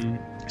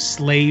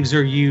 Slaves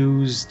are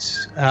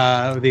used.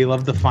 They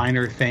love the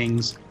finer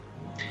things.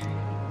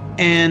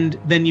 And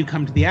then you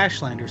come to the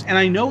Ashlanders, and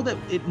I know that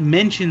it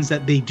mentions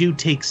that they do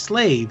take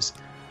slaves,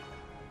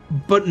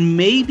 but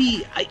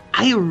maybe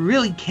I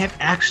really can't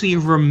actually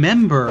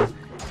remember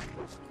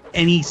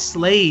any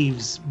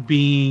slaves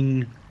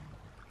being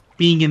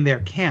in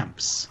their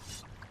camps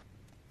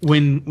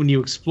when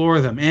you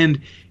explore them.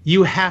 And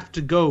you have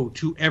to go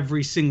to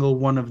every single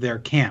one of their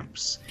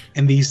camps,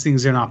 and these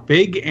things are not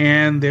big,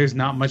 and there's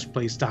not much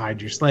place to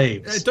hide your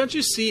slaves. Don't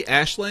you see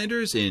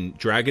Ashlanders in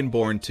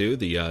Dragonborn 2,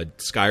 the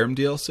Skyrim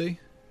DLC?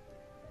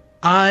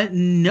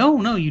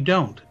 No, you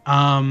don't.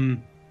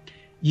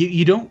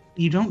 You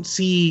don't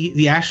see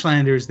the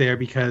Ashlanders there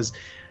because,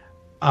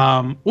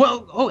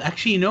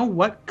 actually, you know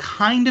what?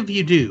 Kind of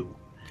you do.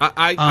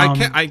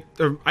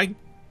 I'm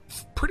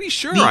pretty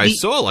sure I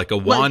saw like a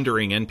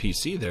wandering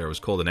NPC there. It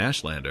was called an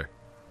Ashlander.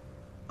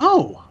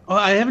 Oh,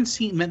 I haven't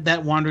seen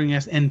that wandering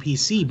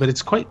NPC, but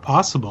it's quite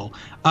possible.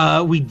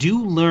 We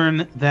do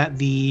learn that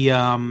the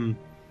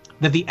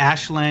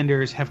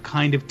Ashlanders have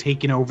kind of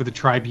taken over the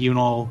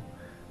tribunal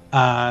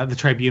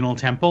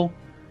temple,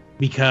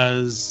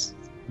 because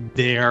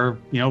they're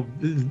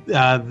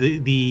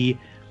the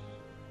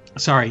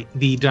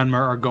Dunmer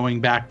are going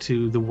back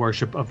to the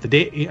worship of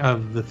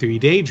the three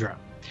Daedra.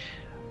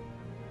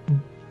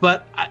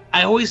 But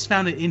I always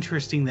found it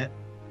interesting that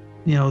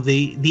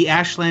the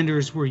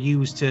Ashlanders were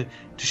used to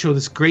show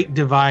this great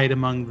divide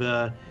among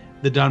the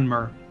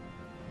Dunmer,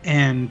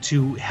 and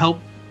to help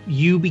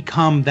you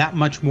become that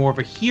much more of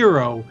a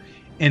hero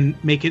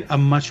and make it a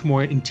much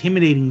more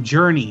intimidating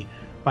journey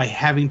by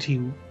having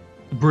to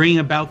bring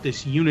about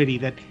this unity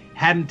that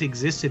hadn't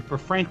existed for,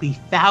 frankly,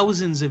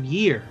 thousands of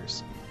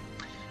years.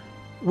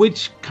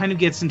 Which kind of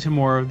gets into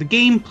more of the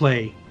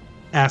gameplay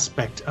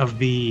aspect of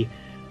the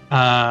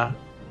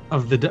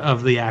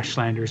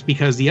Ashlanders,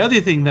 because the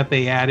other thing that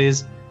they add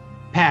is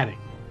padding.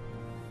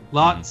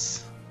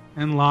 Lots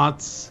and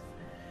lots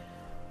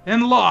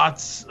and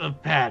lots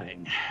of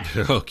padding.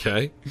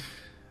 Okay.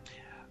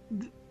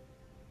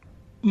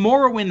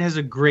 Morrowind has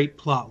a great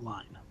plot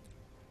line,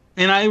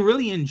 and I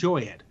really enjoy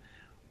it.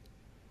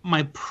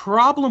 My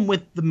problem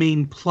with the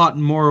main plot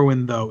in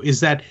Morrowind, though, is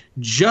that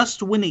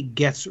just when it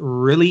gets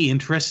really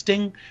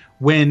interesting,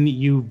 when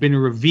you've been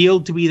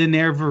revealed to be the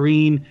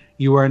Nerevarine,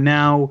 you are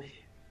now,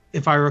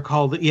 if I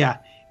recall,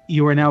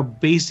 you are now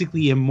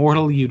basically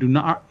immortal. You do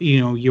not,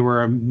 you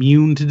are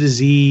immune to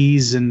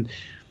disease and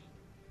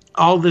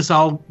all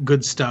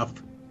good stuff.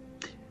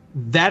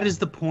 That is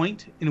the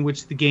point in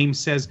which the game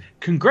says,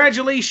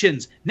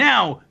 congratulations!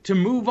 Now, to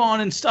move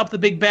on and stop the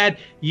big bad,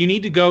 you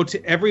need to go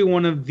to every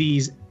one of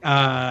these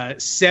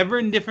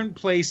 7 different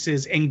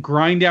places and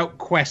grind out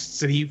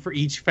quests for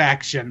each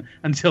faction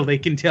until they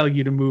can tell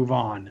you to move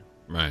on.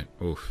 Right.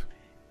 Oof.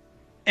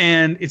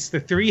 And it's the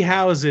 3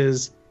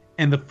 houses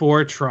and the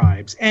 4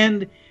 tribes.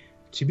 And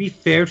to be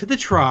fair to the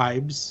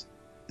tribes,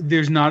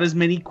 there's not as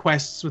many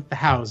quests with the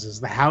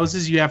houses. The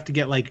houses, you have to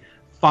get like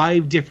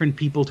 5 different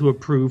people to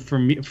approve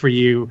for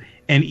you,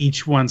 and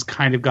each one's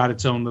kind of got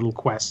its own little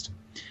quest.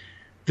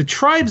 The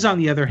tribes, on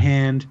the other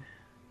hand,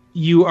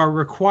 you are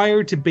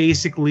required to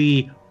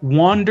basically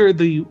wander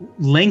the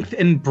length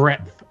and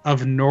breadth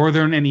of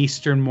northern and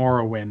eastern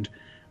Morrowind,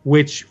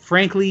 which,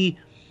 frankly,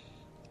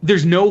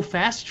 there's no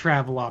fast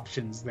travel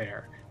options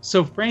there.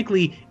 So,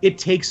 frankly, it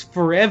takes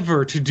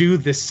forever to do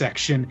this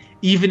section,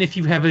 even if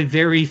you have a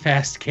very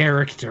fast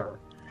character.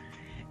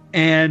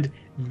 And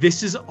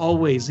this is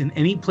always, in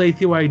any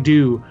playthrough I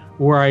do,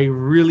 where I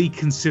really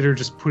consider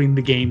just putting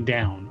the game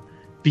down,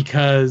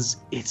 because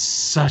it's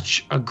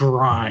such a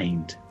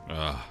grind.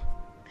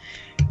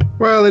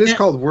 Well, it is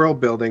called world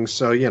building,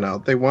 so,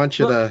 they want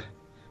you to...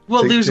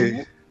 Well,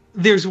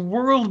 there's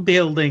world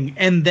building,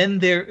 and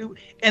then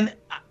and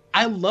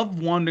I love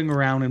wandering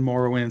around in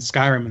Morrowind and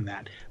Skyrim and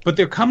that, but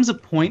there comes a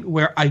point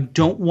where I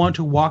don't want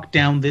to walk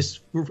down this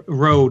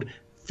road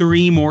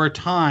 3 more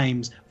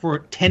times for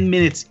 10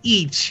 minutes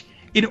each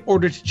in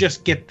order to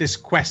just get this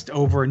quest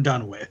over and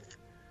done with.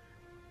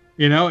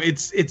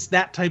 It's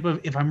that type of,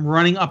 if I'm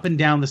running up and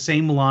down the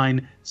same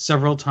line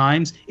several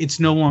times, it's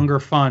no longer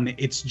fun.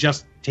 It's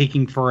just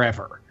taking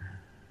forever.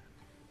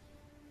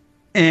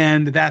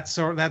 And that's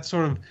what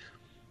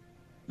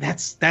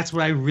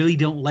I really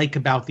don't like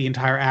about the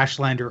entire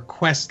Ashlander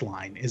quest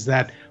line, is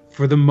that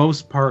for the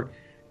most part,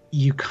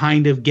 you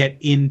kind of get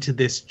into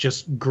this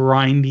just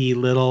grindy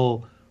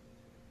little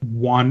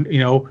one,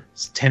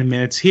 10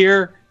 minutes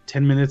here,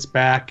 10 minutes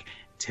back,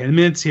 10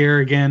 minutes here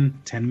again,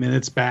 10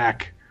 minutes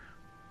back.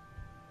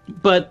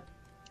 But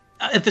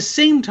at the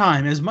same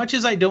time, as much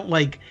as I don't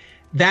like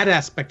that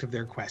aspect of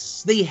their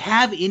quests, they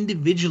have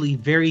individually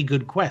very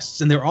good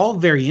quests, and they're all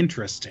very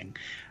interesting.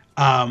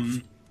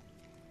 And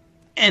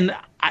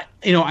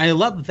I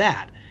love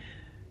that.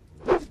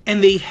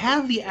 And they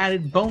have the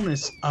added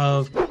bonus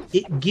of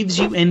it gives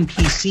you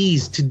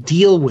NPCs to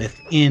deal with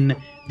in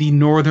the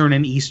northern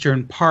and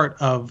eastern part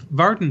of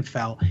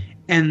Vardenfell.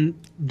 And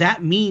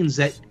that means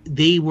that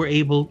they were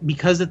able,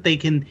 because that they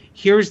can,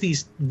 here's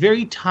these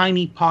very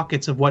tiny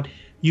pockets of what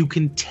you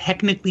can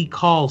technically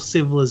call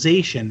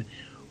civilization.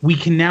 We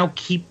can now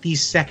keep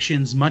these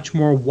sections much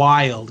more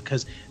wild,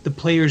 because the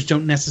players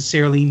don't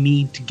necessarily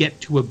need to get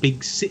to a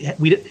big city.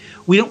 We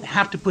don't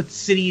have to put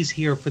cities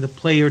here for the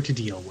player to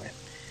deal with.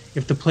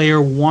 If the player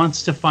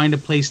wants to find a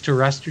place to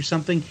rest or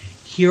something,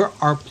 here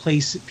are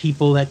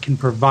people that can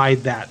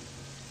provide that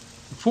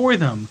for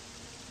them.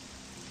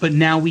 But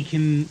now we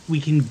can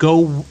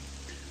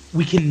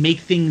make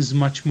things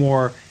much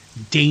more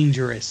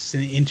dangerous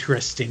and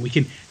interesting. We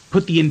can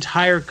put the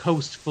entire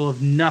coast full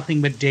of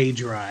nothing but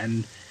Daedra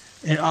and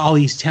all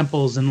these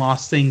temples and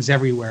lost things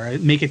everywhere.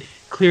 Make it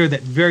clear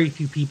that very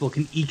few people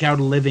can eke out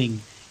a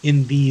living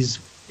in these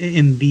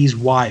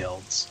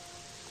wilds.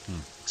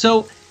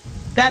 So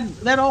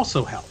that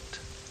also helped.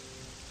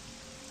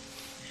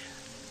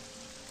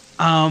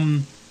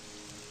 And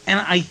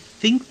I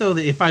think, though,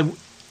 that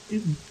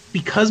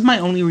because my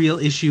only real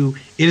issue,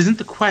 it isn't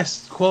the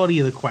quality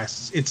of the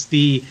quests, it's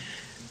the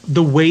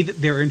way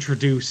that they're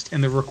introduced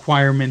and the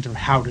requirement of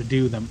how to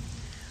do them.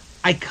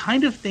 I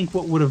kind of think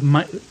what would have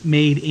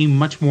made a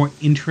much more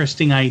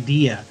interesting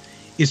idea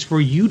is for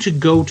you to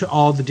go to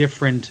all the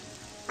different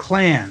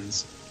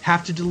clans,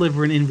 have to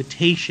deliver an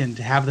invitation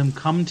to have them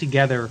come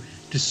together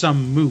to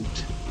some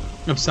moot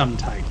of some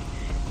type,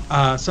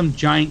 some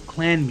giant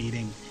clan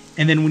meeting,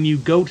 and then when you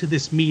go to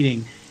this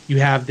meeting, you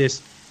have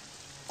this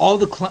all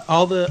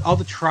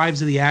the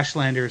tribes of the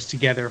Ashlanders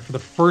together for the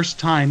first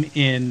time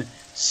in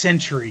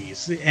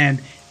centuries,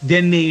 and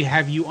then they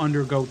have you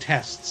undergo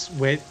tests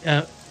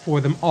for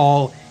them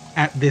all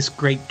at this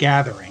great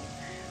gathering.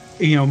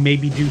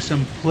 Maybe do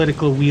some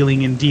political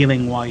wheeling and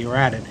dealing while you're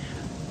at it.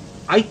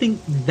 I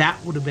think that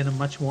would have been a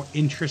much more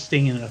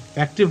interesting and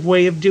effective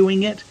way of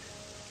doing it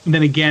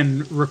than,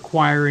 again,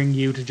 requiring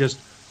you to just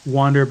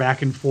wander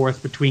back and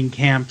forth between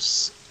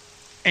camps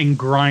and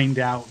grind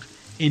out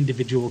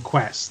individual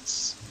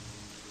quests.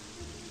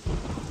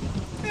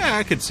 Yeah,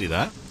 I could see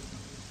that.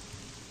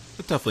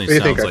 It definitely what do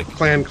you sounds think, like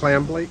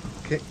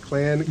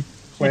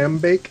clam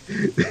bake?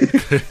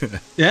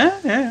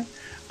 Yeah.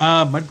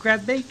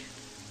 Mudcrab bake.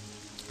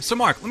 So,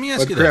 Mark, let me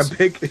ask you this: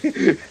 bake.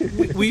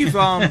 we've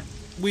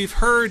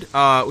heard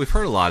a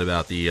lot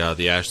about the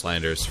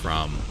Ashlanders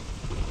from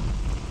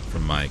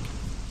Mike.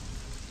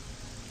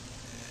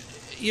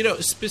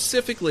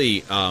 Specifically,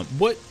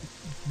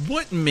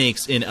 what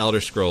makes in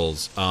Elder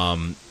Scrolls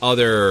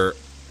other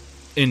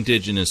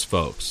indigenous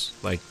folks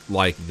like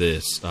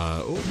this?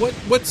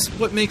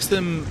 What makes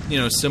them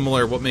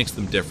similar? What makes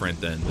them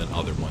different than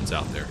other ones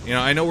out there?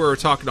 I know we were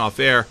talking off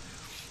air.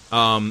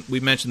 We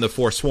mentioned the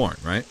Forsworn,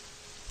 right?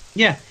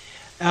 Yeah,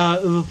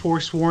 the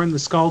Forsworn, the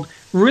Skald.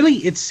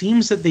 Really, it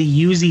seems that they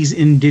use these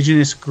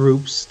indigenous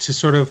groups to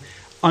sort of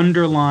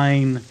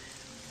underline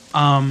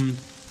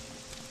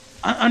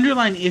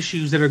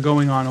issues that are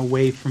going on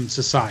away from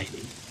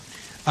society.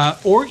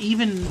 Or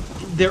even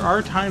there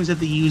are times that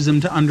they use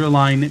them to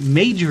underline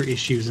major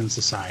issues in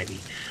society.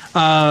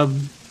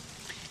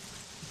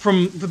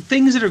 From the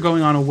things that are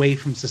going on away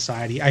from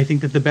society, I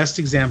think that the best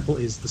example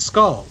is the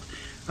Skald.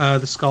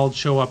 The Skald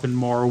show up in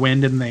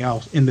Morrowind, and they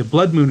all in the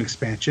Blood Moon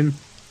expansion,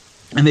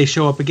 and they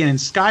show up again in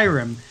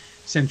Skyrim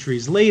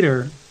centuries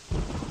later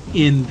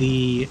in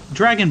the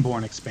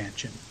Dragonborn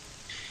expansion.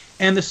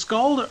 And the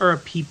Skald are a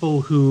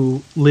people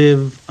who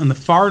live on the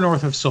far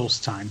north of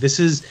Solstheim. This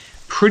is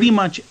pretty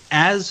much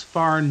as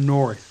far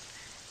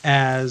north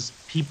as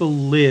people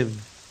live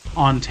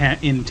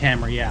in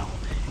Tamriel.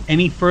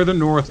 Any further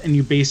north, and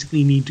you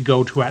basically need to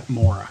go to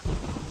Atmora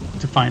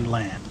to find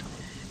land.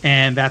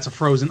 And that's a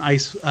frozen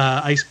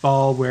ice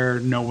ball where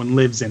no one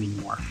lives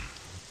anymore.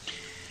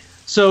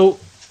 So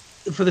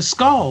for the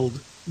Skald,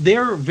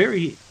 they're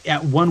very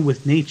at one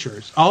with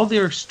nature. All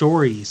their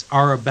stories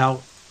are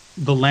about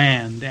the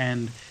land,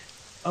 and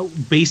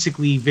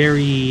basically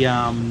very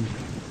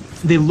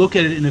they look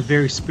at it in a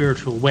very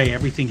spiritual way.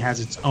 Everything has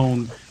its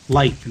own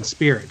life and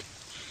spirit.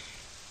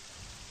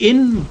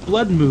 In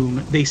Blood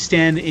Moon, they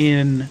stand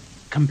in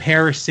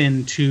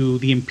comparison to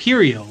the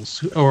Imperials,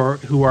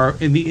 who are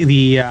in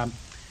the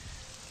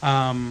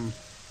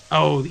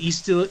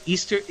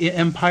Easter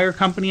Empire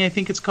Company, I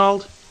think it's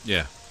called.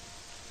 Yeah,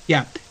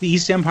 the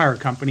East Empire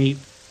Company,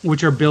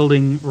 which are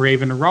building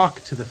Raven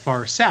Rock to the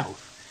far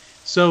south.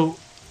 So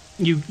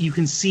you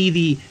can see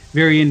the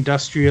very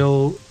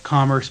industrial,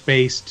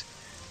 commerce-based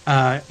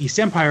East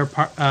Empire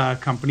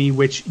Company,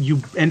 which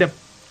you end up,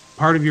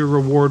 part of your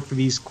reward for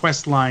these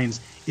quest lines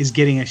is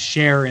getting a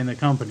share in the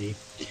company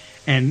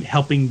and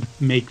helping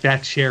make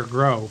that share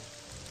grow,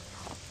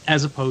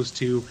 as opposed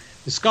to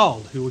the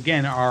Skald, who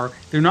again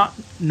they're not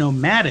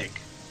nomadic,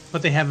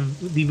 but they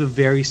leave a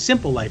very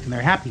simple life, and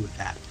they're happy with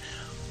that.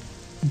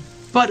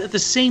 But at the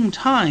same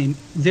time,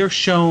 they're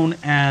shown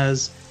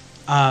as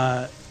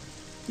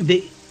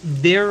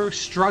their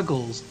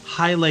struggles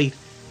highlight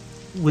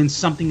when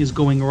something is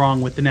going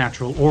wrong with the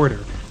natural order.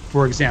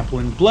 For example,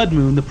 in Blood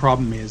Moon, the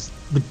problem is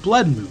the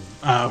Blood Moon.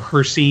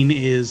 Her scene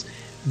is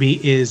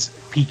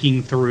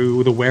peeking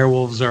through. The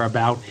werewolves are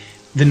about.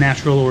 The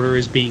natural order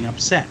is being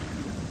upset.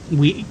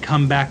 We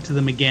come back to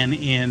them again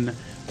in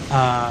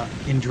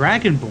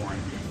Dragonborn,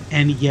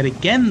 and yet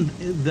again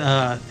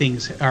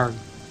things are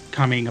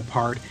coming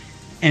apart.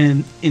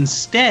 And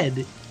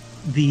instead,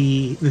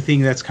 the thing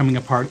that's coming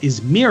apart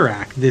is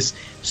Mirak, this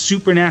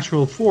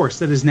supernatural force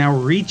that is now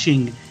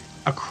reaching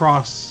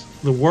across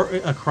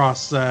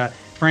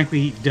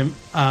frankly,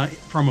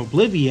 from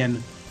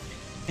Oblivion,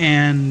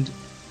 and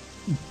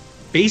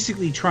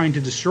basically trying to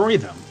destroy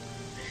them.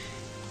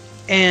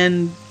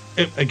 And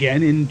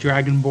again, in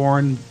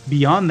Dragonborn,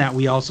 beyond that,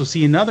 we also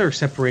see another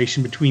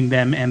separation between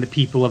them and the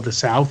people of the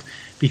South,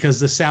 because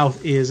the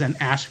South is an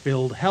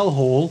ash-filled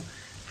hellhole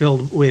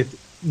filled with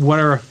what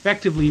are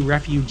effectively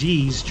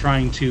refugees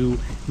trying to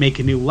make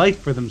a new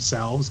life for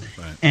themselves.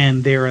 Right.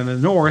 And they're in the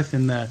North,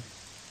 in the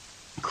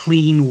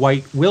clean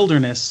white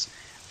wilderness,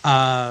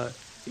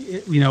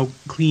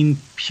 clean,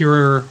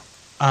 pure,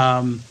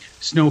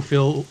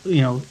 snow-filled,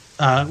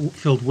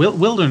 filled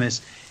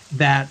wilderness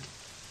that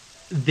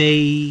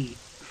they,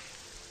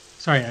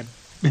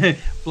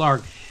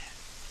 Blarg,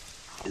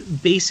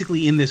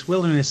 basically in this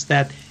wilderness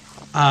that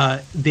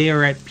they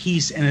are at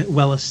peace and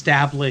well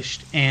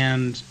established,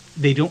 and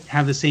they don't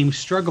have the same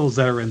struggles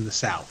that are in the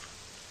South.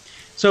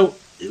 So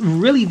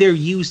really they're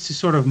used to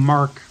sort of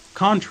mark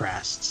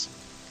contrasts.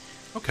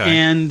 Okay.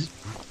 And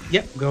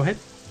yep, go ahead.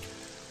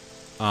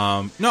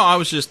 No, I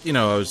was just,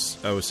 I was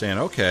saying,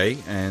 okay.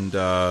 And,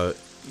 I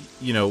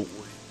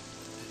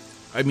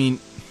mean,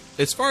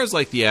 as far as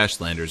like the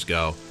Ashlanders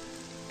go,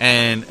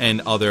 and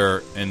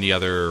the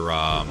other,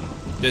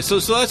 so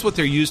that's what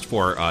they're used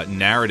for,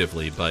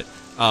 narratively, but,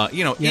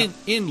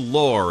 in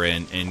lore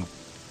and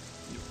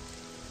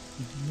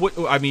what,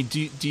 I mean,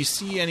 do you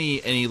see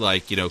any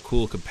like,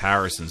 cool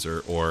comparisons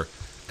or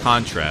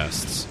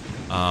contrasts,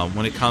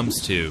 when it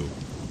comes to,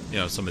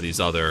 some of these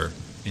other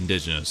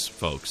indigenous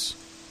folks?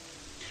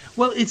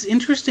 Well, it's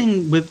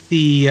interesting with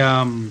the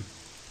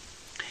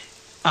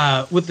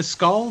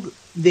Skald.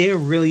 They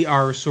really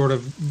are sort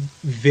of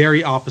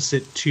very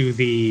opposite to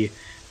the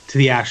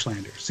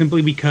Ashlanders,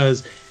 simply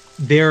because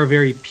they're a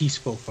very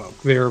peaceful folk.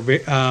 They're the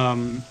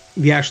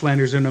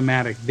Ashlanders are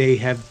nomadic. They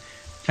have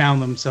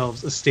found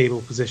themselves a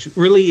stable position.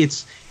 Really,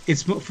 it's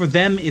for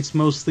them. It's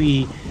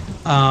mostly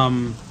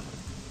all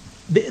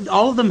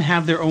of them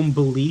have their own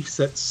beliefs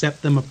that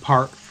set them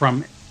apart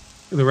from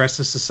the rest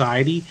of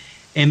society,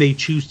 and they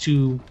choose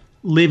to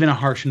live in a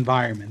harsh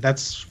environment.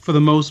 That's, for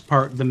the most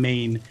part, the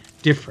main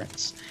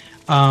difference.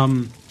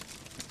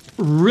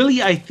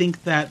 Really, I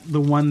think that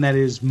the one that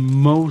is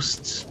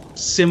most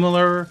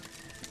similar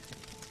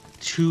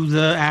to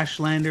the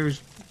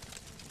Ashlanders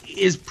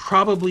is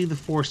probably the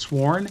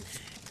Forsworn,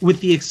 with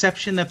the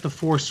exception that the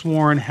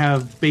Forsworn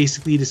have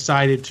basically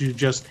decided to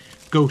just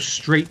go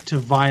straight to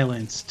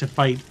violence to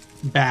fight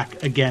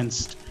back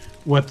against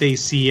what they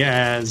see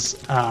as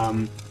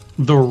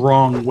the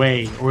wrong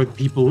way, or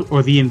people,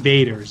 or the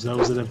invaders,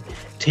 those that have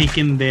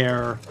taken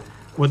their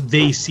what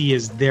they see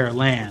as their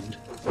land.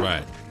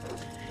 Right.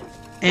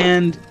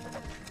 And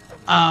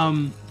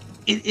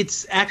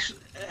it's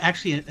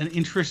actually an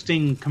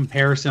interesting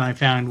comparison I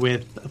found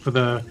for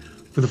the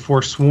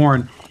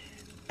Forsworn.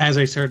 As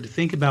I started to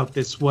think about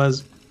this,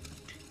 was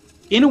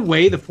in a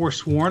way the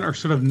Forsworn are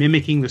sort of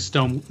mimicking the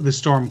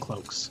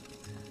Stormcloaks.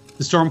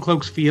 The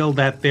Stormcloaks feel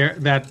that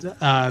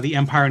the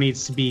Empire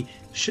needs to be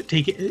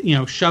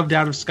shoved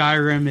out of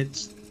Skyrim.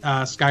 It's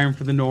Skyrim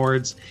for the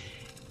Nords.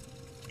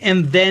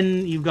 And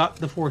then you've got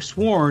the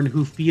Forsworn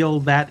who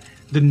feel that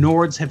the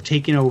Nords have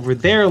taken over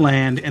their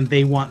land and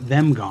they want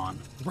them gone.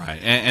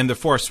 Right. And the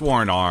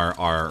Forsworn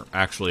are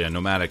actually a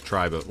nomadic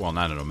tribe. Well,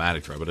 not a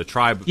nomadic tribe, but a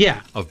tribe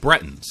of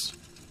Bretons.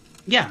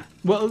 Yeah.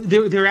 Well,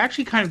 they're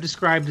actually kind of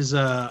described as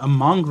a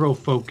mongrel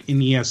folk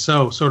in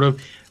ESO, sort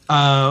of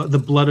the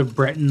blood of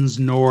Bretons,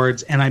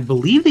 Nords, and I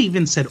believe they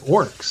even said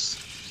orcs.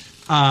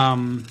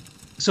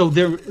 So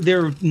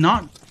they're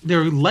not.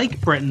 They're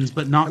like Bretons,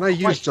 but not. And I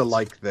used to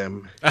like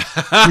them.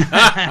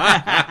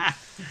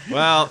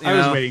 Well, I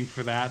was waiting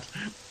for that.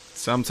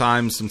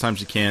 Sometimes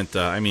you can't.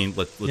 I mean,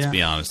 let's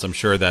be honest. I'm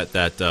sure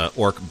that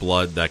orc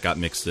blood that got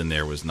mixed in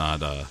there was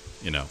not,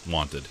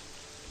 wanted.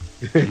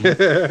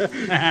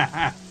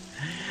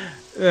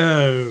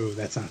 Oh,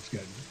 that sounds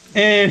good.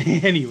 And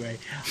anyway,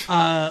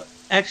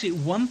 actually,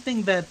 one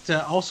thing that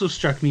also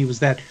struck me was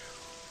that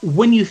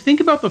when you think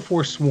about the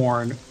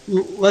Forsworn,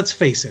 let's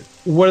face it,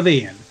 what are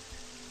they in?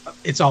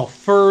 It's all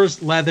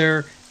furs,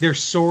 leather. Their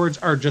swords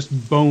are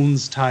just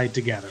bones tied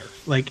together.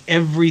 Like,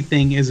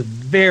 everything is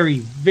very,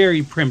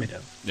 very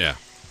primitive. Yeah.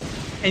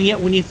 And yet,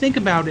 when you think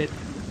about it,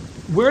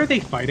 where are they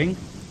fighting?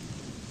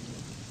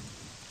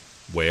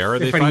 Where are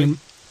they fighting?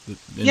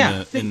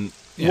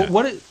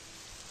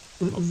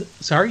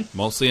 Sorry?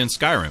 Mostly in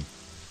Skyrim.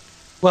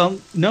 Well,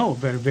 no,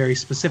 but a very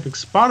specific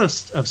spot of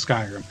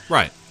Skyrim.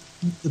 Right.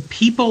 The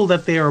people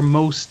that they are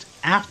most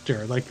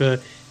after, like the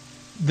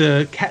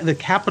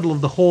capital of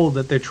the whole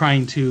that they're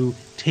trying to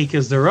take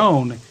as their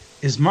own,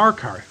 is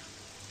Markarth.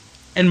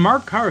 And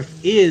Markarth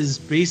is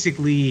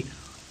basically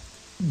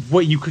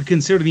what you could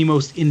consider the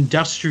most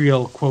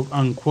industrial,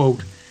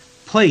 quote-unquote,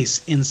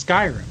 place in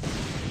Skyrim.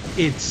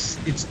 It's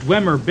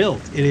Dwemer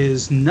built. It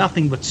is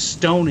nothing but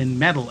stone and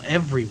metal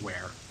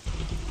everywhere.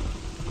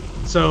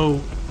 So,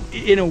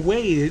 in a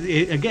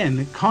way,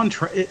 again,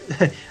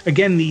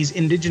 these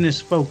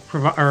indigenous folk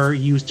are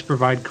used to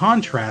provide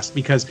contrast,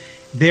 because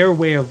their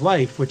way of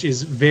life, which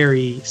is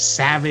very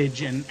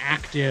savage and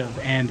active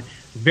and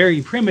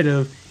very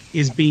primitive,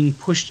 is being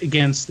pushed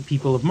against the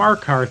people of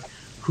Markarth,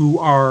 who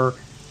are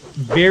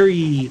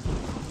very,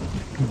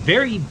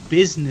 very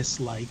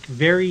businesslike.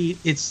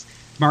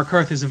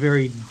 Markarth is a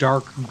very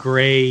dark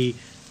gray,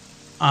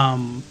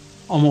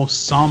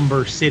 almost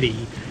somber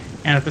city,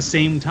 and at the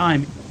same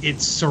time,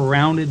 it's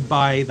surrounded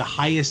by the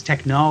highest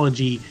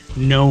technology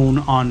known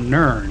on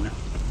Nirn.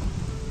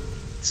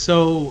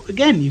 So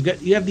again,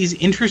 you have these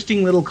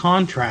interesting little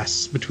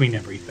contrasts between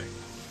everything.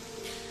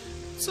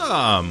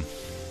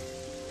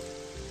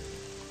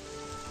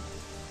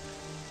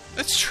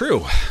 That's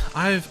true.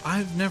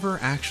 I've never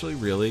actually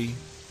really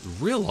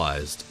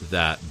realized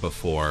that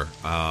before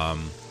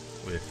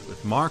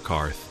with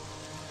Markarth.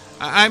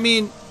 I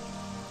mean,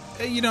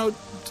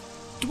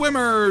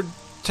 Dwemer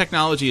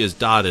technology is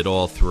dotted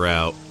all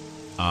throughout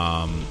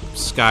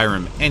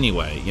Skyrim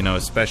anyway,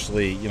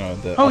 especially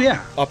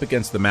up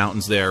against the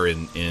mountains there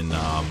in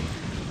the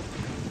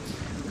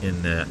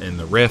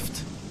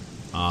Rift.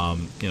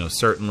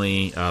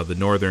 Certainly the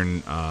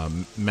northern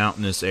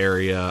mountainous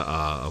area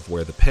of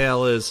where the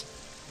Pale is,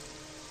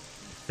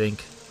 I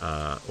think,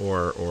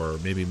 or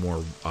maybe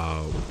more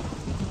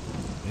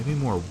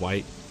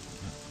white.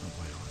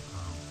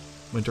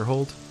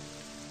 Winterhold.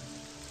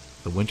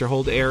 The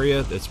Winterhold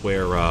area. That's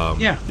where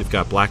you've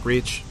got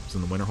Blackreach. It's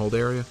in the Winterhold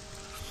area.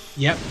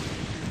 Yep.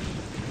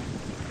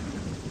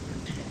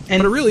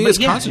 But it really is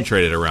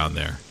concentrated around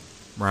there,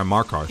 around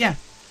Markarth. Yeah.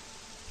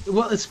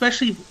 Well,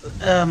 especially,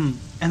 and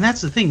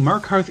that's the thing.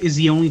 Markarth is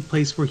the only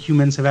place where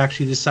humans have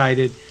actually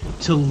decided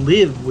to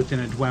live within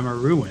a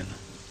Dwemer ruin.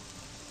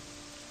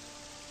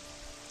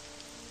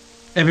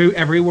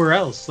 Everywhere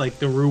else, like,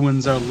 the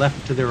ruins are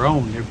left to their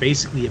own. They're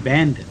basically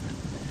abandoned.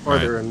 Or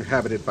they're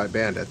inhabited by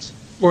bandits.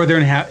 Or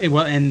they're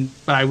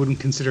but I wouldn't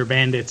consider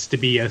bandits to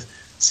be a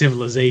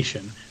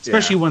civilization,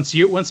 especially once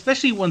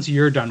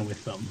you're done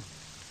with them.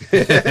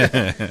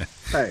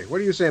 Hey,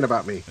 what are you saying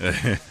about me?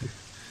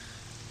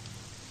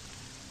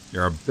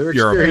 They're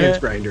experience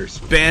grinders.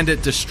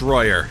 Bandit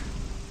destroyer.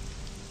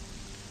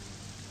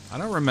 I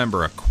don't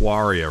remember a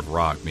quarry of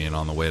rock being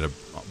on the way to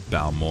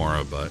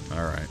Balmora, but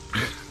all right.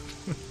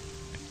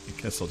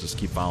 I guess I'll just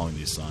keep following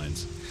these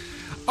signs.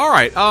 All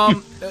right.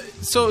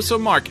 So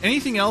Mark,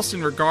 anything else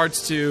in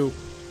regards to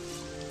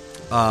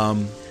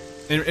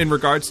in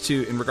regards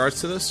to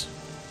this?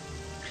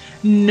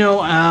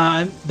 No,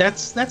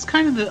 that's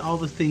kind of all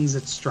the things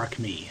that struck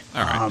me.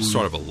 All right,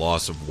 sort of a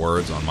loss of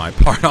words on my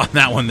part on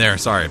that one there.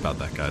 Sorry about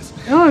that, guys.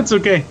 No, it's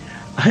okay.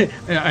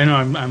 I know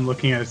I'm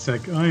looking at it, it's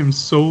like, I am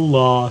so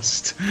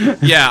lost.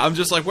 Yeah, I'm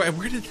just like, where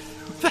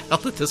the hell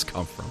did this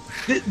come from?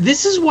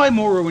 This is why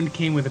Morrowind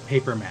came with a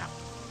paper map.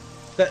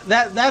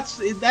 That's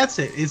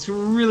it. It's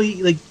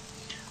really like,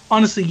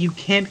 honestly, you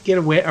can't get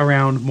away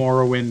around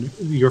Morrowind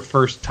your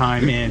first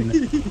time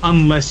in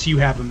unless you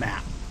have a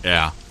map.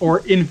 Yeah.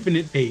 Or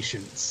infinite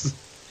patience.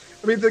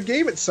 I mean, the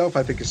game itself,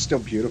 I think, is still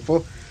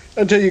beautiful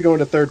until you go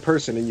into third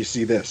person and you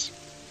see this.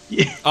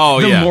 Yeah. Oh,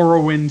 the yeah.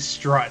 Morrowind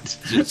strut.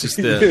 It's just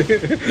the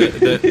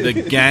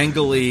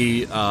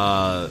gangly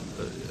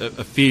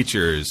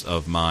features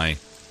of my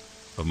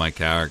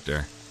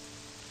character.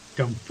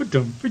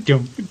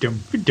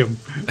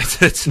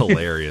 It's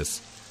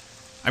hilarious.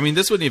 I mean,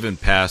 this wouldn't even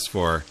pass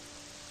for.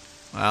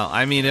 Well,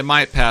 I mean, it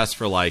might pass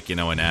for like an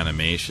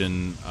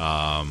animation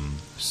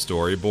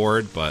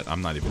storyboard, but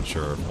I'm not even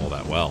sure all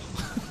that well.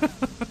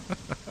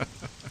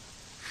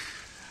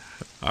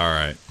 All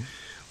right,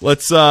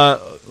 let's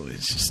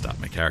just stop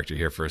my character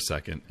here for a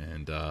second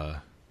and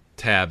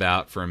tab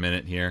out for a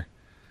minute here,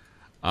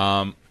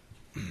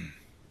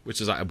 which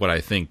is what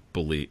I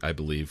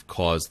believe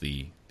caused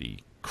the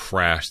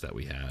crash that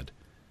we had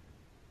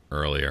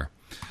earlier.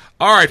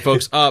 All right,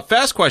 folks.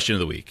 Fast question of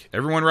the week.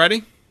 Everyone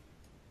ready?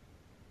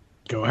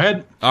 Go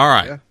ahead. All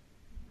right. Yeah.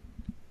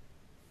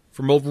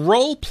 From a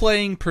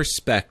role-playing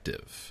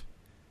perspective,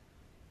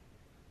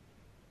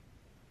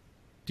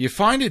 do you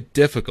find it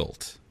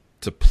difficult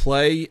to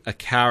play a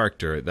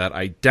character that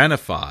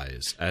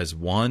identifies as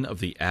one of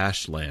the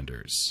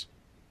Ashlanders?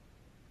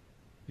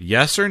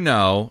 Yes or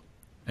no,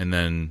 and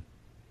then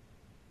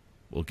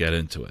we'll get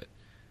into it.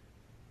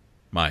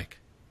 Mike.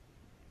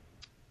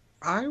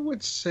 I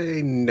would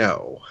say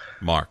no.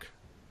 Mark.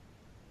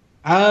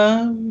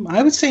 I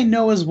would say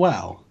no as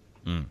well.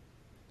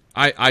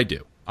 I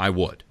do. I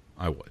would.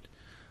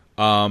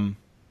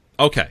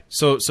 Okay.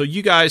 So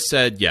you guys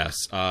said yes.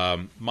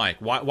 Mike,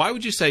 why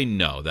would you say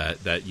no?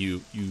 That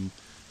you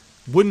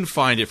wouldn't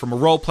find it, from a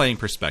role playing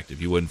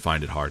perspective, you wouldn't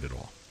find it hard at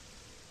all.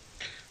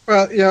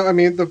 Well, yeah. I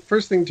mean, the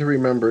first thing to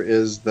remember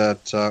is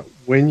that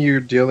when you're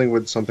dealing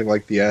with something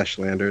like the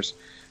Ashlanders,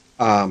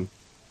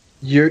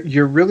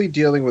 you're really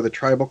dealing with a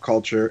tribal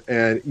culture,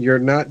 and you're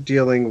not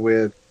dealing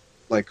with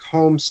like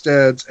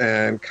homesteads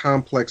and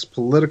complex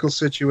political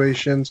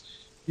situations.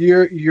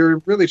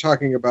 You're really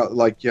talking about,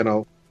 like,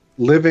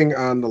 living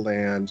on the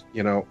land,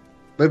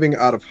 living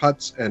out of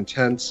huts and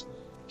tents,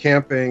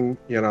 camping,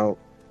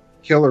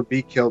 kill or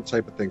be killed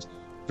type of things.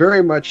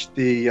 Very much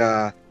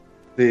the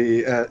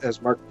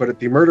as Mark put it,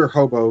 the murder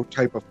hobo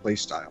type of play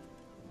style.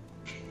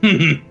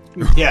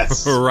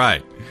 Yes.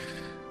 Right.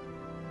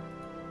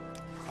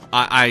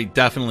 I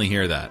definitely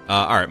hear that.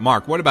 All right,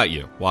 Mark, what about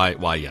you?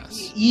 Why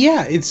yes?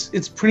 Yeah,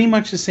 it's pretty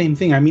much the same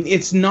thing. I mean,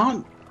 it's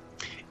not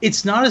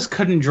as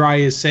cut and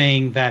dry as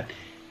saying that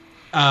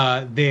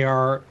they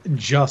are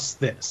just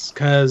this,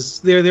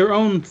 because they're their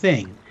own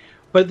thing.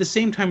 But at the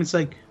same time, it's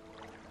like,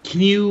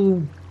 can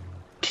you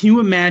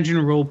imagine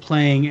role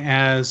playing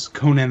as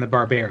Conan the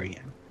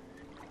Barbarian?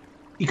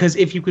 Because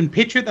if you can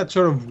picture that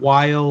sort of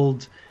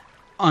wild,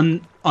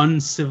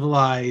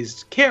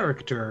 uncivilized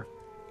character,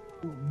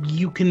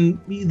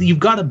 you've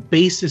got a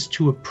basis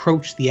to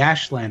approach the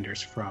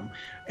Ashlanders from,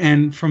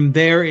 and from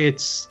there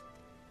it's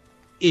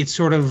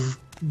sort of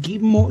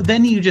more.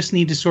 Then you just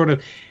need to sort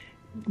of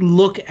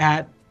look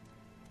at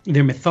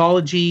their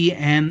mythology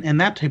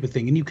and that type of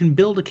thing, and you can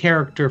build a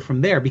character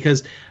from there.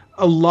 Because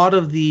a lot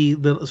of the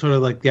sort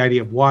of like the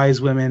idea of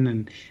wise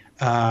women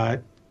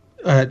and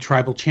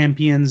tribal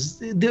champions,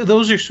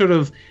 those are sort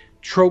of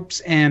tropes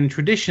and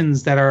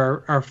traditions that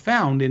are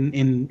found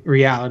in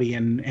reality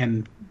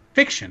and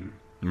fiction.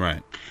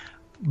 Right.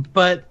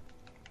 But,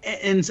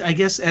 and I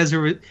guess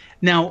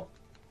now,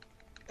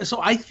 so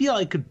I feel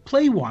I could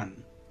play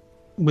one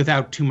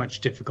without too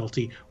much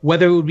difficulty.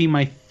 Whether it would be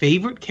my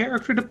favorite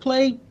character to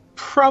play,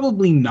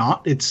 probably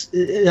not.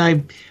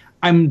 I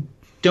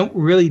don't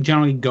really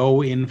generally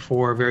go in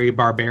for very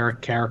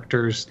barbaric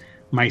characters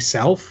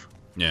myself.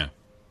 Yeah.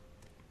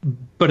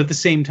 But at the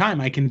same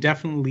time, I can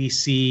definitely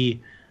see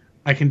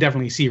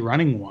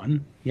running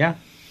one. Yeah.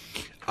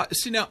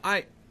 See, now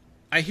I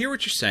hear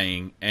what you're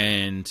saying,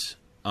 and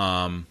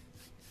I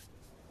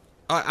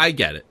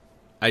get it.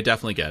 I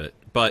definitely get it.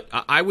 But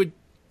I would.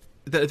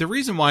 The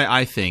reason why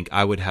I think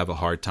I would have a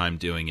hard time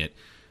doing it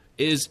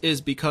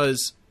is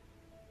because,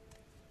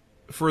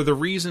 for the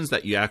reasons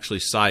that you actually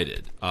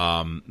cited.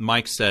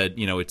 Mike said,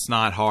 it's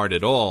not hard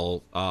at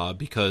all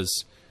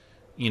because,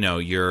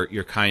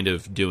 you're kind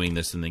of doing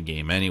this in the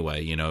game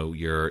anyway.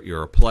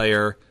 You're a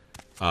player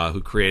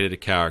who created a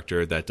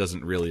character that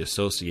doesn't really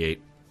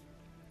associate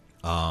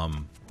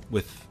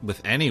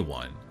with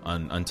anyone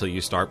until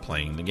you start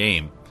playing the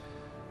game.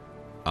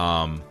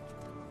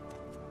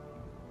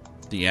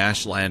 The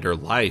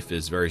Ashlander life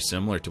is very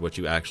similar to what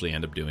you actually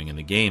end up doing in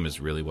the game,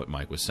 is really what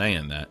Mike was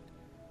saying, that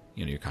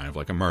you're kind of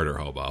like a murder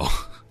hobo.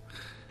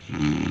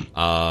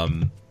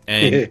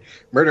 And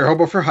murder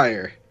hobo for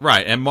hire.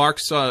 Right, and Mark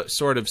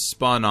sort of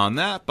spun on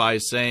that by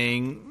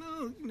saying,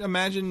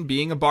 imagine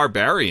being a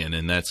barbarian,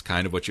 and that's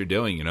kind of what you're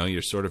doing.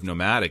 You're sort of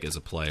nomadic as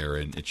a player,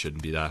 and it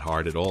shouldn't be that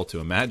hard at all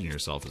to imagine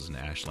yourself as an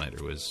Ashlander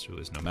who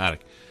is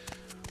nomadic.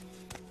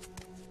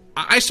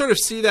 I sort of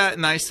see that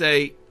and I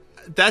say,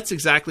 that's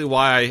exactly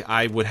why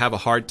I would have a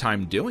hard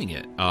time doing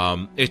it.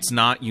 It's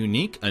not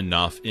unique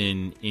enough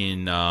in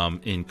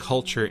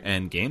culture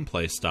and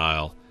gameplay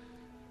style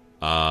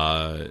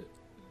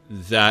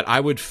that I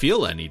would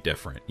feel any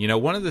different. You know,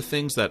 one of the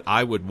things that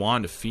I would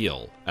want to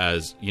feel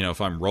as, you know,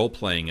 if I'm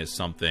role-playing as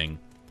something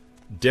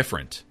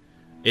different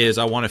is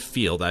I want to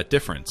feel that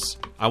difference.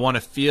 I want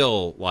to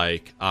feel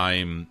like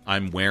I'm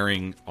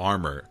wearing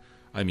armor.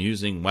 I'm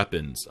using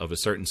weapons of a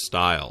certain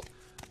style.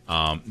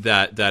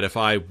 That if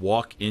I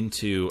walk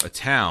into a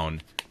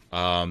town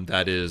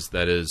that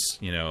is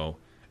you know,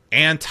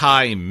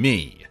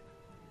 anti-me,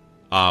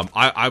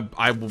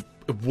 I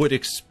would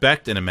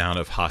expect an amount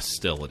of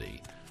hostilities.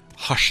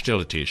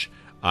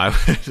 I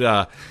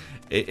would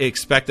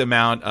expect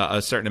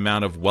a certain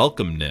amount of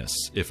welcomeness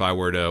if I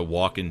were to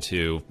walk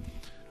into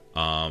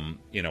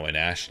you know, an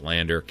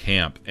Ashlander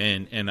camp,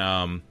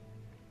 and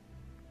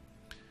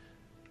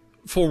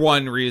for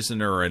one reason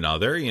or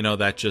another, you know,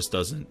 that just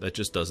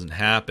doesn't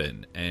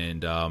happen,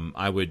 and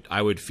I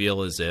would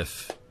feel as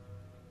if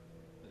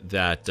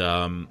that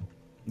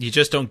you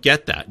just don't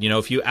get that. You know,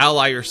 if you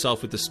ally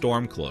yourself with the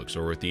Stormcloaks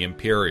or with the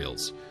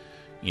Imperials,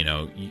 you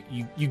know,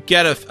 you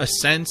get a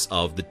sense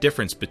of the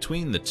difference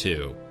between the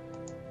two.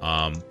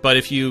 But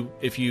if you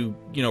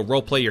know,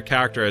 role play your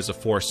character as a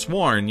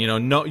Forsworn, you know,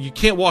 no, you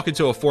can't walk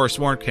into a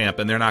Forsworn camp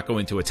and they're not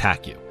going to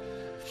attack you.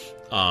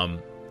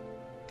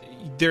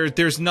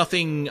 There's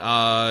nothing.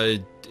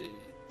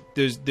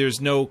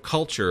 There's no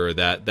culture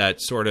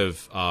that sort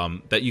of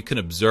that you can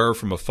observe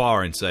from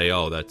afar and say,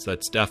 oh,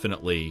 that's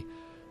definitely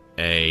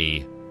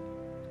a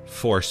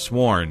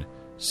Forsworn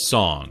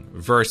song.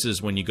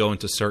 Versus when you go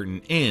into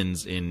certain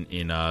inns in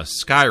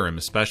Skyrim,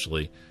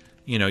 especially,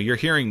 you know, you're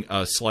hearing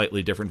a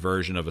slightly different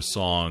version of a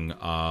song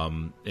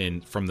from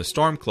the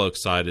Stormcloak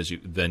side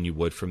than you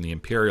would from the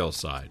Imperial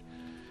side.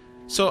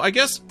 So I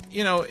guess,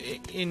 you know,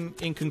 in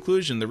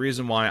conclusion, the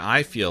reason why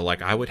I feel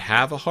like I would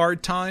have a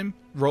hard time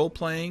role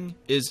playing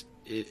is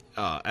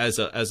as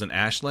an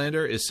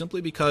Ashlander is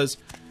simply because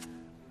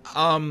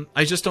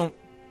I just don't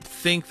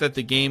think that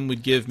the game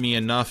would give me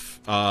enough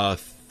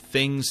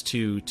things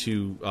to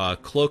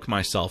cloak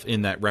myself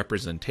in that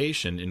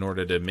representation in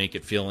order to make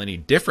it feel any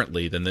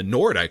differently than the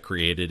Nord I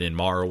created in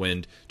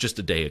Morrowind just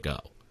a day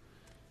ago.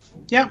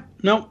 Yeah,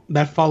 no,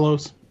 that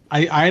follows.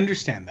 I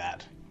understand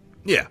that.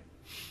 Yeah.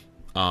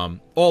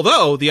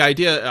 Although the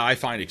idea I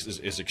find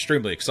is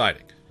extremely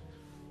exciting.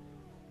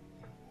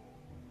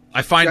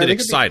 I find it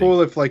exciting. It'd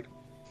be cool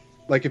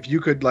if if you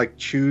could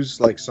choose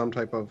some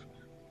type of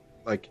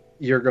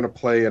you're going to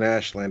play an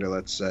Ashlander,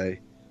 let's say,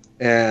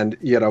 and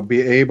you know,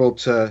 be able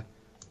to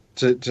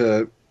what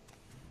do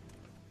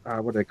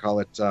they call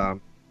it? You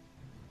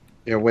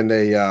know, when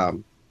they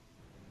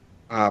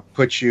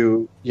put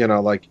you, you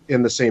know,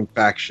 in the same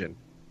faction,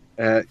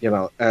 you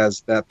know, as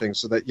that thing,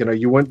 so that, you know,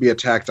 you wouldn't be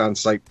attacked on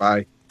sight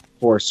by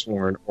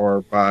Forsworn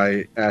or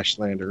by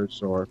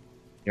Ashlanders or,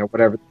 you know,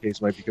 whatever the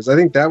case might be. Because I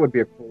think that would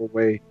be a cool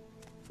way,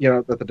 you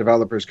know, that the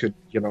developers could,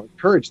 you know,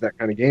 encourage that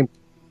kind of game.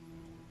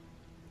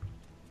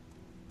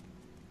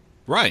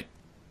 Right.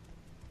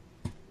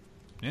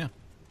 Yeah.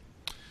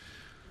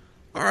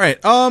 All right.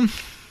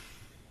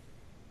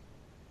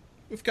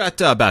 We've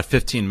got about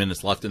 15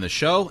 minutes left in the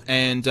show,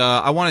 and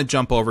I want to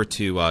jump over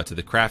to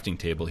the crafting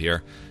table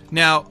here.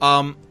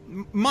 Now,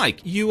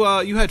 Mike, you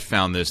had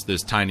found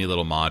this tiny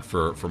little mod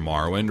for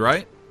Morrowind,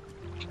 right?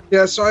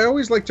 Yeah, so I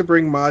always like to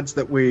bring mods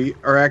that we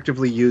are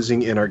actively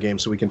using in our game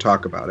so we can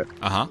talk about it.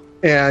 Uh-huh.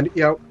 And,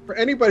 you know, for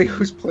anybody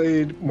who's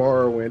played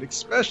Morrowind,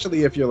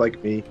 especially if you're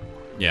like me,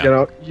 yeah, you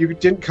know, you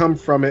didn't come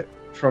from it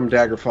from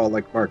Daggerfall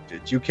like Mark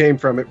did. You came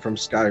from it from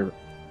Skyrim.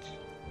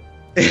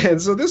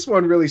 And so this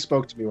one really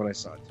spoke to me when I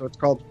saw it. So it's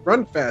called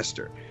Run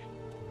Faster.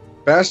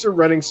 Faster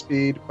Running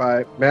Speed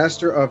by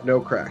Master of No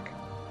Crack.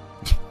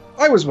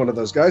 I was one of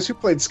those guys who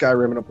played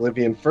Skyrim and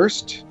Oblivion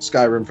first,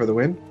 Skyrim for the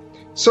win.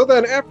 So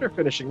then, after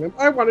finishing them,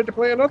 I wanted to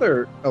play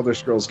another Elder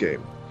Scrolls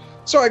game.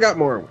 So I got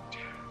Morrowind.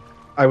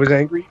 I was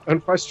angry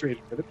and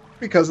frustrated with it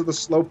because of the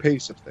slow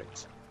pace of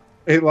things.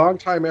 A long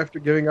time after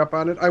giving up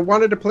on it, I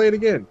wanted to play it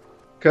again,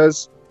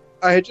 because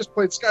I had just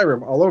played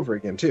Skyrim all over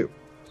again, too.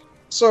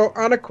 So,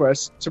 on a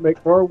quest to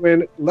make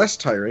Morrowind less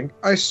tiring,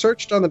 I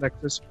searched on the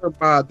Nexus for a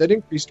mod that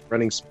increased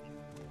running speed.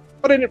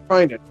 But I didn't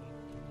find it.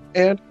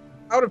 And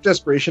out of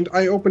desperation,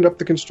 I opened up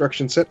the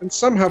construction set and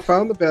somehow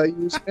found the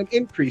values and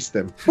increased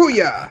them.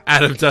 Booyah!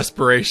 Out of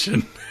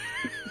desperation.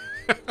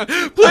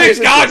 Please,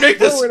 God, make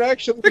this... Make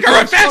it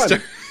run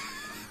faster!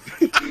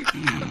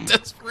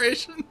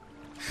 Desperation.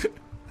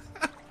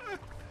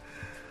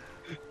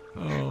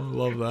 Oh,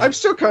 love that. I'm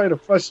still kind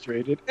of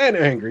frustrated and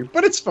angry,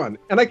 but it's fun,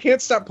 and I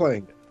can't stop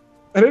playing it.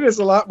 And it is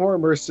a lot more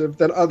immersive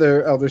than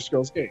other Elder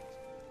Scrolls games.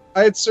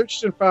 I had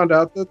searched and found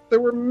out that there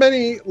were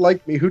many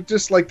like me who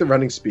disliked the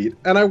running speed,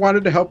 and I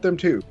wanted to help them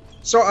too.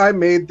 So I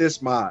made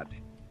this mod.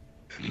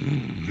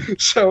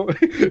 So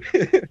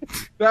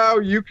now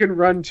you can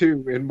run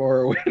too in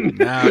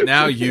Morrowind.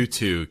 now you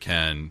too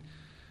can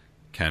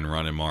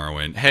run in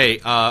Morrowind. Hey,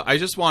 I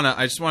just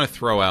wanna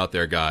throw out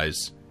there,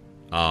 guys,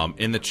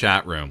 in the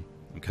chat room.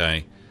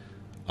 Okay.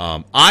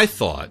 I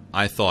thought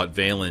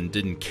Valen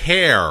didn't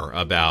care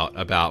about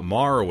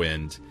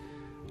Morrowind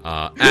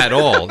at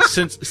all.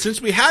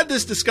 since we had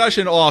this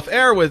discussion off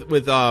air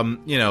with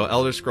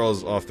Elder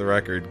Scrolls Off the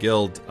Record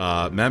Guild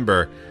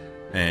member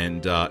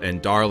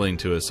and darling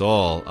to us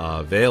all,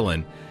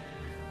 Valen,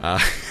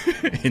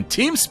 in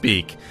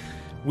TeamSpeak,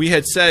 we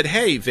had said,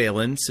 "Hey,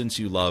 Valen, since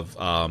you love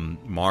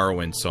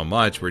Morrowind so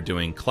much, we're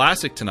doing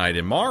Classic tonight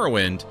in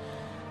Morrowind."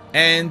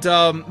 And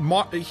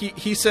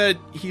he said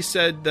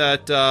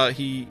that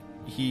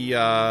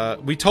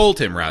we told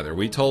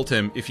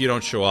him, if you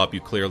don't show up,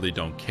 you clearly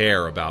don't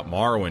care about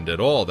Morrowind at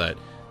all. That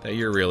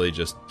you're really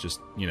just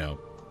a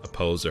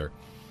poser.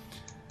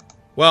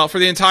 Well, for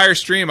the entire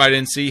stream, I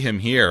didn't see him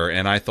here,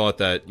 and I thought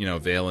that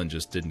Valen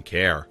just didn't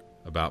care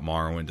about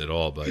Morrowind at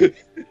all. But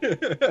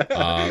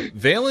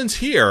Valen's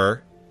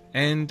here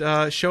and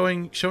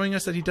showing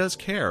us that he does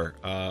care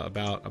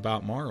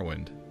about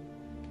Morrowind.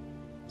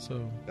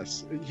 So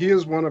yes, he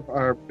is one of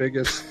our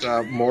biggest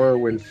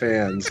Morrowind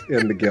fans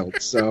in the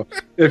guild. So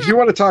if you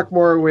want to talk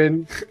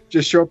Morrowind,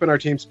 just show up in our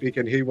TeamSpeak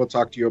and he will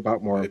talk to you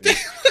about Morrowind. He's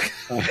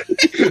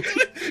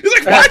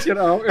like, what?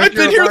 I've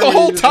been here the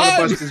whole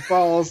time. Bust his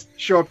balls,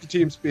 show up to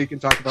TeamSpeak and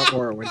talk about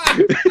Morrowind.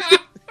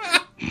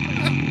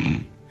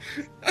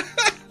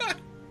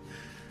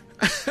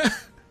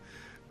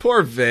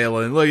 Poor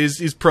Valen. Look,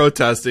 he's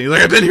protesting. He's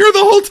like, I've been here the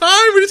whole time.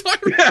 What are you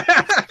talking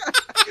about?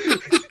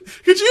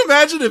 Could you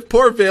imagine if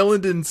poor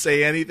Valen didn't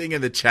say anything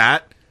in the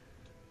chat?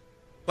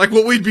 Like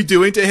what we'd be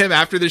doing to him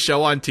after the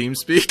show on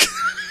TeamSpeak?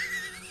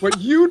 What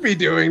you'd be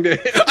doing to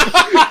him?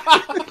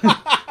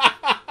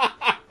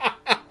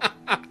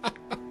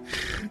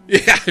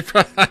 Yeah,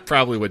 I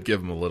probably would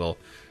give him a little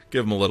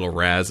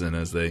razzing,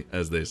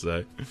 as they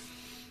say.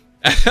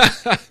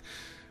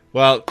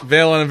 Well,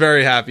 Valen, I'm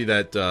very happy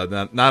that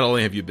not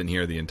only have you been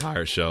here the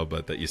entire show,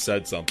 but that you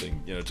said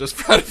something, just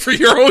for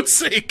your own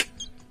sake.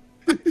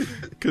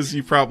 Because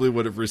you probably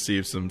would have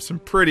received some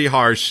pretty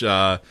harsh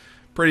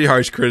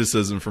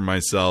criticism from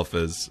myself,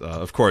 as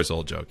of course,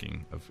 all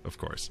joking, of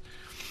course.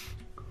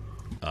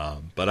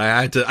 But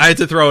I had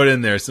to throw it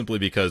in there simply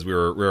because we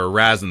were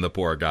razzing the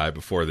poor guy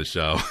before the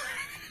show.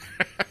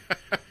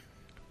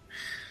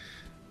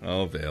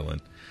 Oh, Valen.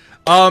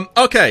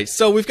 Okay,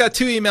 so we've got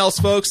 2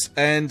 emails, folks,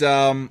 and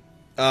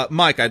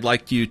Mike, I'd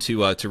like you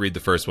to read the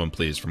first one,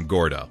 please, from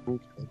Gordo.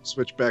 Okay,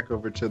 switch back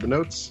over to the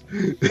notes.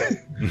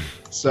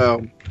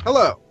 So,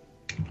 hello.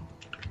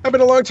 I've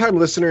been a long-time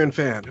listener and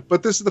fan,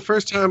 but this is the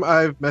first time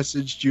I've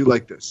messaged you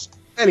like this.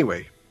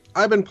 Anyway,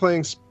 I've been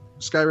playing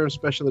Skyrim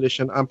Special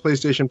Edition on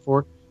PlayStation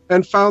 4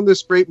 and found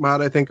this great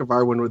mod I think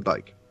Varwin would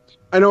like.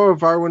 I know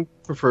Varwin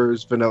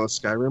prefers vanilla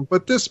Skyrim,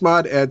 but this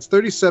mod adds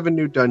 37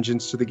 new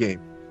dungeons to the game,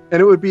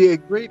 and it would be a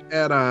great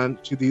add-on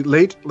to the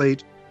late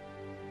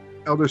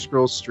Elder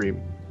Scrolls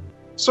stream.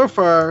 So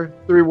far,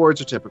 the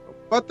rewards are typical,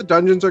 but the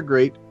dungeons are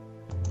great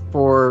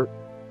for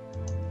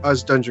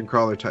us dungeon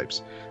crawler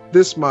types.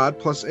 This mod,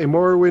 plus a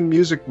Morrowind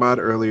music mod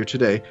earlier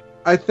today,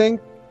 I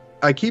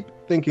keep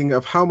thinking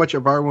of how much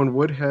Varwin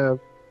would have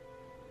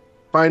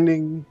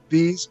finding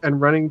these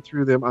and running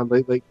through them on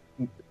late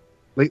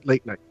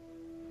night.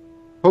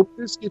 Hope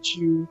this gets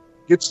to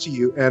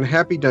you, and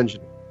happy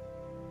dungeoning.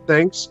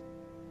 Thanks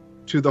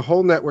to the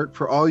whole network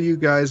for all you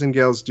guys and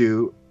gals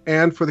do,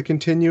 and for the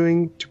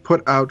continuing to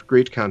put out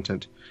great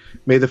content.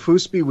 May the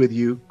foos be with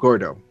you,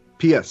 Gordo.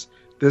 P.S.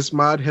 This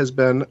mod has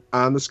been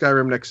on the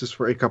Skyrim Nexus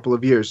for a couple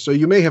of years, so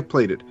you may have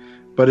played it,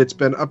 but it's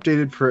been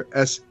updated for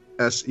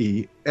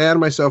SSE, and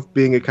myself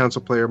being a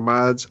console player,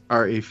 mods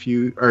are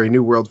a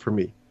new world for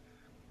me.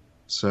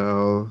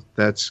 So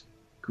that's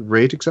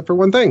great, except for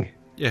one thing.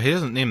 Yeah, he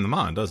doesn't name the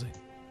mod, does he?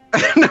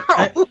 No.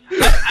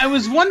 I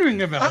was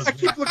wondering about I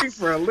keep looking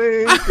for a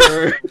link.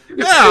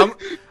 Yeah,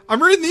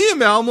 I'm reading the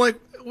email. I'm like,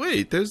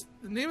 wait, the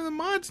name of the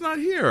mod's not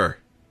here.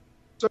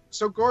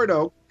 So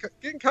Gordo, get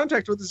in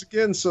contact with us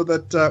again so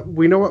that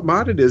we know what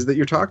mod it is that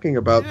you're talking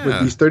about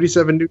with these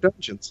 37 new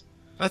dungeons.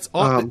 That's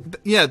all.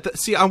 Yeah.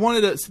 See,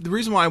 the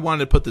reason why I wanted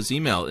to put this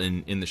email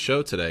in the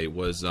show today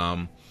was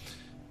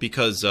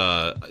because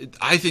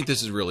I think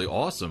this is really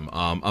awesome.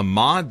 A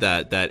mod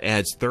that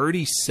adds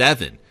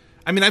 37.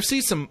 I mean, I've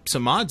seen some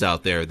mods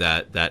out there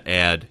that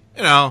add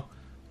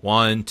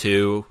 1,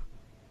 2,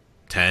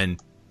 10.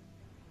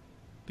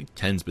 I think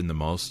 10's been the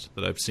most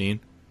that I've seen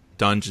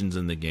dungeons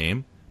in the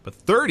game, but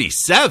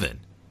 37.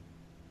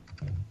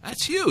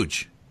 That's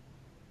huge.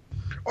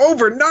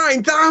 Over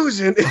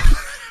 9,000.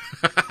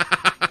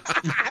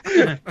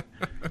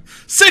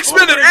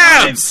 6-minute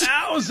abs.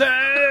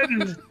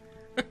 9,000.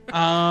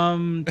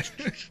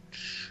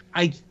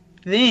 I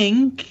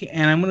think,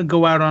 and I'm gonna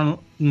go out on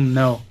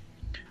no.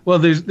 Well,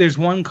 there's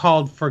one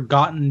called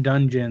Forgotten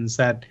Dungeons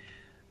that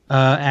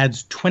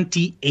adds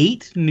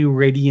 28 new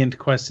Radiant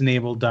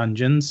Quest-enabled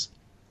dungeons.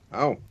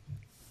 Oh.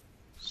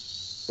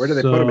 Where do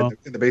they put them?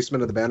 In the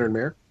basement of the Banner and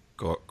Mare?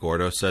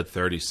 Gordo said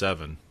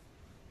 37.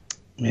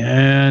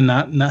 Yeah,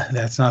 not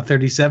that's not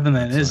 37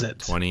 then, is it?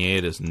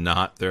 28 is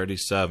not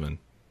 37.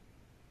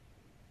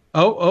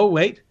 Oh,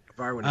 wait.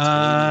 Varwin,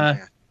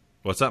 it's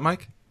What's that,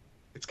 Mike?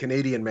 It's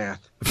Canadian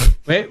math.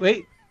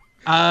 Wait.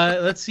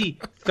 Let's see.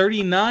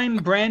 39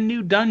 brand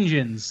new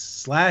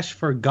dungeons /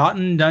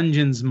 Forgotten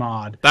Dungeons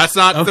mod. That's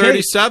not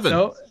 37.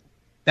 So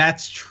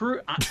that's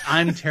true.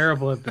 I'm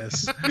terrible at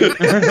this.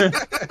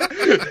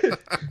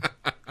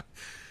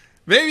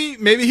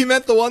 Maybe he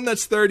meant the one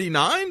that's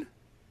 39?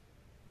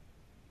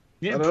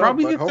 Yeah,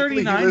 probably the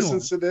 39 he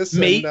listens to this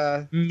maybe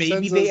us...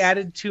 they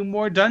added 2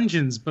 more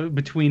dungeons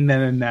between then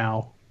and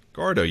now.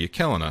 Gordo, you're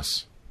killing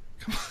us.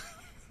 Come on.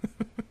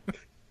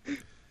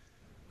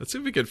 Let's see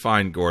if we can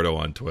find Gordo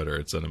on Twitter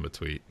and send him a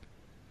tweet.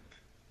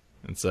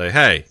 And say,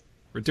 hey,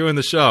 we're doing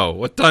the show.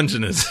 What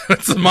dungeon is it?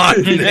 What's the mod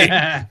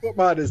name? What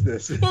mod is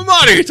this? What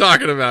mod are you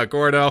talking about,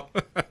 Gordo?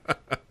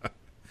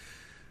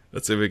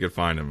 Let's see if we can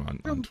find him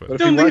on Twitter.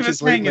 Don't leave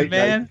us hanging,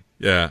 man.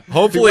 Yeah,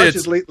 hopefully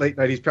it's late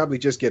night. He's probably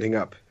just getting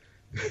up.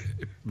 I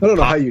don't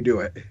know how you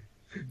do it.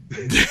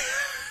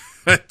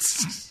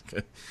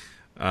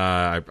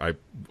 How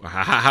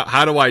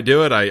do I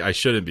do it? I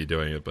shouldn't be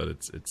doing it, but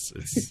it's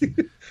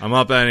I'm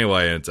up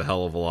anyway, and it's a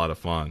hell of a lot of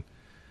fun.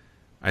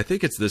 I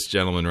think it's this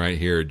gentleman right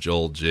here,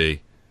 Joel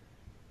G,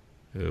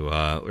 who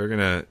I'm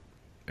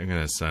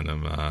gonna send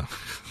him a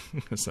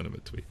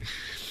tweet.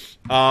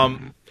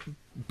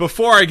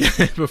 Before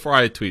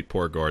I tweet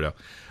poor Gordo,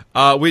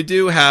 we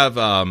do have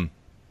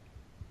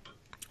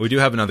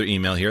another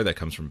email here that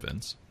comes from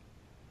Vince,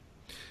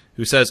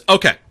 who says,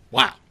 "Okay,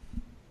 wow,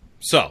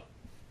 so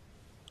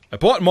I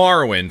bought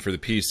Morrowind for the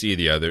PC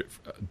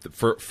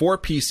for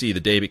PC the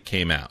day it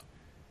came out,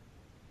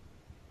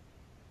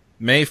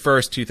 May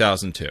 1st,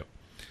 2002.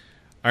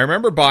 I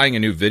remember buying a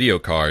new video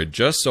card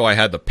just so I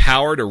had the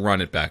power to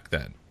run it back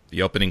then.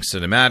 The opening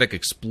cinematic,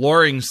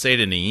 exploring Saint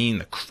Denis,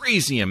 the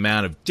crazy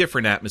amount of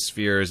different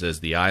atmospheres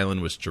as the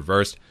island was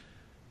traversed.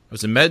 I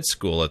was in med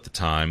school at the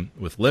time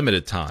with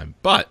limited time,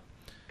 but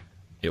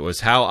it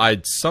was how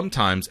I'd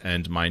sometimes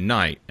end my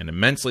night, an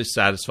immensely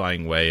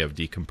satisfying way of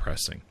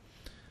decompressing.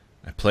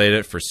 I played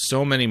it for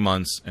so many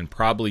months and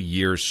probably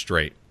years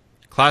straight.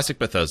 Classic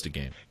Bethesda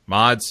game.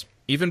 Mods,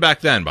 even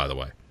back then, by the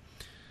way.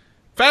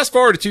 Fast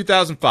forward to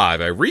 2005,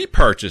 I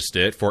repurchased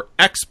it for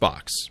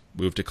Xbox.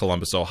 Moved to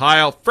Columbus,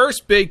 Ohio.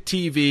 First big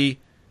TV,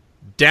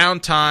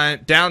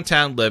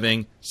 downtown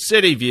living,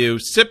 city view,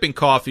 sipping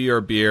coffee or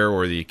beer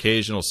or the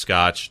occasional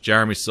scotch.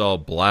 Jeremy Soule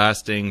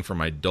blasting from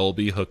my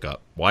Dolby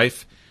hookup.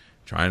 Wife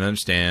trying to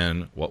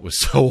understand what was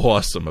so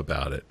awesome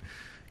about it.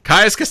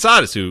 Caius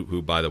Casadas,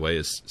 who by the way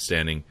is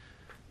standing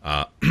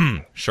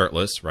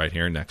shirtless right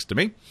here next to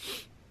me.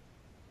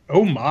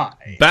 Oh my.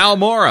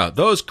 Balmora,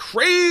 those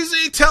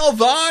crazy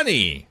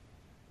Telvanni.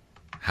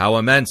 How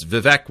immense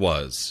Vivek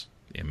was.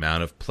 The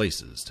amount of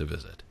places to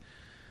visit.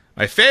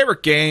 My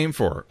favorite game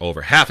for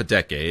over half a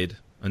decade,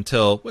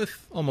 until,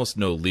 with almost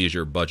no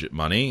leisure budget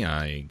money,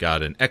 I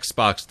got an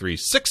Xbox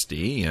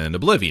 360 and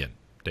Oblivion,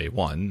 day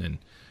one, and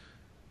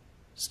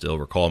still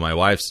recall my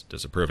wife's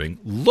disapproving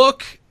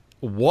look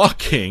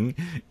walking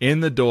in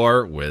the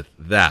door with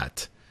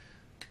that.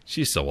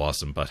 She's so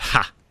awesome, but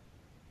ha!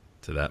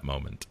 To that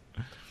moment.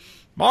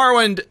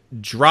 Morrowind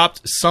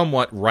dropped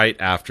somewhat right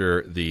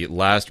after the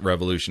last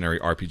revolutionary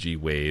RPG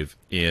wave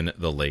in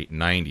the late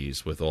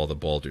 90s, with all the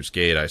Baldur's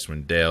Gate,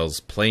 Icewind Dales,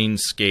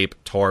 Planescape,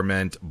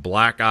 Torment,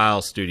 Black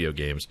Isle studio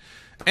games.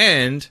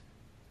 And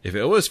if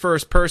it was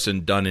first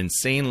person, done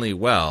insanely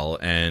well,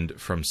 and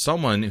from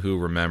someone who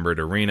remembered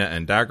Arena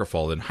and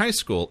Daggerfall in high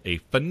school, a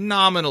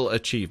phenomenal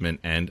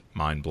achievement and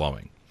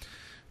mind-blowing.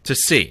 To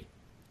see,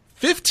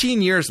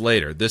 15 years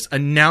later, this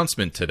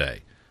announcement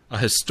today, a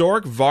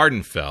historic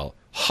Vardenfell,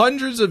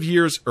 hundreds of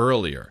years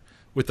earlier,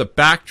 with the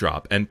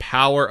backdrop and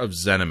power of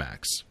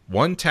ZeniMax,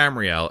 One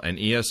Tamriel, and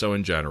ESO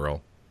in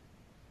general,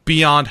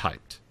 beyond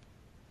hyped.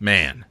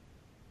 Man,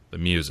 the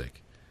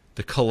music,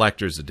 the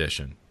collector's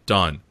edition,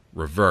 done,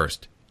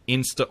 reversed,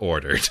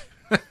 insta-ordered,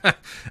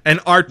 an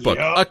art book,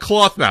 a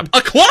cloth map,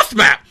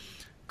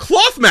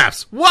 cloth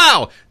maps,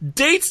 wow,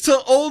 dates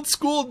to old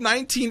school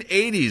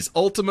 1980s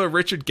Ultima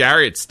Richard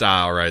Garriott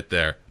style right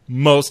there,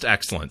 most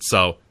excellent.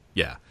 So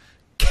yeah,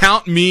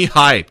 count me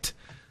hyped.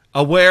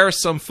 Aware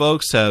some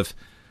folks have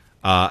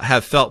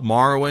felt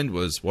Morrowind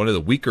was one of the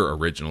weaker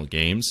original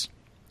games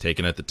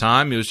taken at the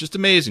time. It was just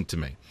amazing to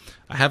me.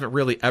 I haven't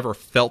really ever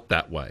felt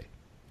that way.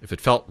 If it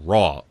felt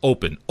raw,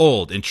 open,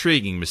 old,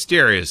 intriguing,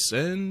 mysterious,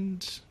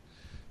 and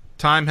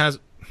time has...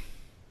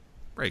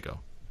 Brago.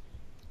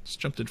 Just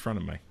jumped in front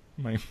of my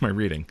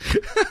reading.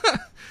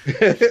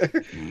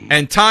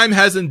 And time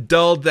hasn't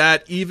dulled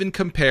that even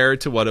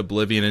compared to what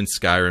Oblivion and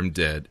Skyrim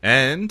did.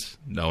 And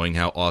knowing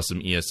how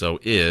awesome ESO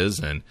is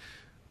and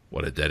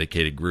what a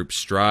dedicated group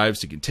strives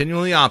to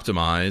continually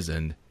optimize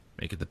and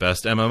make it the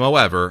best MMO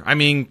ever. I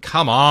mean,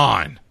 come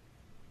on.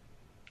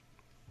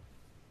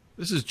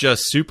 This is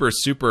just super,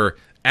 super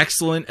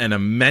excellent and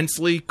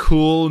immensely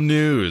cool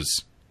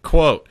news.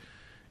 Quote,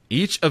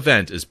 each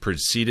event is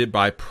preceded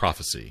by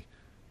prophecy,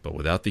 but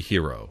without the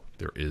hero,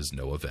 there is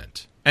no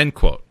event. End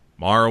quote.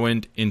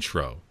 Morrowind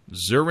intro.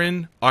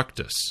 Zurin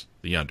Octus,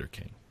 the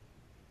Underking.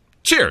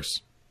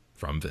 Cheers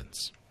from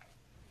Vince.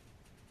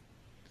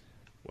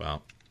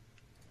 Well,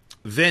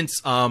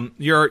 Vince,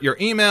 your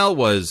email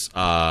was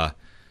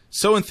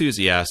so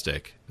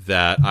enthusiastic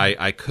that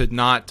I could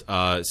not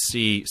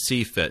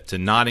see fit to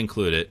not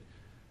include it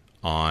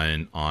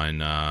on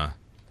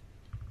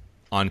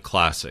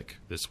Classic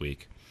this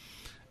week.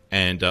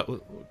 And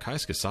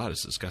Kais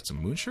Casadas has got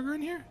some moon sugar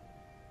in here.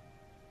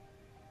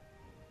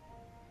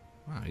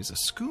 Wow, he's a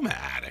skooma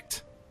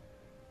addict.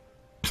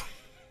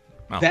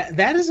 Wow.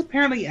 That is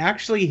apparently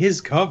actually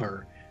his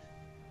cover.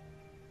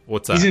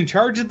 What's that? He's in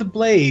charge of the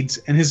Blades,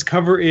 and his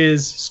cover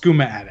is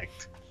Skooma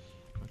Addict.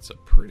 That's a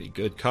pretty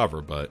good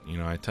cover, but,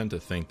 I tend to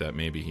think that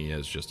maybe he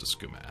is just a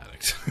skooma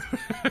addict.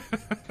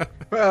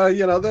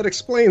 Well, that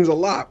explains a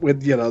lot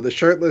with, the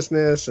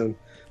shirtlessness and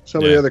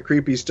some of the other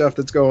creepy stuff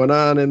that's going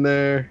on in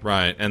there.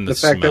 Right, and the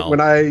fact that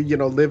when I,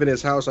 live in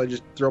his house, I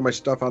just throw my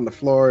stuff on the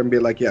floor and be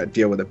like, yeah,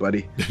 deal with it,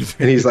 buddy.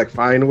 And he's like,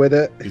 fine with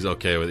it. He's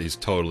okay with it. He's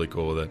totally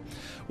cool with it.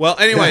 Well,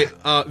 anyway,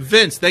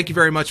 Vince, thank you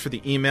very much for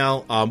the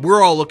email.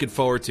 We're all looking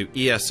forward to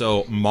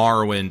ESO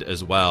Morrowind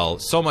as well.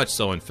 So much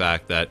so, in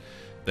fact, that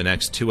the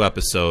next 2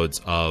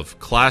 episodes of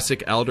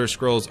Classic Elder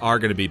Scrolls are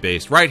going to be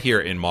based right here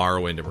in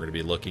Morrowind, and we're going to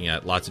be looking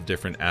at lots of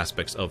different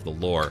aspects of the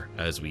lore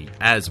as we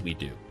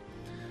do.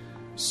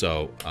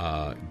 So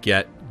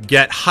get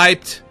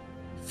hyped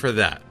for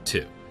that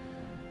too.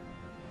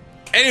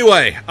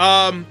 Anyway,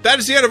 that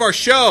is the end of our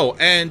show,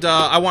 and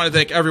I want to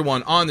thank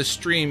everyone on the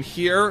stream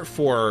here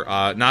for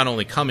not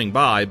only coming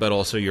by, but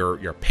also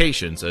your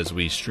patience as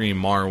we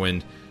stream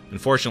Morrowind.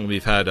 Unfortunately,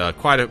 we've had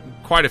quite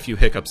a few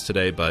hiccups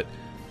today, but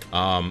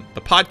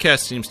the podcast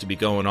seems to be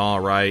going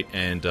all right,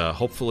 and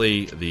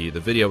hopefully the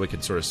video, we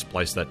can sort of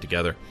splice that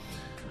together.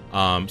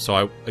 So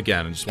I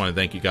just want to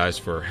thank you guys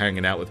for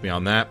hanging out with me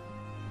on that.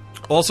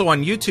 Also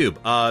on YouTube,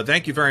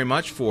 thank you very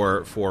much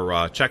for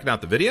checking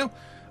out the video.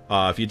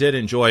 If you did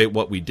enjoy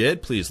what we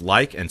did, please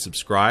like and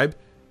subscribe.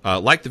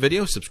 Like the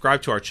video,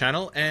 subscribe to our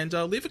channel, and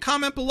leave a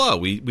comment below.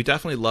 We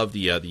definitely love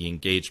the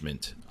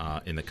engagement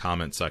in the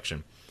comment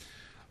section.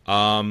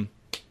 So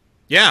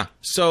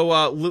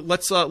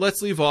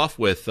let's leave off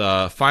with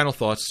final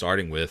thoughts,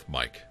 starting with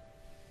Mike.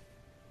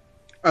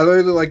 I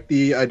really like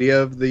the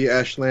idea of the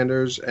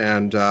Ashlanders,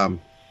 and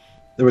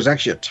there was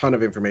actually a ton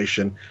of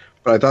information,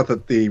 but I thought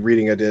that the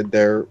reading I did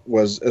there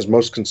was as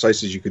most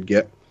concise as you could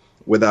get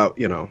without,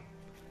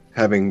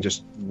 having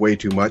just way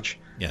too much.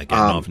 Yeah, getting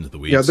off into the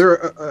weeds. Yeah, they're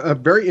a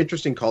very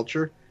interesting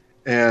culture,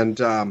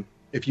 and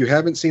if you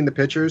haven't seen the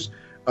pictures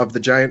of the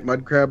giant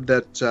mud crab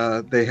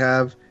that they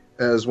have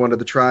as one of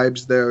the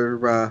tribes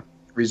there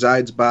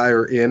resides by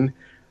or in,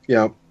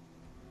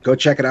 go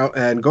check it out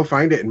and go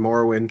find it in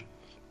Morrowind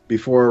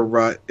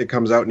before it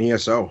comes out in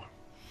ESO.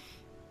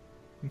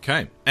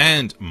 Okay,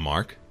 and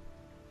Mark?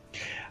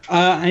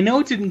 I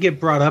know it didn't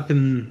get brought up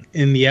in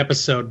the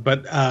episode,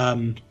 but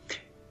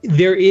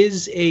there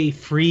is a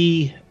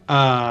free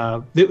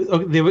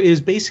there is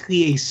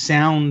basically a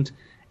sound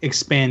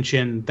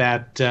expansion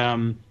that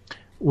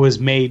was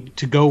made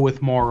to go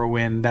with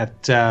Morrowind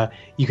that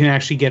you can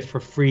actually get for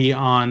free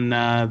on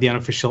the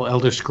unofficial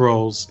Elder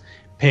Scrolls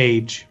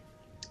pages,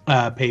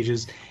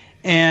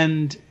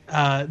 and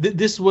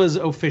this was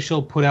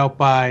official, put out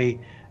by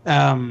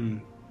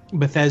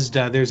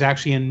Bethesda. There's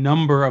actually a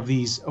number of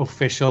these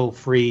official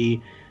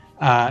free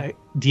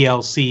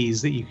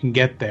DLCs that you can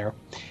get there.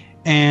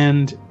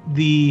 And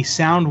the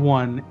sound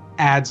one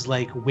adds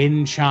like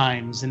wind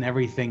chimes and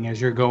everything as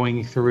you're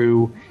going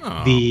through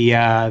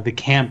the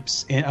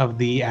camps of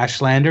the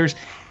Ashlanders,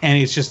 and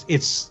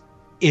it's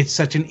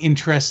such an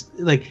interest.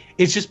 Like,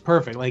 it's just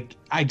perfect. Like,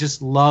 I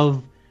just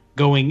love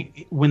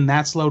going when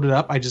that's loaded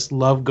up. I just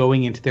love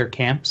going into their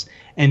camps,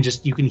 and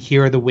just you can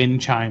hear the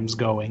wind chimes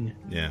going.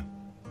 Yeah.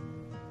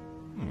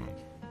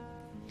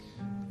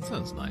 That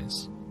sounds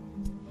nice.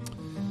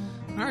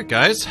 All right,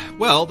 guys.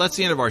 Well, that's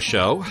the end of our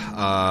show.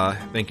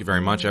 Thank you very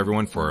much,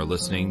 everyone, for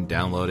listening,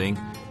 downloading,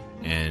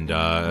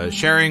 and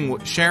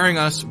sharing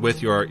us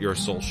with your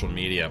social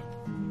media.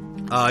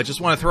 I just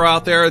want to throw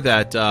out there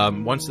that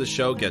once the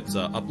show gets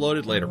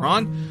uploaded later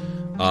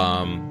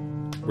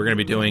on, we're going to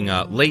be doing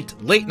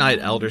late night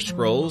Elder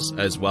Scrolls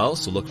as well,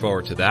 so look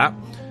forward to that.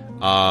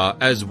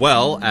 As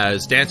well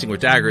as Dancing with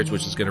Daggers,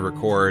 which is going to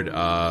record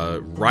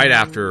right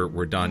after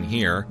we're done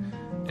here.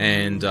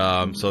 And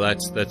so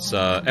that's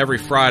every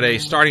Friday,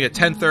 starting at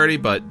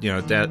 10:30. But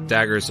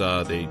Daggers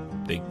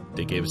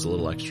they gave us a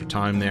little extra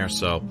time there,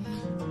 so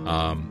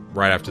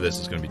right after this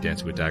is going to be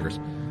Dancing with Daggers.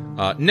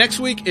 Next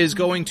week is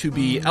going to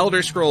be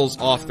Elder Scrolls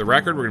Off the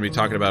Record. We're going to be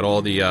talking about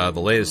all the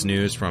latest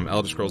news from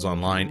Elder Scrolls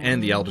Online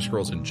and the Elder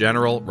Scrolls in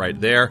general, right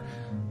there.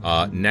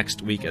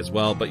 Next week as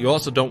well. But you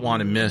also don't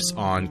want to miss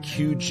on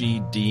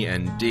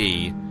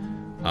QGD&D,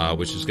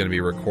 which is going to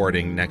be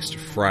recording next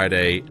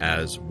Friday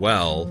as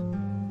well.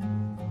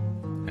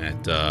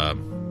 At I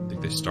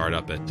think they start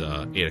up at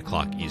 8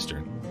 o'clock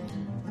Eastern.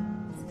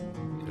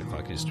 8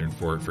 o'clock Eastern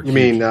for you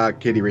mean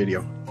Kitty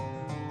Radio?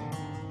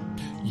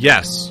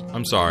 Yes,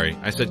 I'm sorry.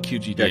 I said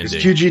QGD&D. Yeah, because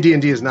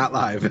QGD&D is not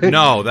live.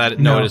 No, it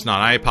is not.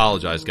 I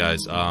apologize,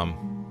 guys. My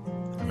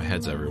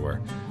head's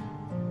everywhere.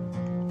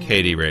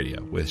 KD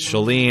Radio with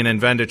Shalene and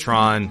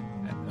Vendatron.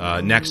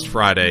 Next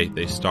Friday,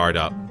 they start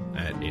up,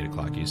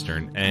 o'clock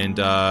Eastern. And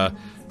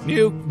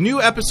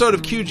new episode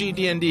of QG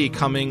D&D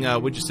coming,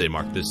 would you say,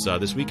 Mark,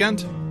 this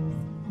weekend?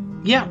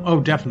 Yeah, oh,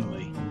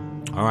 definitely.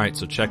 All right,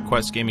 so check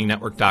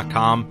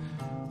questgamingnetwork.com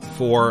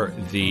for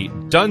the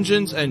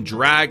Dungeons and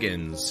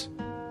Dragons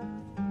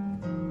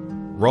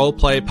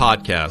roleplay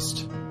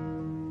podcast.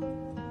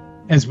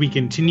 As we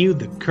continue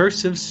the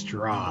Curse of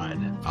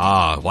Strahd.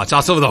 Ah, watch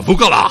out for the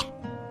Vukala!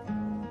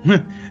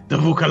 The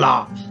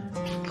Vukala.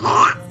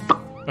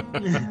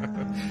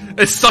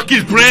 It suck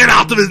his brain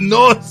out of his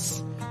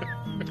nose!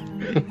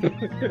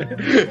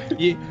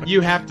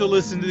 You have to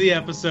listen to the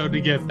episode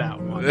to get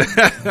that one.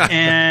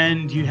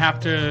 And you have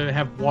to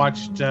have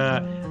watched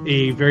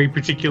a very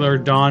particular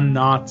Don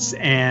Knotts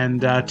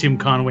and Tim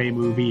Conway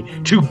movie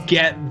to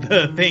get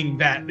the thing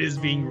that is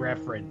being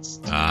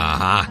referenced.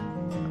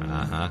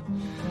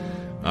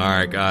 All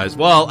right, guys.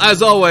 Well,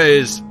 as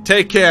always,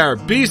 take care,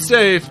 be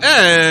safe,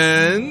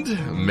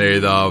 and may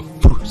the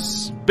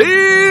Force be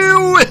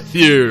with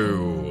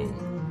you!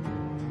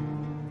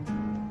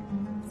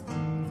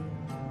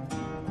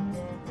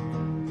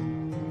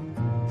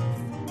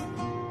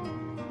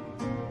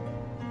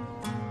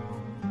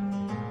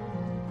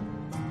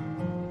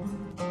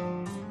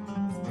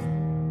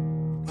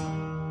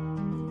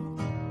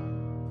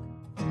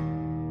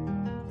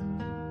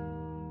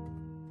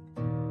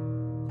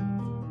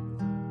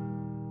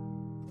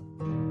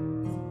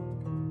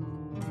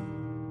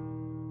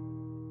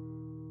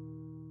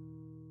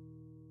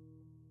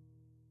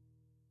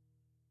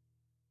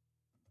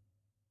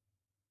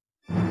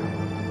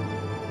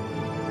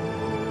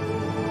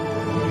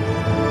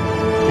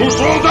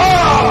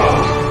 Soldat!